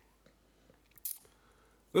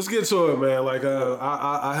 Let's get to it, man. Like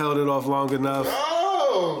I held it off long enough.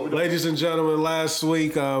 Oh, Ladies and gentlemen, last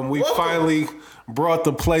week we finally brought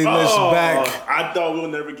the playlist back. I thought we'll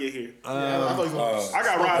never get here. yeah, I thought you was I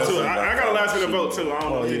got Rod too. I got a last minute vote too. I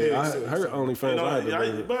don't know. Yeah, I heard OnlyFans. I had to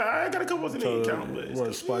bring it. But I got a couple that didn't count. But It it's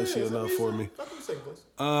wasn't spicy enough for me. I thought you was second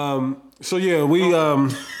place. So yeah, we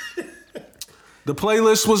the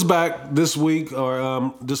playlist was back this week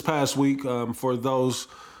or this past week for those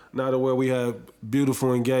not aware. We had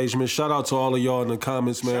beautiful engagement. Shout out to all of y'all in the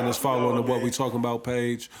comments, man. That's following the What We Talking About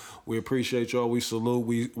page. We appreciate y'all. We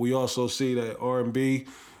salute. We also see that R&B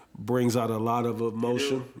brings out a lot of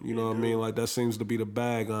emotion. You know what I mean? Like that seems to be the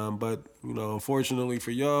bag. But you know, unfortunately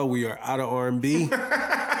for y'all, we are out of R&B.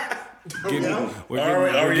 We're getting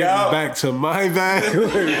out? back to my bag.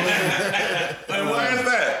 And why is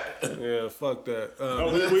that? Yeah, fuck that.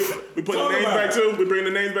 We put the names back too. We bring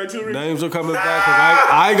the names back too. Reese? Names are coming back. 'Cause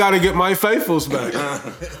I got to get my faithfuls back.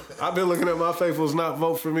 I've been looking at my faithfuls not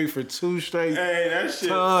vote for me for 2 straight times.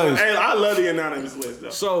 Hey, I love the anonymous list though.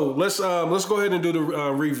 So let's go ahead and do the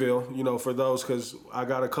reveal. For those, because I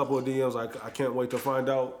got a couple of DMs. I can't wait to find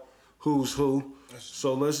out who's who.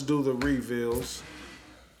 So let's do the reveals.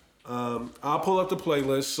 I'll pull up the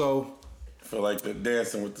playlist. So. I feel like the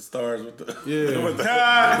Dancing with the Stars with the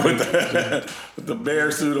with the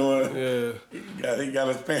bear suit on. Yeah. He got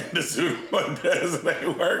his panda suit on. That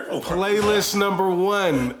ain't work. Playlist number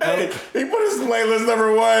 1. Hey, he put his playlist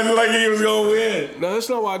number 1 like he was gonna win. No, that's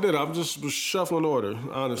not what I did. I'm just shuffling order,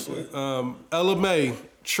 honestly. Ella May,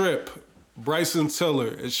 Trip, Bryson Tiller,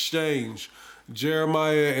 Exchange,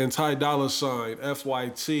 Jeremiah and Ty Dolla $ign,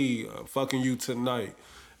 FYT, Fucking You Tonight,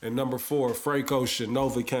 and number 4, Frank Ocean,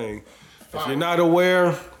 Novocaine. If you're not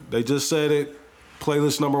aware, they just said it.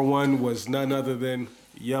 Playlist number 1 was none other than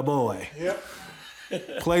ya boy. Yep.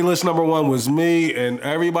 Playlist number 1 was me, and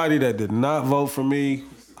everybody that did not vote for me,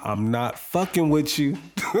 I'm not fucking with you.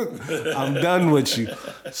 I'm done with you.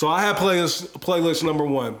 So I had playlist number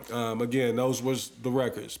 1. Again, those was the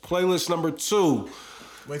records. Playlist number 2.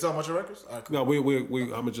 We ain't talking about your records? All right, cool. No, I'm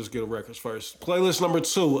gonna just get the records first. Playlist number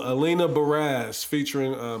 2, Alina Baraz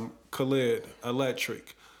featuring Khalid,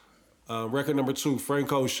 Electric. Record number 2,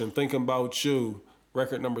 Frank Ocean, Thinking About You.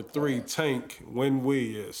 Record number 3, Tank, When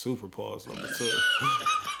We. Yeah, Super Pause number 2.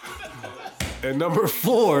 And number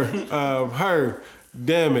 4, her,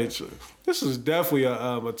 Damage. This is definitely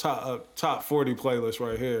a top 40 playlist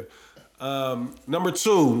right here. Number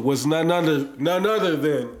 2 was none other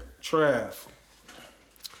than Trav.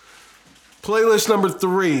 Playlist number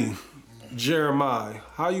 3, Jeremiah.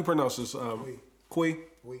 How you pronounce this? Qui?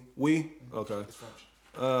 We? Okay.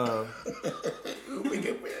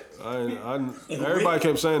 Everybody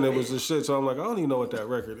kept saying it was the shit, so I'm like, I don't even know what that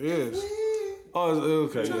record is. Oh,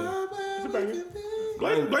 okay, yeah.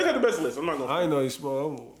 Blake had the best list. I'm not gonna. I didn't know he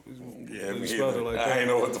spelled it like that. I ain't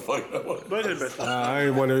know what the fuck that was. Blake had the best list. I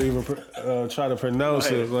didn't want to even try to pronounce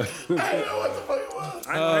it. Like, I didn't know what the fuck it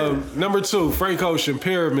was. number 2, Frank Ocean,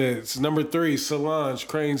 Pyramids. Number 3, Solange,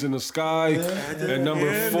 Cranes in the Sky. And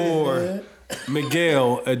number 4,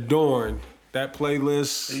 Miguel, Adorn. That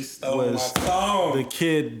playlist was The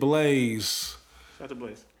Kid Blaze. Shout out to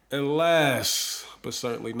Blaze. And last, but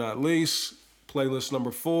certainly not least, playlist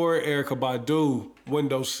number 4, Erykah Badu,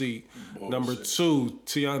 Window Seat. Bullshit. Number 2,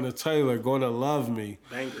 Tiana Taylor, Gonna Love Me.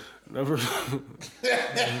 Banger. Number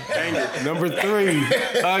 3,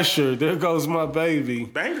 Usher, There Goes My Baby.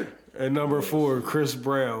 Banger. And number 4, Chris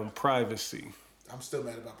Brown, Privacy. I'm still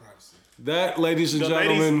mad about privacy. That, ladies and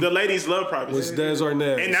gentlemen, the ladies love Privacy. was Des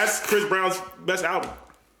Arnaz. And that's Chris Brown's best album.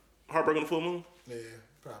 Heartbreak on the Full Moon. Yeah,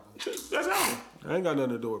 probably. Best album. I ain't got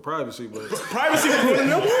nothing to do with Privacy, but Privacy was one of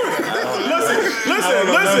them. Listen.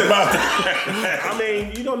 I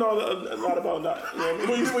mean, you don't know a lot about that.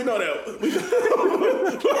 We know that.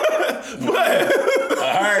 But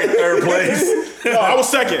All right, third place. no, I was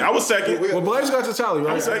second. well, Blaze got the tally,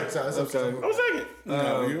 right? I was second. Okay. I was second.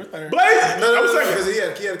 No, you were third. Blaze. I was No, second.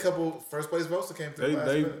 because he had a couple first place votes that came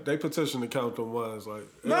through. They petitioned to count them ones. Like,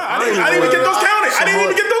 Nah, I didn't even get those counted. I didn't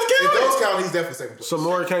even get those If counted. those count, he's definitely second place. some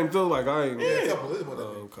more came through. Like, I ain't. Yeah, a couple. It's more than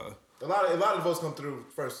that. Okay. A lot of the votes come through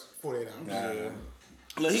first 48 hours.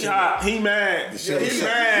 Look, he hot. He mad. Yeah, He he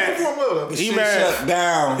mad. performed well though. He Shit mad. shut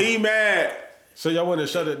down. He mad. So y'all want to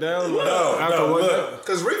shut it down? No, look.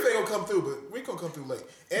 Because Reef ain't gonna come through, but Reef gonna come through late.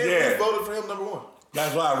 And Yeah. Reef voted for him number 1.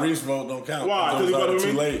 That's why Reese vote don't count. Why? 'Cause he Those voted are with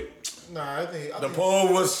too me? late. Nah, I think The poll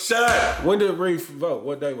was shut. When did Reef vote?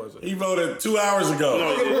 What day was it? He voted 2 hours ago.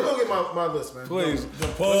 we'll go get my list, man. Please. The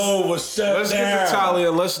poll was shut Let's down. get the tally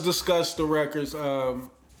and let's discuss the records.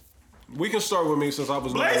 We can start with me since I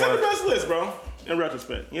was Blaze number had the 1. best list, bro. In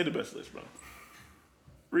retrospect, he had the best list, bro.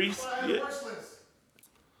 Reese,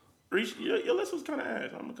 Reese, your list was kind of ass.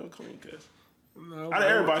 I'm gonna come clean, cuz. No, Out of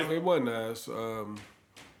everybody. It wasn't ass.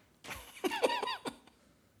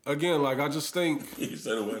 Again, like, I just think, You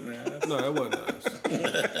said it wasn't ass. no, it wasn't ass.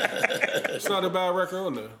 It's not a bad record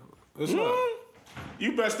on there. It's not.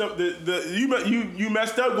 You messed up you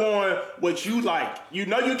messed up going what you like. You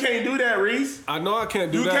know you can't do that, Reese. I know I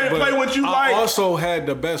can't do You that, can't but play what you I like. also had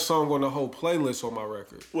the best song on the whole playlist on my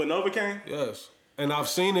record. What, Novocaine? Yes. And I've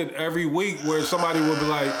seen it every week where somebody will be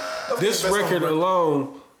like, this best record song.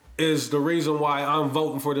 alone is the reason why I'm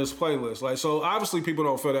voting for this playlist. Like, so obviously people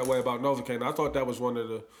don't feel that way about Novocaine. I thought that was one of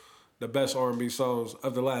the best R&B songs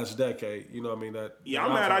of the last decade. You know what I mean? Yeah,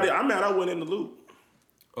 I'm mad I went in the loop.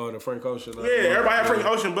 Oh, the Frank Ocean. Yeah, everybody had Frank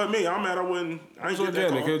Ocean but me. I'm mad I ain't It's get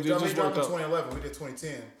that organic. call. It He just dropped worked in out. 2011. We did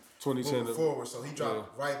 2010. 2010. moving forward. So he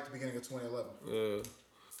dropped right at the beginning of 2011.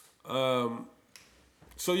 Yeah.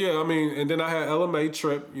 So yeah, I mean, and then I had LMA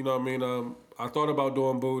Trip. You know what I mean? I thought about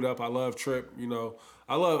doing Booed Up. I love Trip. You know,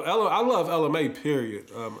 I love LMA.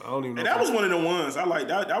 Period. I don't even know. And that was one of the ones I like.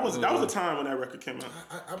 That was a time when that record came out.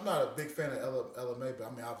 I'm not a big fan of LMA, but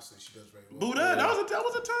I mean, obviously she does very well. Boot Up. That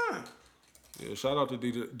was a time. Yeah, shout out to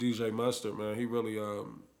DJ Mustard, man. He really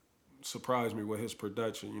surprised me with his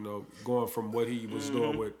production. You know, going from what he was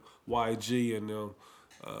doing with YG and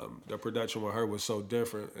the production with her was so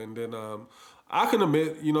different. And then I can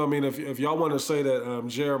admit, you know what I mean, if y'all want to say that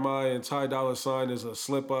Jeremiah and Ty Dolla $ign is a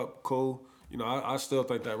slip up, cool. You know, I still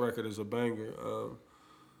think that record is a banger.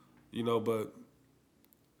 You know, but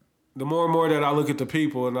the more and more that I look at the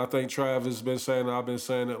people, and I think Trav has been saying, I've been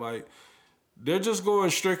saying it, like, they're just going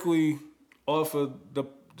strictly off of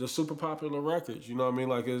the super popular records. You know what I mean?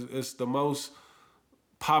 Like, it's the most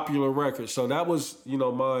popular record. So that was, you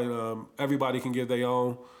know, mine. Everybody can give their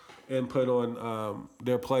own input on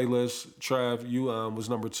their playlist. Trav, you was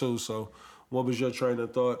number 2. So what was your train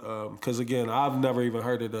of thought? Because, again, I've never even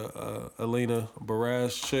heard of the Alina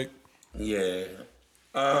Baraz chick. Yeah.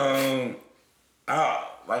 I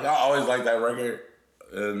always liked that record,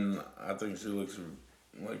 and I think she looks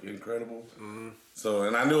like incredible. Mm-hmm. So,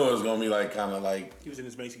 and I knew it was gonna be like kind of like he was in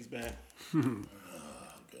his Macy's bag. Oh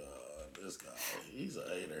God, this guy, he's a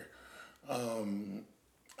hater.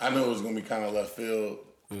 I knew it was gonna be kind of left field,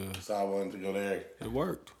 so I wanted to go there. It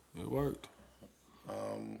worked. What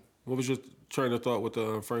was your train of thought with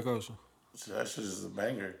Frank Ocean? That shit is a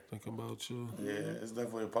banger. Thinking about you. Yeah, it's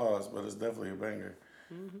definitely a pause, but it's definitely a banger.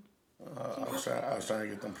 Mm-hmm. I was trying to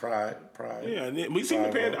get them pride. Yeah, and we seen the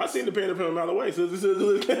Panda. I seen the Panda from a mile away. So I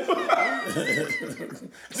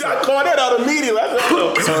called that out immediately.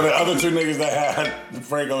 So the other 2 niggas that had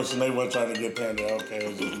Frank Ocean, they weren't trying to get Panda. Okay, it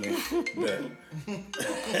was just me.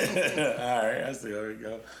 All right, I see. There we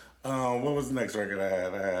go. What was the next record I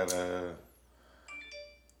had?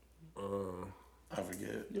 I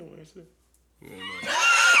forget. You don't answer.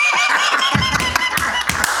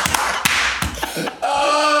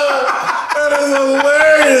 That is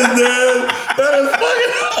hilarious, dude. That is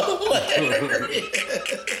fucking hilarious.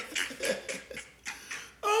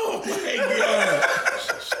 Oh my God.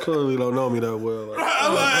 She clearly don't know me that well.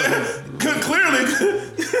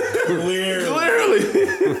 Clearly.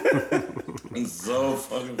 It's so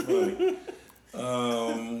fucking funny.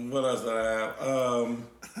 What else did I have?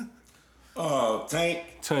 Tank.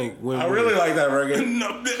 I really like that record.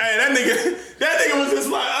 No, hey, that nigga was just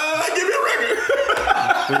like, give me a record.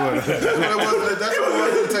 That's what it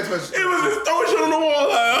was in the text message. It was just throwing shit on the wall.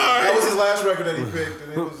 Like, all right. That was his last record that he picked,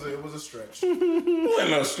 and it was a stretch. It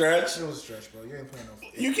wasn't no stretch. It was a stretch, bro. You ain't playing no.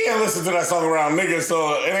 You can't listen to that song around niggas,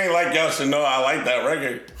 so it ain't like y'all should know I like that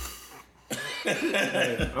record.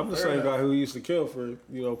 Hey, I'm the same guy who used to kill for,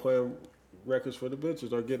 you know, playing records for the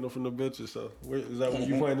bitches or getting them from the bitches. So is that when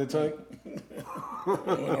you playing the Tank?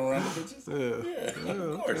 Around the bitches? Yeah,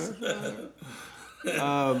 of course.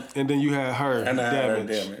 And then you had her. And I had her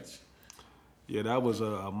Damage. Yeah, that was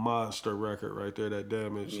a monster record right there. That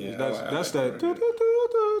Damage. Yeah, that's that.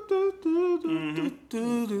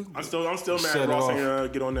 I'm still mad Ross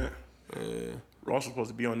ain't get on that. Yeah. Ross was supposed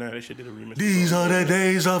to be on that. They should did a remix. These are the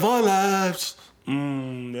days of our lives. They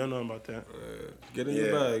don't know about that. Get in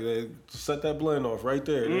your bag. Set that blend off right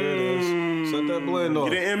there. There it is. Set that blend off.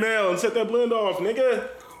 Get an ML and set that blend off, nigga.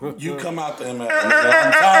 You come out the ML.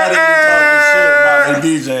 I'm tired of you talking shit about me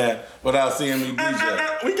DJing without seeing me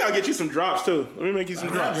DJ. We gotta get you some drops too. Let me make you some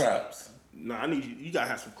I got drops. drops. Nah, I need you. You gotta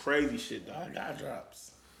have some crazy shit, dog. I got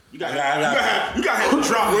drops. You gotta have a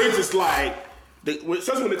drop where it's just like,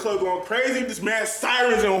 especially when the club going crazy, just mad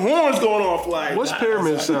sirens and horns going off. Like, what's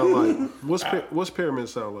Pyramid sound like? What's Pyramid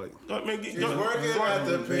sound like? She's working at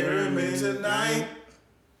the pyramid tonight.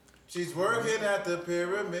 She's working at the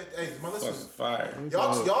pyramid. Hey, my list was fire.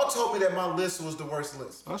 Y'all told me that my list was the worst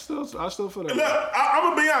list. I still feel that. Look, I'm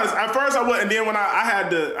gonna be honest. At first I wasn't, and then when I had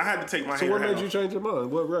to take my. So what made you change your mind?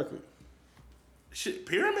 What record? Shit,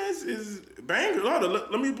 Pyramids is banger.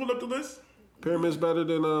 Let me pull up the list. Pyramid's better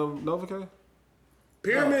than Novocaine?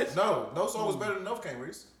 Pyramids? No song was better than Novocaine,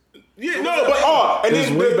 Reese. Yeah, no, but and It's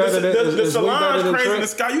then way better than- the it's way better Solange than Crazy in Trent. the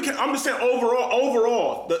Sky. I'm just saying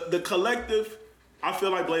overall, the collective. I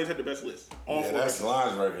feel like Blaze had the best list. All four. That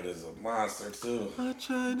Solange record is a monster too.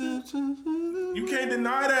 You can't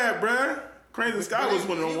deny that, bruh. Crazy in the Sky was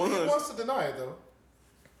one of the He ones. wants to deny it though.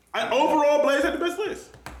 Overall, Blaze had the best list.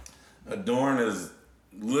 Adorn is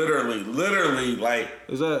literally like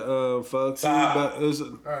Is that fuck? Top. Is it,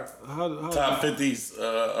 All right. how top 50s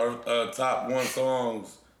or top 1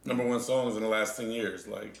 songs #1 songs in the last 10 years.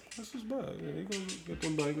 Like, This is bad. Yeah, he gonna get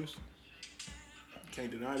them bangers. Can't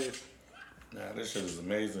deny this. nah, this shit is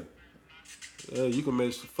amazing. Yeah, you can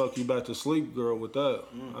make Fuck You Back to Sleep, girl, with that.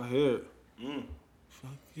 I hear it.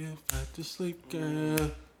 Fuck you back to sleep,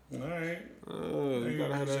 girl. All right. You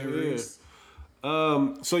gotta have that here.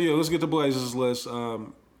 So yeah, let's get to Blaze's list.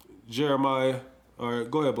 Jeremiah. All right,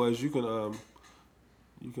 go ahead, Blaze. You can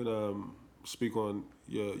speak on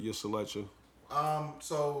your selection.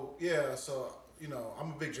 So you know,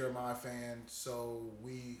 I'm a big Jeremiah fan. So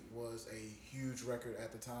We was a huge record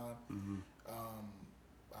at the time.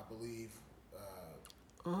 I believe.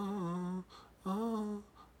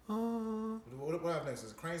 What happened next?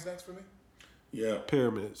 Is it Cranes next for me? Yeah.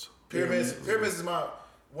 Pyramids. Pyramids is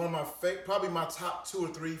one of my probably my top 2 or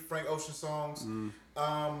 3 Frank Ocean songs.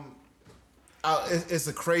 It's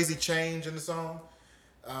a crazy change in the song,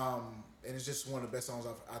 and it's just one of the best songs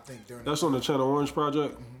I think during. That's on the Channel Orange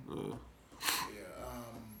project.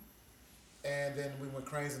 And then we went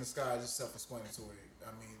Cranes in the Sky, just self-explanatory. I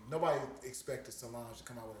mean, nobody expected Solange to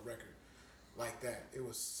come out with a record like that. It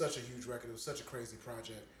was such a huge record. It was such a crazy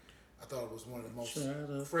project. I thought it was one of the most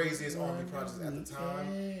craziest R&B projects at the time.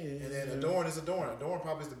 And then Adorn is Adorn. Adorn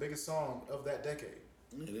probably is the biggest song of that decade.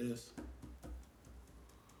 It is.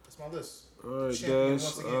 That's my list. All right, Champion guys.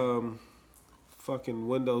 once again. Fucking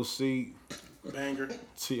window seat. Banger.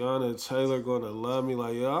 Tiana Taylor gonna love me.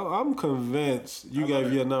 Like, I'm convinced you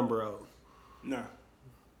gave your number out. Nah.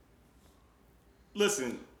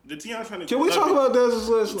 Listen, the Tiana trying to. Can we talk about Dez's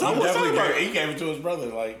list? He talk definitely about it. he gave it to his brother.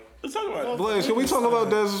 Like, Let's talk about it. Blaze, can we talk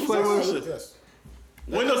about Dez's playlist? Yes.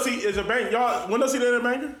 Window seat is a banger. Y'all, window seat is a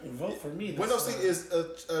banger. vote for me. Window Seat is a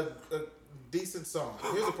decent song.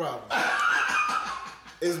 Here's the problem.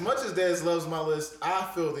 As much as Dez loves my list, I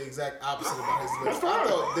feel the exact opposite about his list. I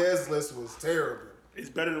thought Dez's list was terrible. It's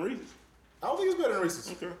better than Reese's. I don't think it's better than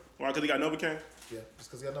Reese's. Okay. Why? Because he got Novocaine? Yeah,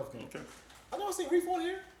 just because he got enough. Okay. I know I seen Reef on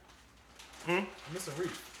here. I'm missing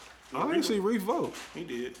Reef. I didn't see Reef vote. He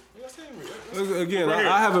did. Yeah, I seen Reef. Again, Right here.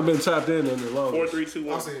 I haven't been tapped in the long. 4, 3, 2,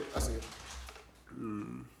 1. I see it.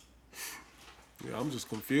 Yeah, I'm just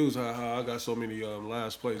confused how I got so many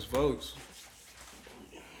last place votes.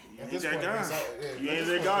 At ain't this that point, guy. it's You at ain't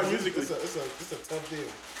this that guy point, musically. It's a tough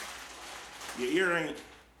deal. Your ear ain't.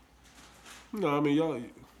 No, I mean y'all.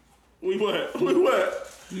 We what? We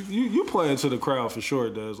what? You playing to the crowd for sure,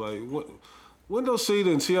 Dez. Like what? Window seat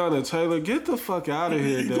and Tiana Taylor, get the fuck out of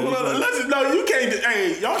here, Dez. Like, Listen, no, you can't.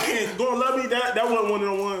 Hey, y'all can't. Gonna love me. That wasn't one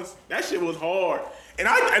of the ones. That shit was hard. And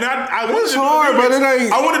I wanted It's to do the hard, but remix. it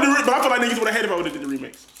ain't- I wanted to, but I feel like niggas would have hated if I would have did the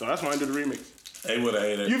remix. So that's why I did the remix. They would have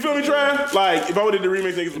hated. You feel me, Trav? Like if I would have did the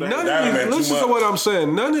remix, niggas would have. None That of meant these, too listen to much. what I'm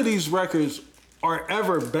saying. None of these records are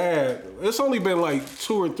ever bad. It's only been like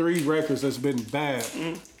 2 or 3 records that's been bad,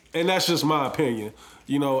 and that's just my opinion.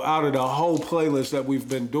 You know, out of the whole playlist that we've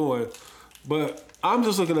been doing, but I'm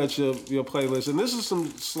just looking at your playlist, and this is some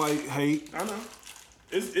slight hate. I know.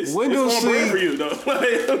 It's Window on brand seat. for you though.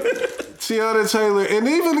 Tiana Taylor, and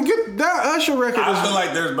even get that Usher record I is feel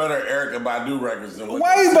like there's better Erykah Badu records than what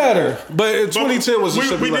way better. But in 2010 was a we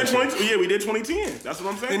did simulation. 20. Yeah, we did 2010. That's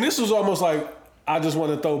what I'm saying. And this was almost like I just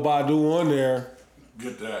want to throw Badu on there.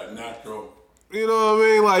 Get that natural. You know what I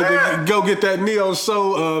mean? Like to go get that Neo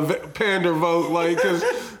Soul Panda vote, like because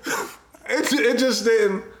it just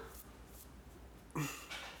didn't.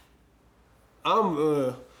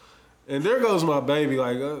 And there goes my baby.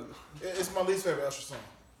 Like It's my least favorite Usher song.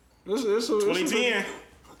 it's 2010.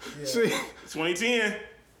 See, 2010.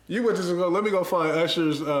 you went to go. Let me go find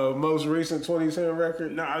Usher's most recent 2010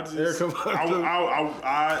 record. No, I just. Erykah Badu.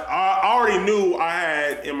 I already knew I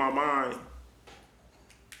had in my mind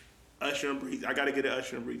Usher and Breezy. I got to get an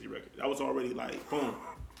Usher and Breezy record. That was already like boom,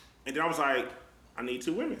 and then I was like, I need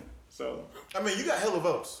 2 women. So I mean, you got hella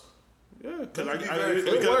votes. yeah, It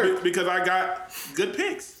because I got good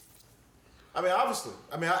picks. I mean, obviously.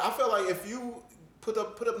 I mean, I feel like if you put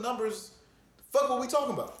up numbers, fuck what we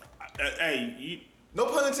talking about. Hey, No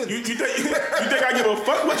pun intended. you think I give a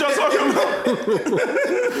fuck what y'all talking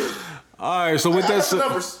about? All right, so with I that got the said,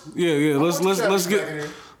 numbers. yeah, let's want the let's traffic back in get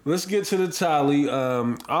here. let's get to the tally.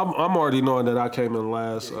 I'm already knowing that I came in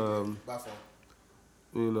last. By far.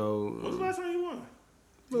 You know, When's the last time you won?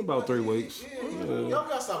 about 3 weeks. Y'all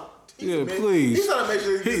gotta stop. Yeah, please. He's trying to make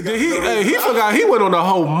sure He forgot he went on a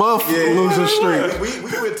whole month losing streak. We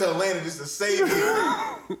went to Atlanta just to save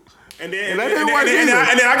him. And then that didn't work and either.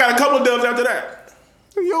 then I got a couple dubs after that.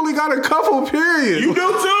 You only got a couple, period. You do too.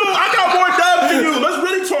 I got more dubs than you. Let's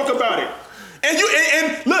really talk about it.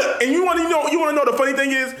 And look, and you want to know the funny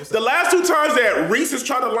thing is the last 2 times that Reese has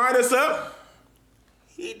tried to line us up,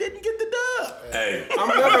 he didn't get the dub. Hey, I'm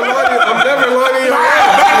never lining you up.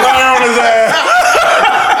 lie on his ass.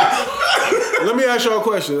 Let me ask y'all a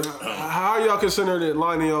question. How y'all consider it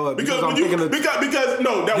lining y'all up? Because I'm when you, thinking of because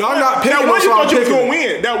no, that Y'all one, not picking that one us, you y'all thought you was picking. gonna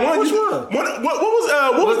win. That one, Which you, one?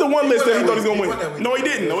 What was the one list that he thought he was gonna win? No, he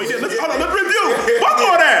didn't. Let's hold on. Let's review. Fuck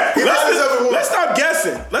all that. Let's stop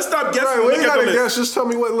guessing. Let's stop guessing. Right, we Look ain't at the gotta list. guess. Just tell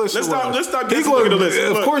me what list Let's it was. stop He guessing. gonna- Look at the list.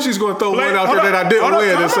 Of Look. course he's going to throw Blaze- one out hold there up, that I didn't hold up,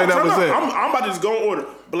 win time and say out, that time was out. it. I'm about to just go in order.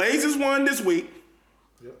 Blazers won this week.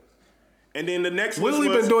 And then the next We list only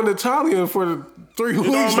was... been doing the Italian for the 3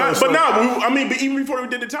 weeks. But or so. but even before we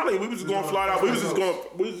did the tally, we was just going flat out. We was just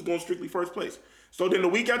going strictly first place. So then the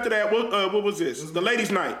week after that, what was this? The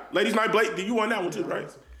ladies' night. Ladies' night, Blake. You won that one too, right?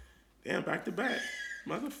 Damn, back to back,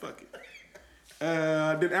 motherfucker.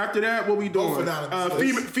 Then after that, what we doing?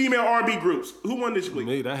 Female R&B groups. Who won this week?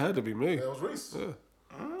 Me, that had to be me. That was Reese. Yeah.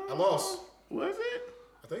 I lost. Was it?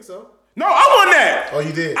 I think so. No, I won that. Oh,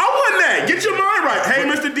 you did. I won that. Get your mind right. Hey,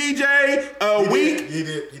 Mr. DJ, Week. He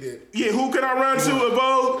did. Yeah, who can I run to?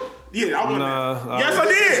 Evolve. Yeah, I won that. Yes, I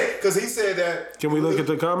did. Because he said that. Can we look at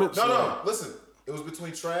the comments? No. Listen, it was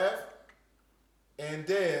between Trav and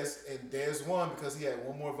Dez, and Dez won because he had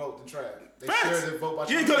one more vote than Trav. They shared the vote by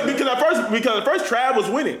Yeah, Shantae. because at first Trav was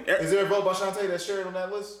winning. Is there a vote by Shantae that's shared on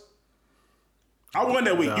that list? I won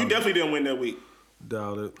that week. No. You definitely didn't win that week.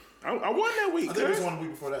 Doubt it. I won that week. I think it was cuz. 1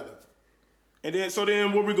 week before that, though. And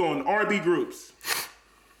then where we going? R&B groups.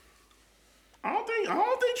 I don't think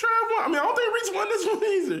Trav won. I mean, I don't think Reese won this one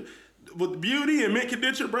either. With Beauty and Mint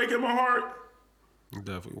Condition breaking my heart.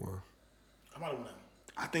 Definitely won. I might have won that.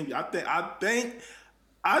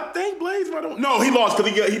 I think Blaze might have. No, he lost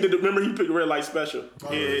because he did. Remember, he picked Red Light Special.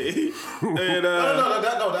 Yeah. And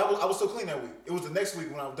No, I was still clean that week. It was the next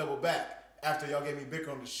week when I doubled back after y'all gave me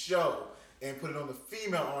Bicker on the show and put it on the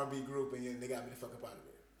female R&B group, and they got me the fuck up out of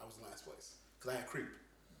there. I was in last place because I had Creep.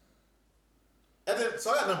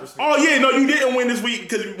 So I got numbers. oh yeah, no, you didn't win this week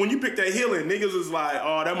because when you picked that Healing, niggas was like,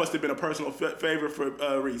 oh, that must have been a personal favorite for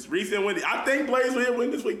Reese. Reese didn't win it. I think Blaze will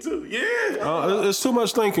win this week too. Yeah. It's too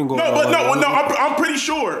much thinking going No, on. but I'm pretty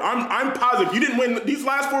sure. I'm positive. You didn't win these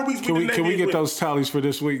last 4 weeks. Can we get those tallies for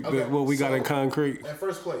this week? Okay, What we got in concrete? In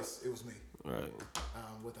first place, it was me Right.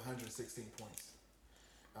 with 116 points.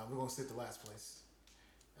 We're going to sit the last place.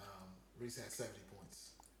 Reese had 70 points.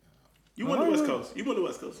 You won the West Coast. You got the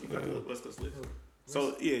West Coast list.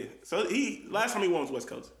 So yeah. So last time he won was West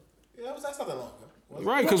Coast. Yeah, that's not that long ago.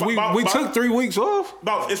 Right, because we took 3 weeks off.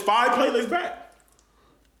 It's 5 playlists back.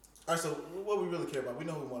 All right, so what we really care about, we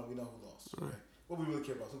know who won, we know who lost. Right? What we really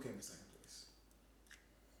care about is who came in second place.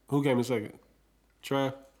 Who came in second?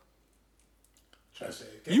 Trav? Trash.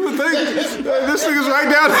 You would think this nigga's right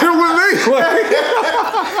down there with me.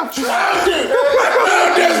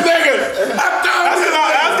 This nigga.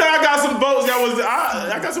 I got some votes that was.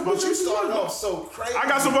 I got some votes. You started off so crazy. I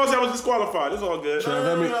got some votes that was disqualified. It's all good. No,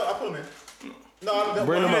 I put him in. No, I didn't.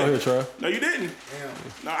 Bring him out here, Trav. No, you didn't.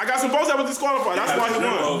 Damn. No, I got some votes that was disqualified. That's why he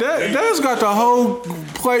won. Dad's got the whole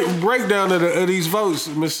breakdown of these votes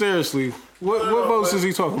mysteriously. What votes is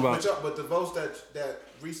he talking about? But the votes that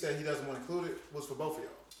Reese said he doesn't want included was for both of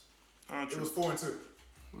y'all. It was 4 and 2.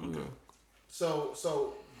 Okay.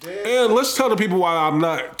 So And let's tell the people why I'm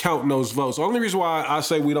not counting those votes. The only reason why I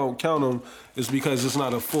say we don't count them is because it's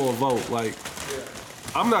not a full vote. Like,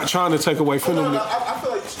 I'm not trying to take away from them. I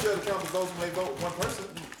feel like you should be able to count the votes when they vote one person.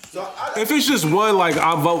 So If it's just one, like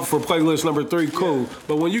I vote for playlist number 3, cool.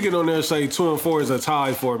 But when you get on there and say 2 and 4 is a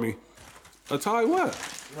tie for me, a tie what?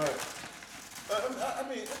 right. I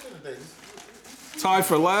mean, at the end of the day, Tie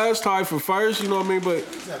for last, tie for first. You know what I mean? But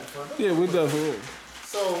he's having fun. yeah, we definitely.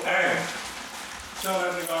 So Hey, tell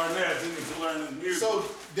that nigga Arnett he needs to learn his music. so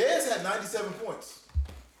Dez had 97 points.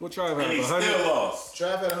 What Trav and he have? still 100? lost.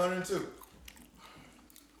 Trav had 102.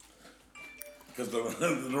 Because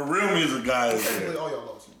the real music guy is Technically, there. all y'all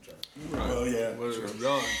lost. Trav. Oh, yeah.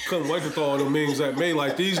 Y'all couldn't wait to throw all them memes at me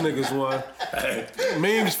like these niggas won.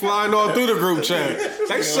 Memes flying all through the group chat.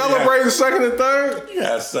 They celebrating second and third. You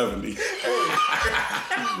had 70.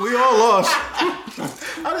 We all lost.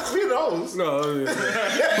 I didn't see those. No, yeah.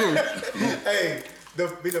 Hey, the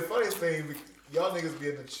funniest thing, y'all niggas be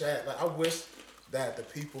in the chat. Like, I wish that the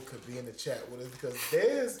people could be in the chat with us because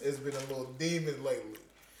Dez has been a little demon lately.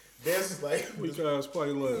 Dez is like, We guys play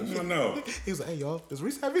less. I know. he was like, hey y'all, is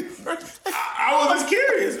Reese happy? I was just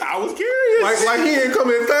curious. Like he ain't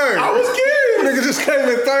come in third. I was curious. Nigga just came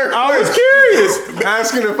in third. I was curious.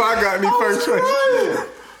 Asking if I got any first place.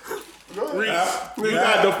 You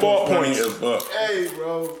got default points. Hey,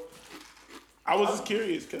 bro. I was just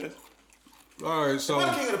curious, cuz. All right, so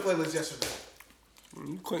I'm king of the playlist yesterday.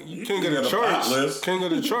 you king of the charts. King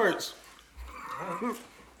of the charts.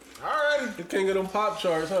 Johnny. The king of them pop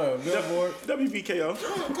charts, huh? Billboard.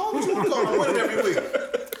 WBKO. Call what you want to call. I win it every week.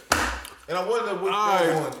 And I won the week.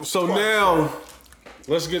 All right, so now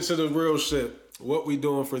let's get to the real shit. What we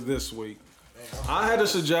doing for this week? I had a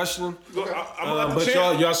suggestion, but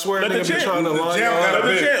y'all swear nigga be trying to line up.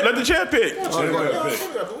 Let the champ pick.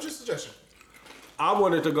 What's your suggestion? I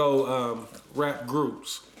wanted to go rap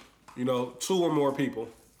groups. 2 or more people.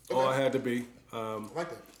 All it had to be. I like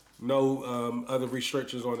that. No other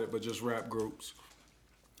restrictions on it, but just rap groups.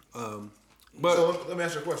 But so let me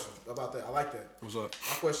ask you a question about that. I like that. What's up?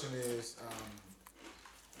 My question is,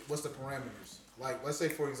 what's the parameters? Like, let's say,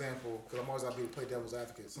 for example, because I'm always going to play devil's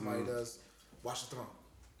advocate. Somebody does Watch the Throne.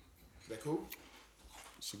 Is that cool?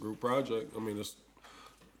 It's a group project. I mean,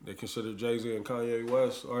 they considered Jay-Z and Kanye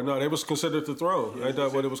West. Or no, they was considered The Throne. Ain't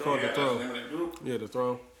that what it was called, The Throne? Yeah, The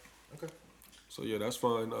Throne. Okay. So, yeah, that's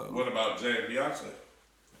fine. What about Jay and Beyonce?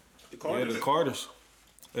 The Carters.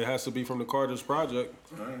 It has to be from the Carters project.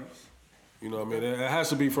 You know what I mean? It has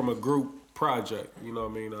to be from a group project. You know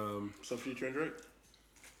what I mean? So Future and Drake?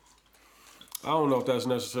 I don't know if that's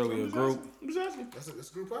necessarily a group. I'm just asking. It's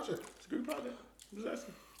a group project. It's a group project. I'm just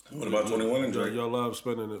asking. What about 21 and Drake? Y'all love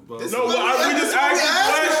spinning it, but No, we just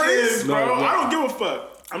asking questions, bro. No. I don't give a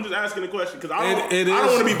fuck. I'm just asking a question because I don't It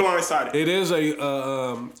want is- to be blindsided. it is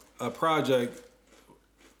a project.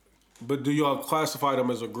 But do y'all classify them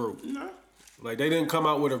as a group? No. Like they didn't come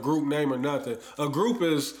out with a group name or nothing. A group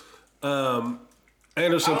is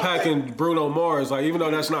Anderson .Paak and Bruno Mars. Like even though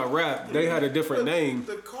that's not rap, they had a different name.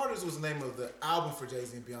 The Carters was the name of the album for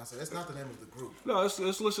Jay-Z and Beyonce. That's not the name of the group. No, it's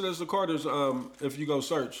listed as the Carters. If you go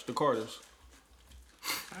search the Carters,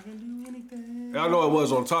 I can do anything. I know it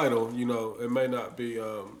was on Tidal. It may not be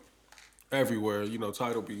everywhere.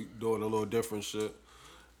 Tidal be doing a little different shit.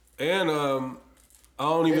 And I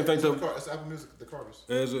don't even think it's Apple Music, the Carters.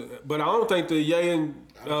 but I don't think the Ye and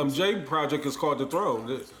Jay project is called The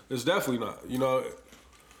Throne. It's definitely not.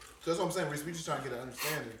 So that's what I'm saying, Reese. We just trying to get an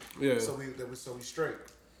understanding. Yeah. So we straight.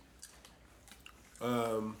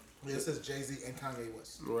 It says Jay-Z and Kanye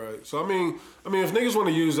West. Right. So I mean, if niggas want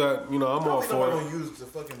to use that, I'm all for I it. don't use the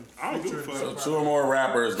fucking. I don't give a Future fuck. So 2 or more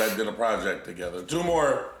rappers that did a project together. 2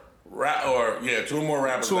 more 2 or more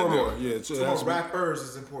rappers. 2 or that did- more. Yeah. Two more rappers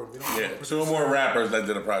is important. We don't Yeah, 2 or more rappers that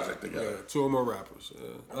did a project together. Yeah, 2 or more rappers.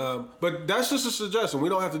 Yeah. But that's just a suggestion. We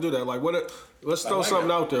don't have to do that. Like, let's throw like something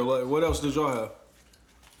that. out there. Like, what else did y'all have?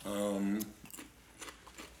 I'm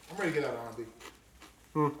ready to get out of R&B.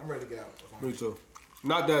 I'm ready to get out. Of Me R&B. too.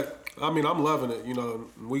 Not that. I mean, I'm loving it.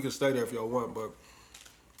 We can stay there if y'all want, but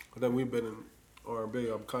I think we've been in R&B.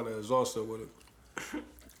 I'm kind of exhausted with it.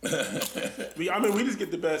 We just get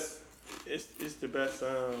the best. It's the best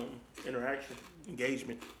interaction,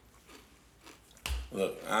 engagement.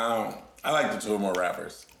 Look, I like the 2 or more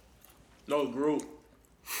rappers. No group.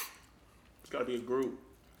 It's got to be a group.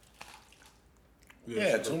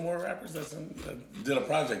 Yeah, 2 more rappers that did a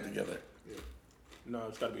project together. No,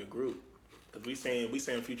 it's got to be a group. Cause we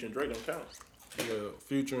saying Future and Drake don't count. Yeah,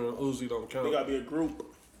 Future and Uzi don't count. They got to be a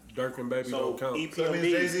group. Dirk and Baby So don't count. So that means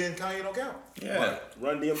EPMD, Jay-Z and Kanye don't count. Yeah.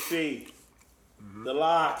 Run DMC, The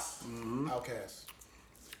Lox. Outkast.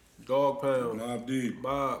 Dog Pound, Mobb Deep.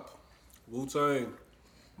 Mob, Wu-Tang,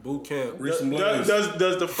 Boot Camp. Recent Blaze.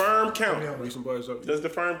 Does the firm count? Recent Blaze. Does the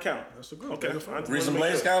firm count? That's a group. Okay, That's fine. Recent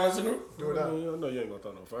Blaze count as a group? Do it I out. know you ain't gonna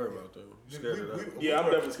throw no firm out there. You scared of that? Yeah, I'm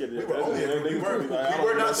definitely scared of We that. were only a group. We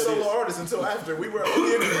were not solo artists until after. We were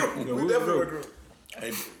only a group. we We were definitely a were a group. group.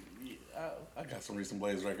 Hey, I got some Recent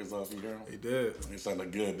Blaze records off you, girl. He did. They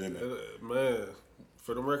sounded good, didn't it? Man,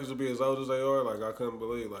 for them records to be as old as they are, like I couldn't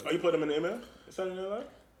believe. Like Oh, you put them in the ML? Is that in the LA?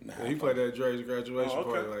 yeah, he played that Dre's graduation Oh,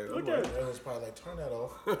 party. okay. Like, I'm Okay. like, That was probably like, turn that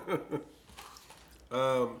off.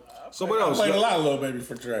 so what I else? played a lot of Lil Baby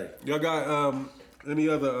for Dre. Y'all got any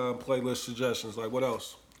other playlist suggestions? Like what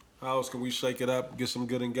else? How else can we shake it up, get some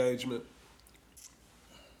good engagement?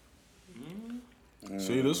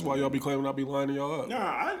 See, this is why y'all be claiming I be lining y'all up. Nah,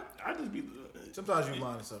 I just be. Sometimes you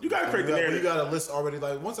line this up. You gotta create the narrative. You got a list already.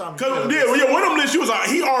 Like one time. Cause one of them lists, you was like,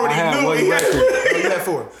 he I already had knew. one He had, record. You had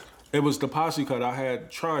 4. It was the posse cut. I had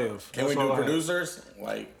Triumph. Can we That's all do I had. producers?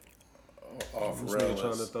 Like, off This nigga trying to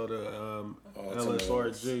rails. throw the Timberlands.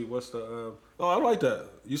 LSRG. What's the? Oh, I like that.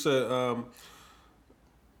 You said.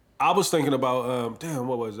 I was thinking about. Damn,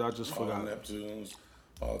 what was it? I just All forgot. Neptunes,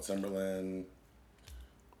 all Timberland.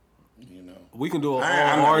 You know. We can do all I'm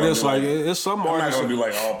not gonna artists. do Like like- it's some I'm not artists. gonna do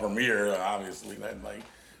like all Premiere, obviously. That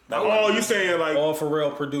oh, you saying like? all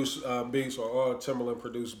Pharrell produced beats or all Timberland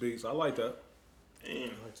produced beats. I like that. Damn,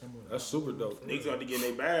 That's super dope. niggas got to get in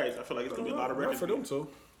their bags. I feel like it's gonna be a lot of Not records for them too.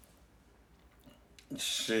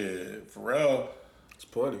 Shit, Pharrell. It's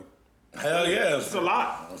plenty. Hell yeah. It's a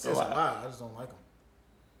lot. It's It's a a lot. lot. I just don't like them.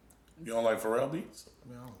 You don't like Pharrell beats? I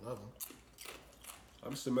mean, I don't love them.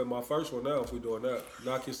 I'm submitting my first one now if we're doing that.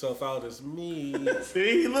 Knock yourself out as me.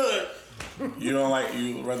 See, look. You don't like,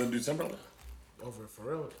 you rather do Timberland? Over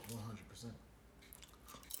Pharrell, 100%.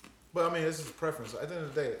 But I mean, this is a preference. At the end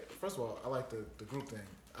of the day, first of all, I like the group thing.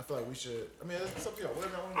 I feel like we should. I mean, it's up to y'all.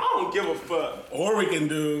 Whatever y'all want to do. I don't give a fuck. Or we can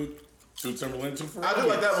do 2 Timberland, 2 Pharrell. I do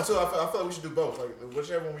like that one too. I feel like we should do both. Like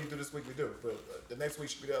whichever one we do this week, we do. But the next week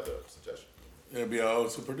should be the other suggestion. It'll be all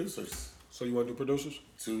 2 producers. So you want to do producers?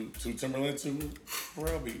 2 Timberland, 2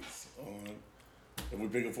 Pharrell beats. If we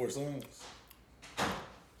pick 4 songs.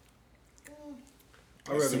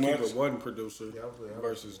 I'd rather too keep much. it one producer Yeah, I would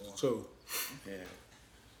versus one. 2. Yeah.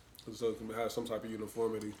 So it can have some type of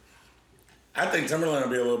uniformity. I think Timberland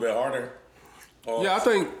will be a little bit harder. Yeah, I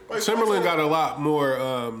think Wait, Timberland what's got a lot more,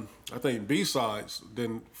 I think, B-sides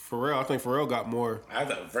than Pharrell. I think Pharrell got more. I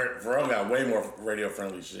think Pharrell got way more radio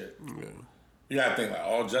friendly shit. Yeah. You gotta think like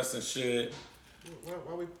all Justin shit.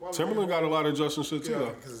 Why we Timberland got a lot of Justin shit too, Yeah, though.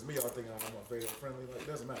 because it's me. Y'all think I'm not radio friendly. Like, it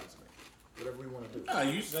doesn't matter to me. Whatever we want to do. Nah,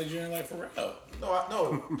 you said you didn't like Pharrell. No,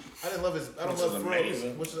 I didn't love his. I don't Which love is Pharrell.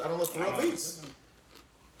 amazing. I don't love Pharrell beats.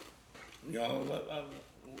 You know,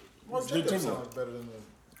 Mark do Jacobs Timberland. sounds better than the.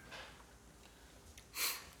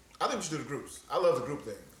 I think we should do the groups. I love the group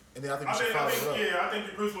thing, and then I think we should follow it up. I think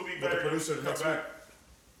the groups will be But the better. producer Come next back.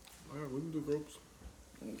 All right, we can do groups.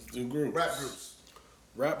 Let's do groups. Rap groups.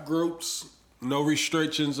 Rap groups, no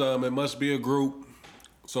restrictions. It must be a group.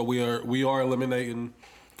 So we are eliminating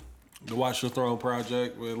the Watch the Throne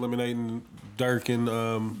project. We're eliminating Dirk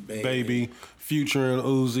and Baby, Future and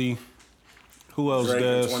Uzi. Who else Drake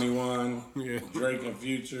and does? 21. Yeah. Drake and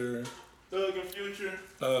Future. Thug and Future.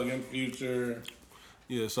 Thug and Future.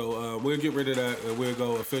 Yeah, so we'll get rid of that and we'll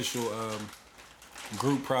go official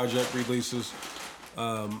group project releases.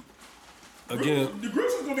 Again, The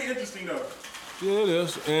groups is gonna be interesting though. yeah, it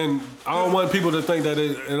is. And I don't want people to think that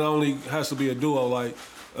it only has to be a duo. Like,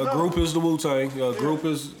 a group is the Wu-Tang. A group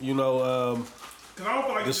is, Cause I don't feel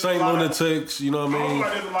like the there's Saint a lot Lunatics, you know what I I don't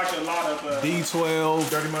feel mean? like there's like a lot of. D12.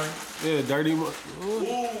 Dirty Money. Yeah, Dirty Mo-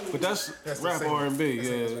 Ooh. But that's the rap same- R&B. that's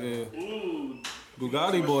Yeah, the yeah. Ooh.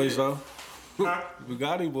 Bugatti boys, though. Huh?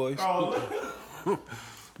 Bugatti boys. Oh.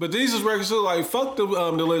 But these is records too. Like, fuck the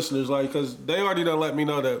listeners, like, cause they already done let me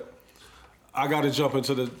know that I got to jump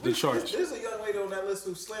into the charts. There's a young lady on that list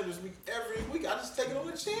who slanders me every week. I just take it on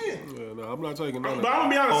the chin. Yeah, no, I'm not taking none of But I'm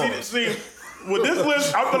gonna be honest. See, with this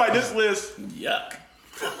list, I feel like this list. Yuck.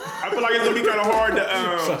 I feel like it's gonna be kind of hard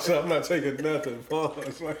to. I'm not taking nothing.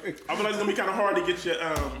 Pause. Like, I feel like it's gonna be kind of hard to get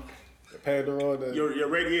pander on that. your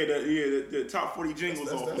radio, the top 40 jingles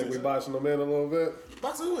That's- off. that's- Think we boxing them in a little bit.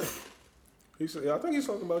 Box who in? He said, yeah, I think he's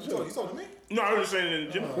talking about you. You talking to me? No, I was just saying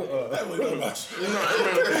in general.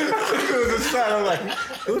 I'm like,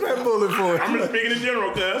 who's that bullet for? I'm just speaking in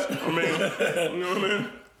general, cuz. I mean, you know what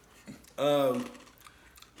I mean?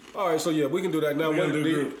 All right, so yeah, we can do that now. We're gonna What-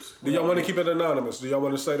 do groups. Do y'all want to keep it anonymous? Do y'all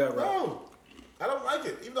want to say that right? No. I don't like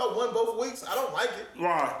it. Even though I won both weeks, I don't like it.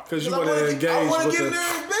 Why? Because you 'Cause want to I engage want to with get in the.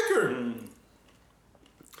 there and bicker.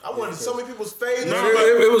 I wanted so many people's fade.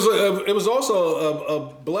 It was also a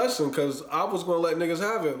blessing because I was gonna let niggas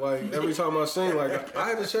have it. Like every time I seen, like I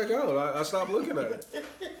had to check out. I stopped looking at it.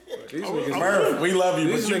 Like, these niggas, Murph, we love you,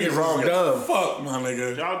 These but you niggas get wrong is as dumb. fuck, my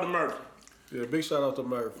nigga. Shout out to Murph. yeah, big shout out to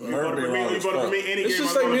Murph. Murph be You wrong as voted for fuck. me any It's game.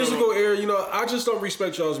 just I like voted for. musical ear. You know, I just don't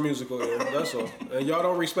respect y'all's musical ear. That's all. And y'all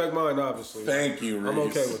don't respect mine, obviously. Thank you, Reese. I'm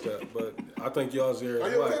okay with that, but I think y'all's ear is Are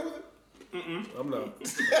you black. okay with it? I'm not.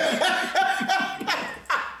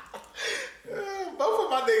 Both of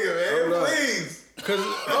my nigga, man. not. Please. Cause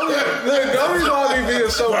the only reason I be being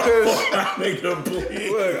so pissed. Nigga,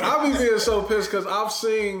 please. Look, I be being so pissed because I've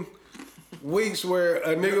seen weeks where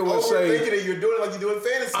a nigga would say, Overthinking it, you're doing it like you're doing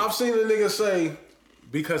fantasy. I've seen a nigga say,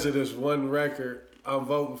 because of this one record, I'm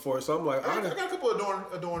voting for it. So I'm like, I got a couple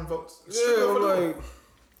of adorn votes. yeah, I'm like,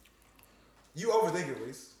 You overthink it,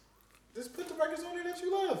 Reese. Just put the records on there that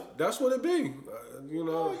you love. that's what it be. You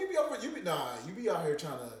know, Oh, you be out here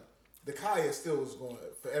trying to. The Kaya still is going to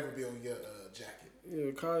forever be on your jacket. yeah,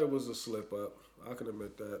 Kaya was a slip up. I can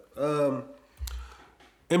admit that.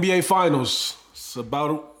 NBA Finals. It's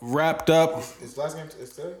about wrapped up. Is last game is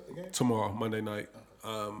today again? Tomorrow, Monday night.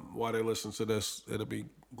 While they listen to this, it'll be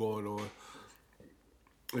going on.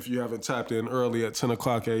 If you haven't tapped in early at 10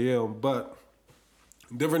 o'clock a.m. But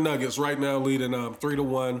Denver Nuggets right now leading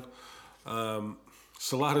 3-1.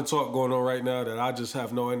 It's a lot of talk going on right now that I just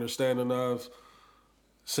have no understanding of.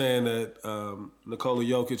 Saying that Nikola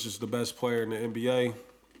Jokic is the best player in the NBA.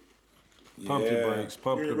 Pump your brakes.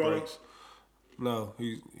 Pump You your ain't rolling? brakes. No,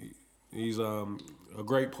 He's a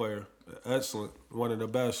great player, excellent, one of the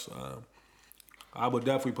best. I would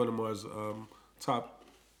definitely put him as top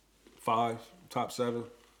 5, top 7.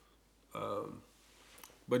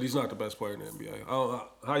 But he's not the best player in the NBA.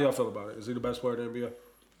 How y'all feel about it? Is he the best player in the NBA?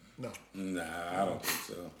 No. Nah, I don't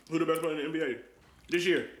think so. Who the best player in the NBA this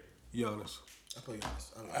year? Giannis. I play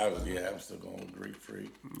Giannis. I'm still going with Greek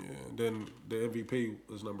Freak. Yeah, and then the MVP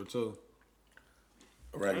was number 2.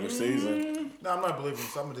 Regular season. No, I'm not believing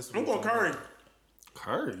some of this. I'm going Curry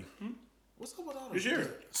Curry? What's up with all this this?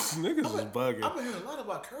 year. This niggas is bugging. I've been hearing a lot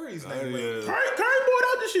about Curry's name lately. Yeah. Curry bought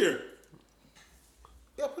out this year.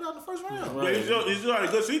 Yeah, put out in the first round. Yeah, he's still had a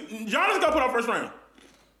good season. Giannis got put out first round.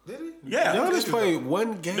 Did he? Yeah. Giannis played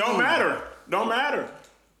one game. Don't matter.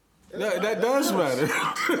 That does matter.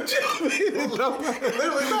 It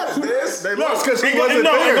literally matters. This. They No, lost because he no, wasn't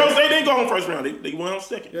there. they didn't go home first round. They went on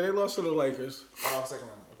second. Yeah, they lost to the Lakers. Oh, second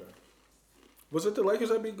round. Okay. Was it the Lakers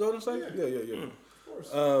that beat Golden State? Yeah. Of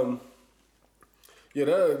course. Yeah,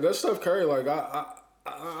 that Steph Curry, like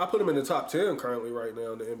I put him in the top 10 currently right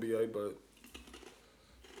now in the NBA, but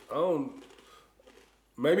I don't.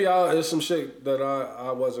 Maybe it's some shit that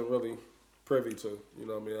I wasn't really privy to. You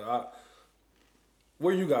know what I mean?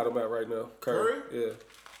 Where you got him at right now, Curry? Yeah.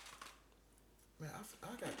 Man, I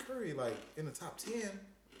got Curry like in the top 10.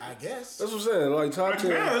 I guess. That's what I'm saying. Like top 10.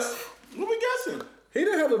 Yes. What we guessing? He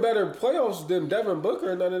didn't have a better playoffs than Devin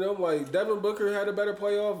Booker. None of them. Like Devin Booker had a better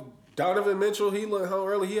playoff. Donovan Mitchell, he looked home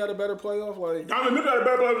early. He had a better playoff. Like Donovan Mitchell had a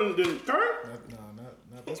better player than Curry?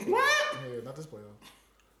 Not this playoff. What? Yeah, not this playoff.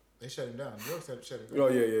 They shut him down. New York shut him down. oh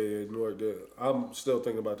yeah. New York did. I'm still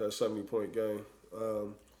thinking about that 70-point game.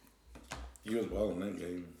 He was well in that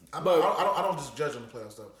game. I don't just judge on the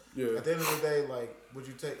playoffs though. Yeah. At the end of the day, like, would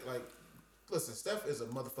you take like? Listen, Steph is a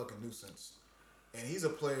motherfucking nuisance, and he's a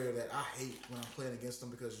player that I hate when I'm playing against him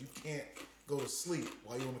because you can't go to sleep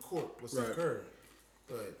while you're on the court with Steph Right. Curry.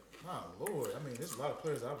 But my lord, I mean, there's a lot of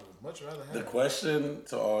players I would much rather have. The question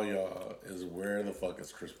to all y'all is where the fuck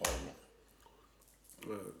is Chris Paul?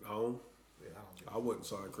 Home. Yeah, I wouldn't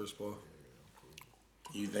sign Chris Paul.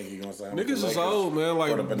 You think he gonna sign? with the Niggas is Lakers old, man. or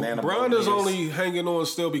the Like Banana Bron Boat is niggas? only hanging on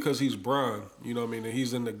still because he's Bron. You know what I mean? And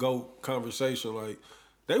he's in the GOAT conversation. Like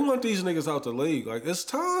they want these niggas out the league. Like it's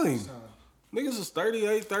time. Niggas is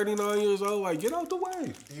 38, 39 years old. Like get out the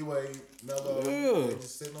way. D-Wade, Melo, Yeah. they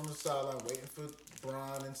just sitting on the sideline waiting for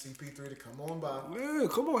Bron and CP3 to come on by. Yeah,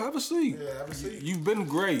 come on, have a seat. Yeah, have a seat. You've been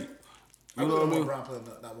great. I You know what I mean? Bron playing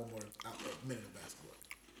not one more minute of basketball.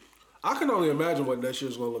 I can only imagine what next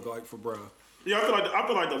year's gonna look like for Bron. Yeah, I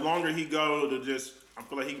feel like the longer he go, I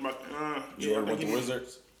feel like he might. Jordan with the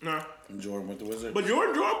Wizards. Nah. And Jordan with the Wizards. But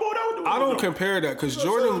Jordan bought out with the I don't Wizards, though. compare that because So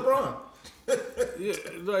Jordan. is Bron. Yeah,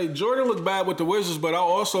 like Jordan looked bad with the Wizards, but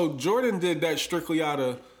Jordan did that strictly out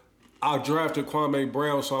of I drafted Kwame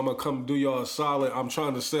Brown, so I'm gonna come do y'all a solid. I'm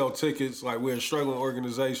trying to sell tickets, like we're a struggling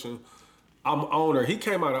organization. I'm owner. He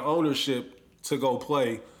came out of ownership to go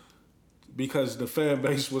play because the fan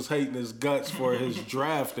base was hating his guts for his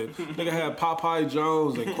drafting. Nigga had Popeye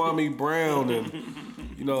Jones and Kwame Brown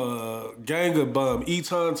and gang of bum,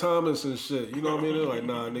 Eton Thomas and shit. You know what I mean? They're like,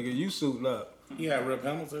 nah, nigga, you suiting up. Yeah, Rip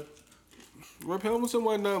Hamilton. Rip Hamilton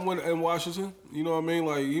wasn't nothing in Washington. You know what I mean?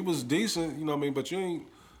 Like, he was decent, you know what I mean? But you ain't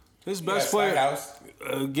his best player. House.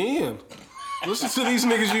 Again. Listen to these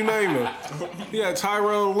niggas you naming. He had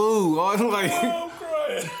Tyrone Lue.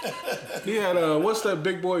 He had, what's that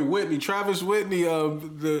big boy Whitney? Travis Whitney.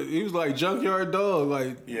 He was like Junkyard Dog.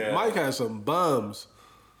 Like, Yeah. Mike had some bums.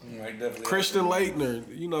 Like definitely. Christian Laettner.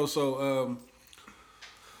 You know, so...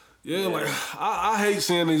 Yeah, like I hate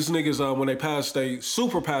seeing these niggas when they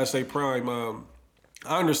super past their prime.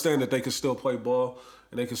 I understand that they can still play ball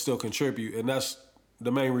and they can still contribute, and that's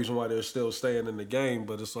the main reason why they're still staying in the game.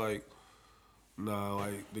 But it's like, nah,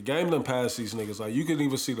 like the game done past these niggas. Like you can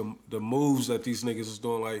even see the moves that these niggas is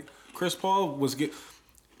doing. Like Chris Paul was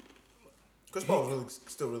Chris Paul was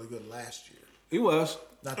still really good last year. he was.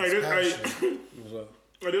 Not Hey, this past year.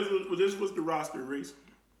 this was the roster, Reese.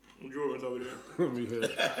 Jordan was over there. Let me hear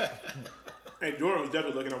it. Hey, Jordan was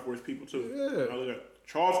definitely looking out for his people, too. Yeah. Look at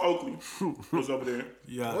Charles Oakley was over there.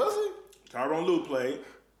 Yeah. Was he? Tyronn Lue played.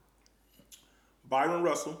 Byron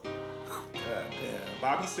Russell. God damn.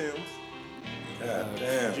 Bobby Sims. God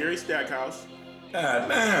damn. Jerry Stackhouse. God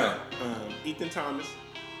damn. Ethan Thomas.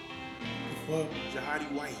 What?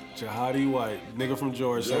 Jahadi White. Jahadi White, nigga from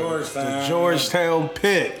Georgetown. Georgetown. The Georgetown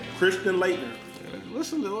Pit. Christian Laettner.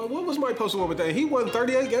 Listen, what was Mike posting with that? He won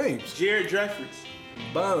 38 games. Jared Jeffries.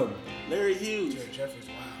 Bum. Larry Hughes. Jared Jeffries,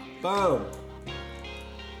 wow. Bum.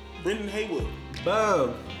 Brendan Haywood.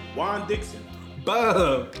 Bum. Juan Dixon.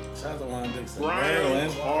 Bum. Shout out to Juan Dixon. Brian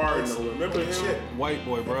Maryland. Cardinal. Remember him? Shit. White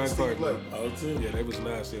boy, Brian Steve Carter. Blake. Oh, too. Yeah, they was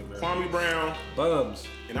nasty in there. Kwame Brown, Bums.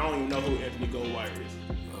 and I don't even know who Anthony Goldwire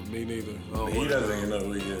is. Me neither. I don't He want doesn't to. even know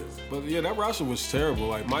who he is. But yeah, that roster was terrible.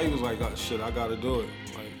 Like Mike was like, oh, "Shit, I gotta do it."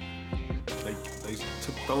 Like they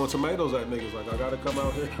throwing tomatoes at niggas. Like I gotta come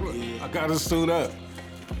out here. I gotta suit up.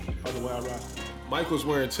 Other way I roster. Mike was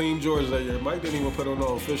wearing team George that year. Mike didn't even put on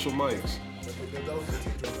no official mics.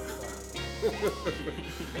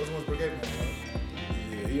 Those ones Brigade Man,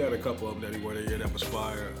 right? Yeah, he had a couple of them that he wore that year that was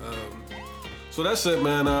fire. So that's it,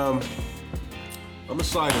 man. I'm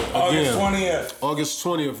excited. August Again, 20th. August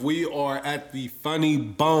 20th, we are at the Funny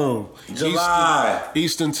Bone. July.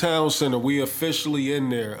 Eastern Town Center. We officially in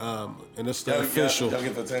there. And it's the official. Y'all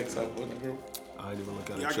get the text up with the group? I didn't even look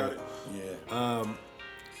at Yeah, it. I got it. Yeah.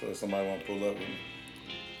 So if somebody want to pull up with me.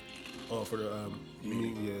 Oh, for the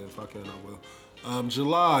me, yeah, if I can, I will.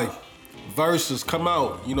 July Versus come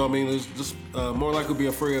out. You know what I mean? It's just more likely to be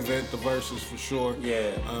a free event. The Versus for sure.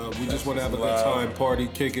 Yeah. We just want to have a good loud. time, party,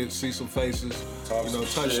 kick it, see some faces. Talk you know,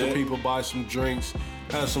 some touch shit. the people, buy some drinks,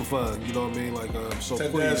 have some fun. You know what I mean? Like so,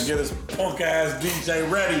 Take that to please get his punk ass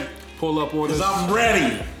DJ ready. pull up on Cause us. I'm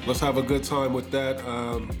ready. Let's have a good time with that.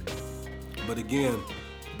 But again,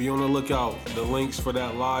 be on the lookout. The links for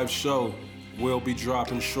that live show will be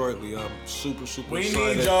dropping shortly. I'm super We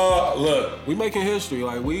excited. need y'all. Look, We making history.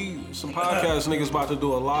 Like some podcast niggas about to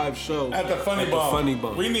do a live show at the Funny Bone. Funny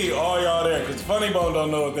Bone. We need all y'all there because Funny Bone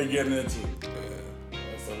don't know what they're getting into.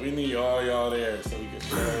 So we need all y'all there so we can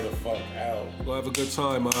share the fuck out. We'll have a good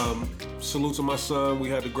time. Salute to my son. We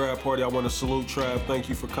had the grad party. I want to salute Trav. Thank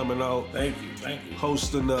you for coming out, Thank you.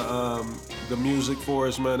 hosting the music for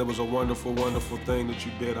us, man. It was a wonderful, wonderful thing that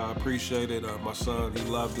you did. I appreciate it. My son, he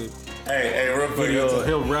loved it. Hey, real quick.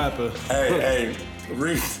 Him rapping. Hey,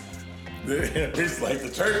 Reese. Reese like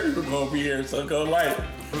the church people gonna be here, so go light.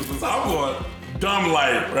 So I'm going dumb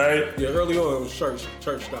light, right? Yeah, early on it was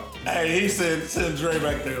churched out. Hey, he sent Dre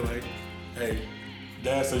back there like, hey,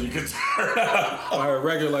 Dad said you could turn up. I heard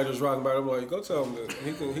regulators rocking about it. I'm like, go tell him that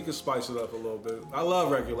he can spice it up a little bit. I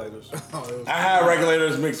love regulators. I had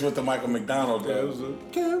regulators mixed with the Michael McDonald It though. was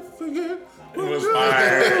can't forget. It was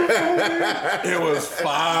fire. It was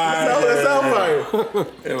fire. That sound fire.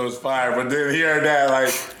 It was fire. But then he heard that,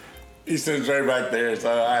 like, he sent Dre back there,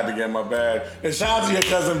 so I had to get my bag. And shout out to your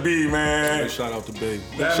cousin B, man. Shout out to Big.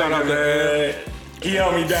 That Shout out nigga, to man. He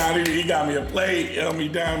held me down. He got me a plate. He held me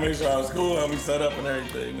down, made sure I was cool, helped me set up and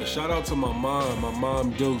everything, man. Shout out to my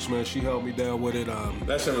mom Dukes, man. She held me down with it.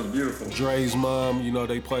 That shit was beautiful. Dre's mom, you know,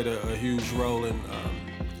 they played a huge role in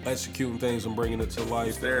executing things and bringing it to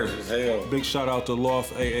life. Stairs was hell. Big shout out to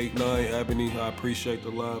Loft 889 Ebony. I appreciate the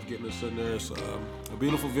love getting us in there. It's a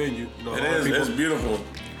beautiful venue. You know, It is. It's beautiful.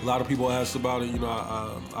 a lot of people asked about it. You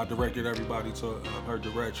know, I directed everybody to her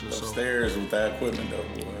direction. So Upstairs with that equipment,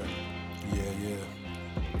 though, boy. yeah.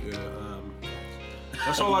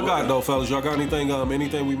 That's all I got though, fellas. Y'all got anything?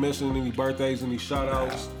 Anything we missing? Any birthdays? Any shout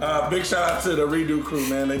outs? Big shout out to the Redo crew,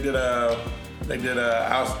 man. They did a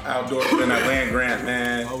outdoor event at Land Grant,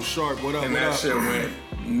 man. Oh, Sharp, what up? And what that up? shit went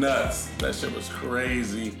nuts. That shit was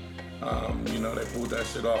crazy. You know, they pulled that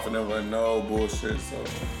shit off and there wasn't no bullshit. So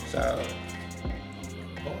shout out.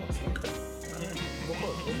 Oh, it's okay.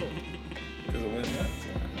 Because it went nuts.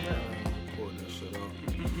 Pulled that shit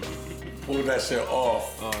off. Pulled that shit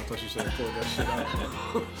off. Oh, I thought you said pulled that shit out.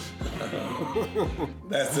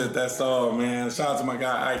 That's it. That's all, man. Shout out to my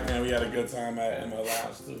guy Ike, man. We had a good time in my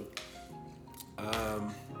lounge too.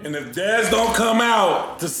 And if Dez don't come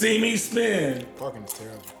out to see me spin, Parking is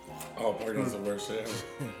terrible. oh, parking's the worst shit ever.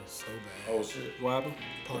 So bad. Oh shit. What happened?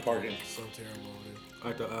 The parking So terrible.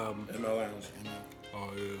 At the in my lounge. oh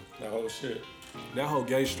yeah, That whole shit. that whole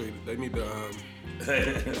Gay Street. They need to they need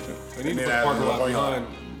to And put then a I parking have lot a behind.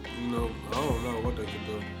 You know, I don't know what they can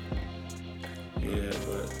do. Yeah,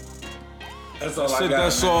 but that's all I Shit, got.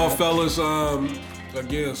 that's man. all, fellas.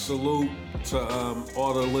 Again, salute to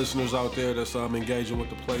all the listeners out there that's engaging with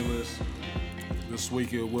the playlist. This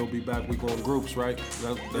week we'll be back. We going groups, right?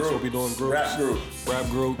 That's what we doing. Groups. Rap groups. Rap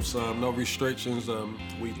groups. No restrictions.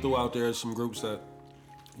 We threw out there some groups that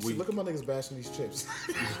we. Look at my niggas bashing these chips.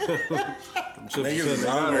 Niggas is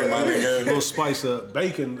hungry, my A nigga. little spice of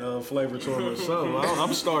bacon flavor to them or something.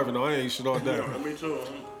 I'm starving though. I ain't shit all day. Me too.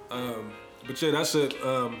 But yeah, that's it.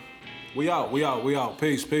 We out.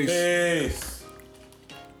 Peace. Peace.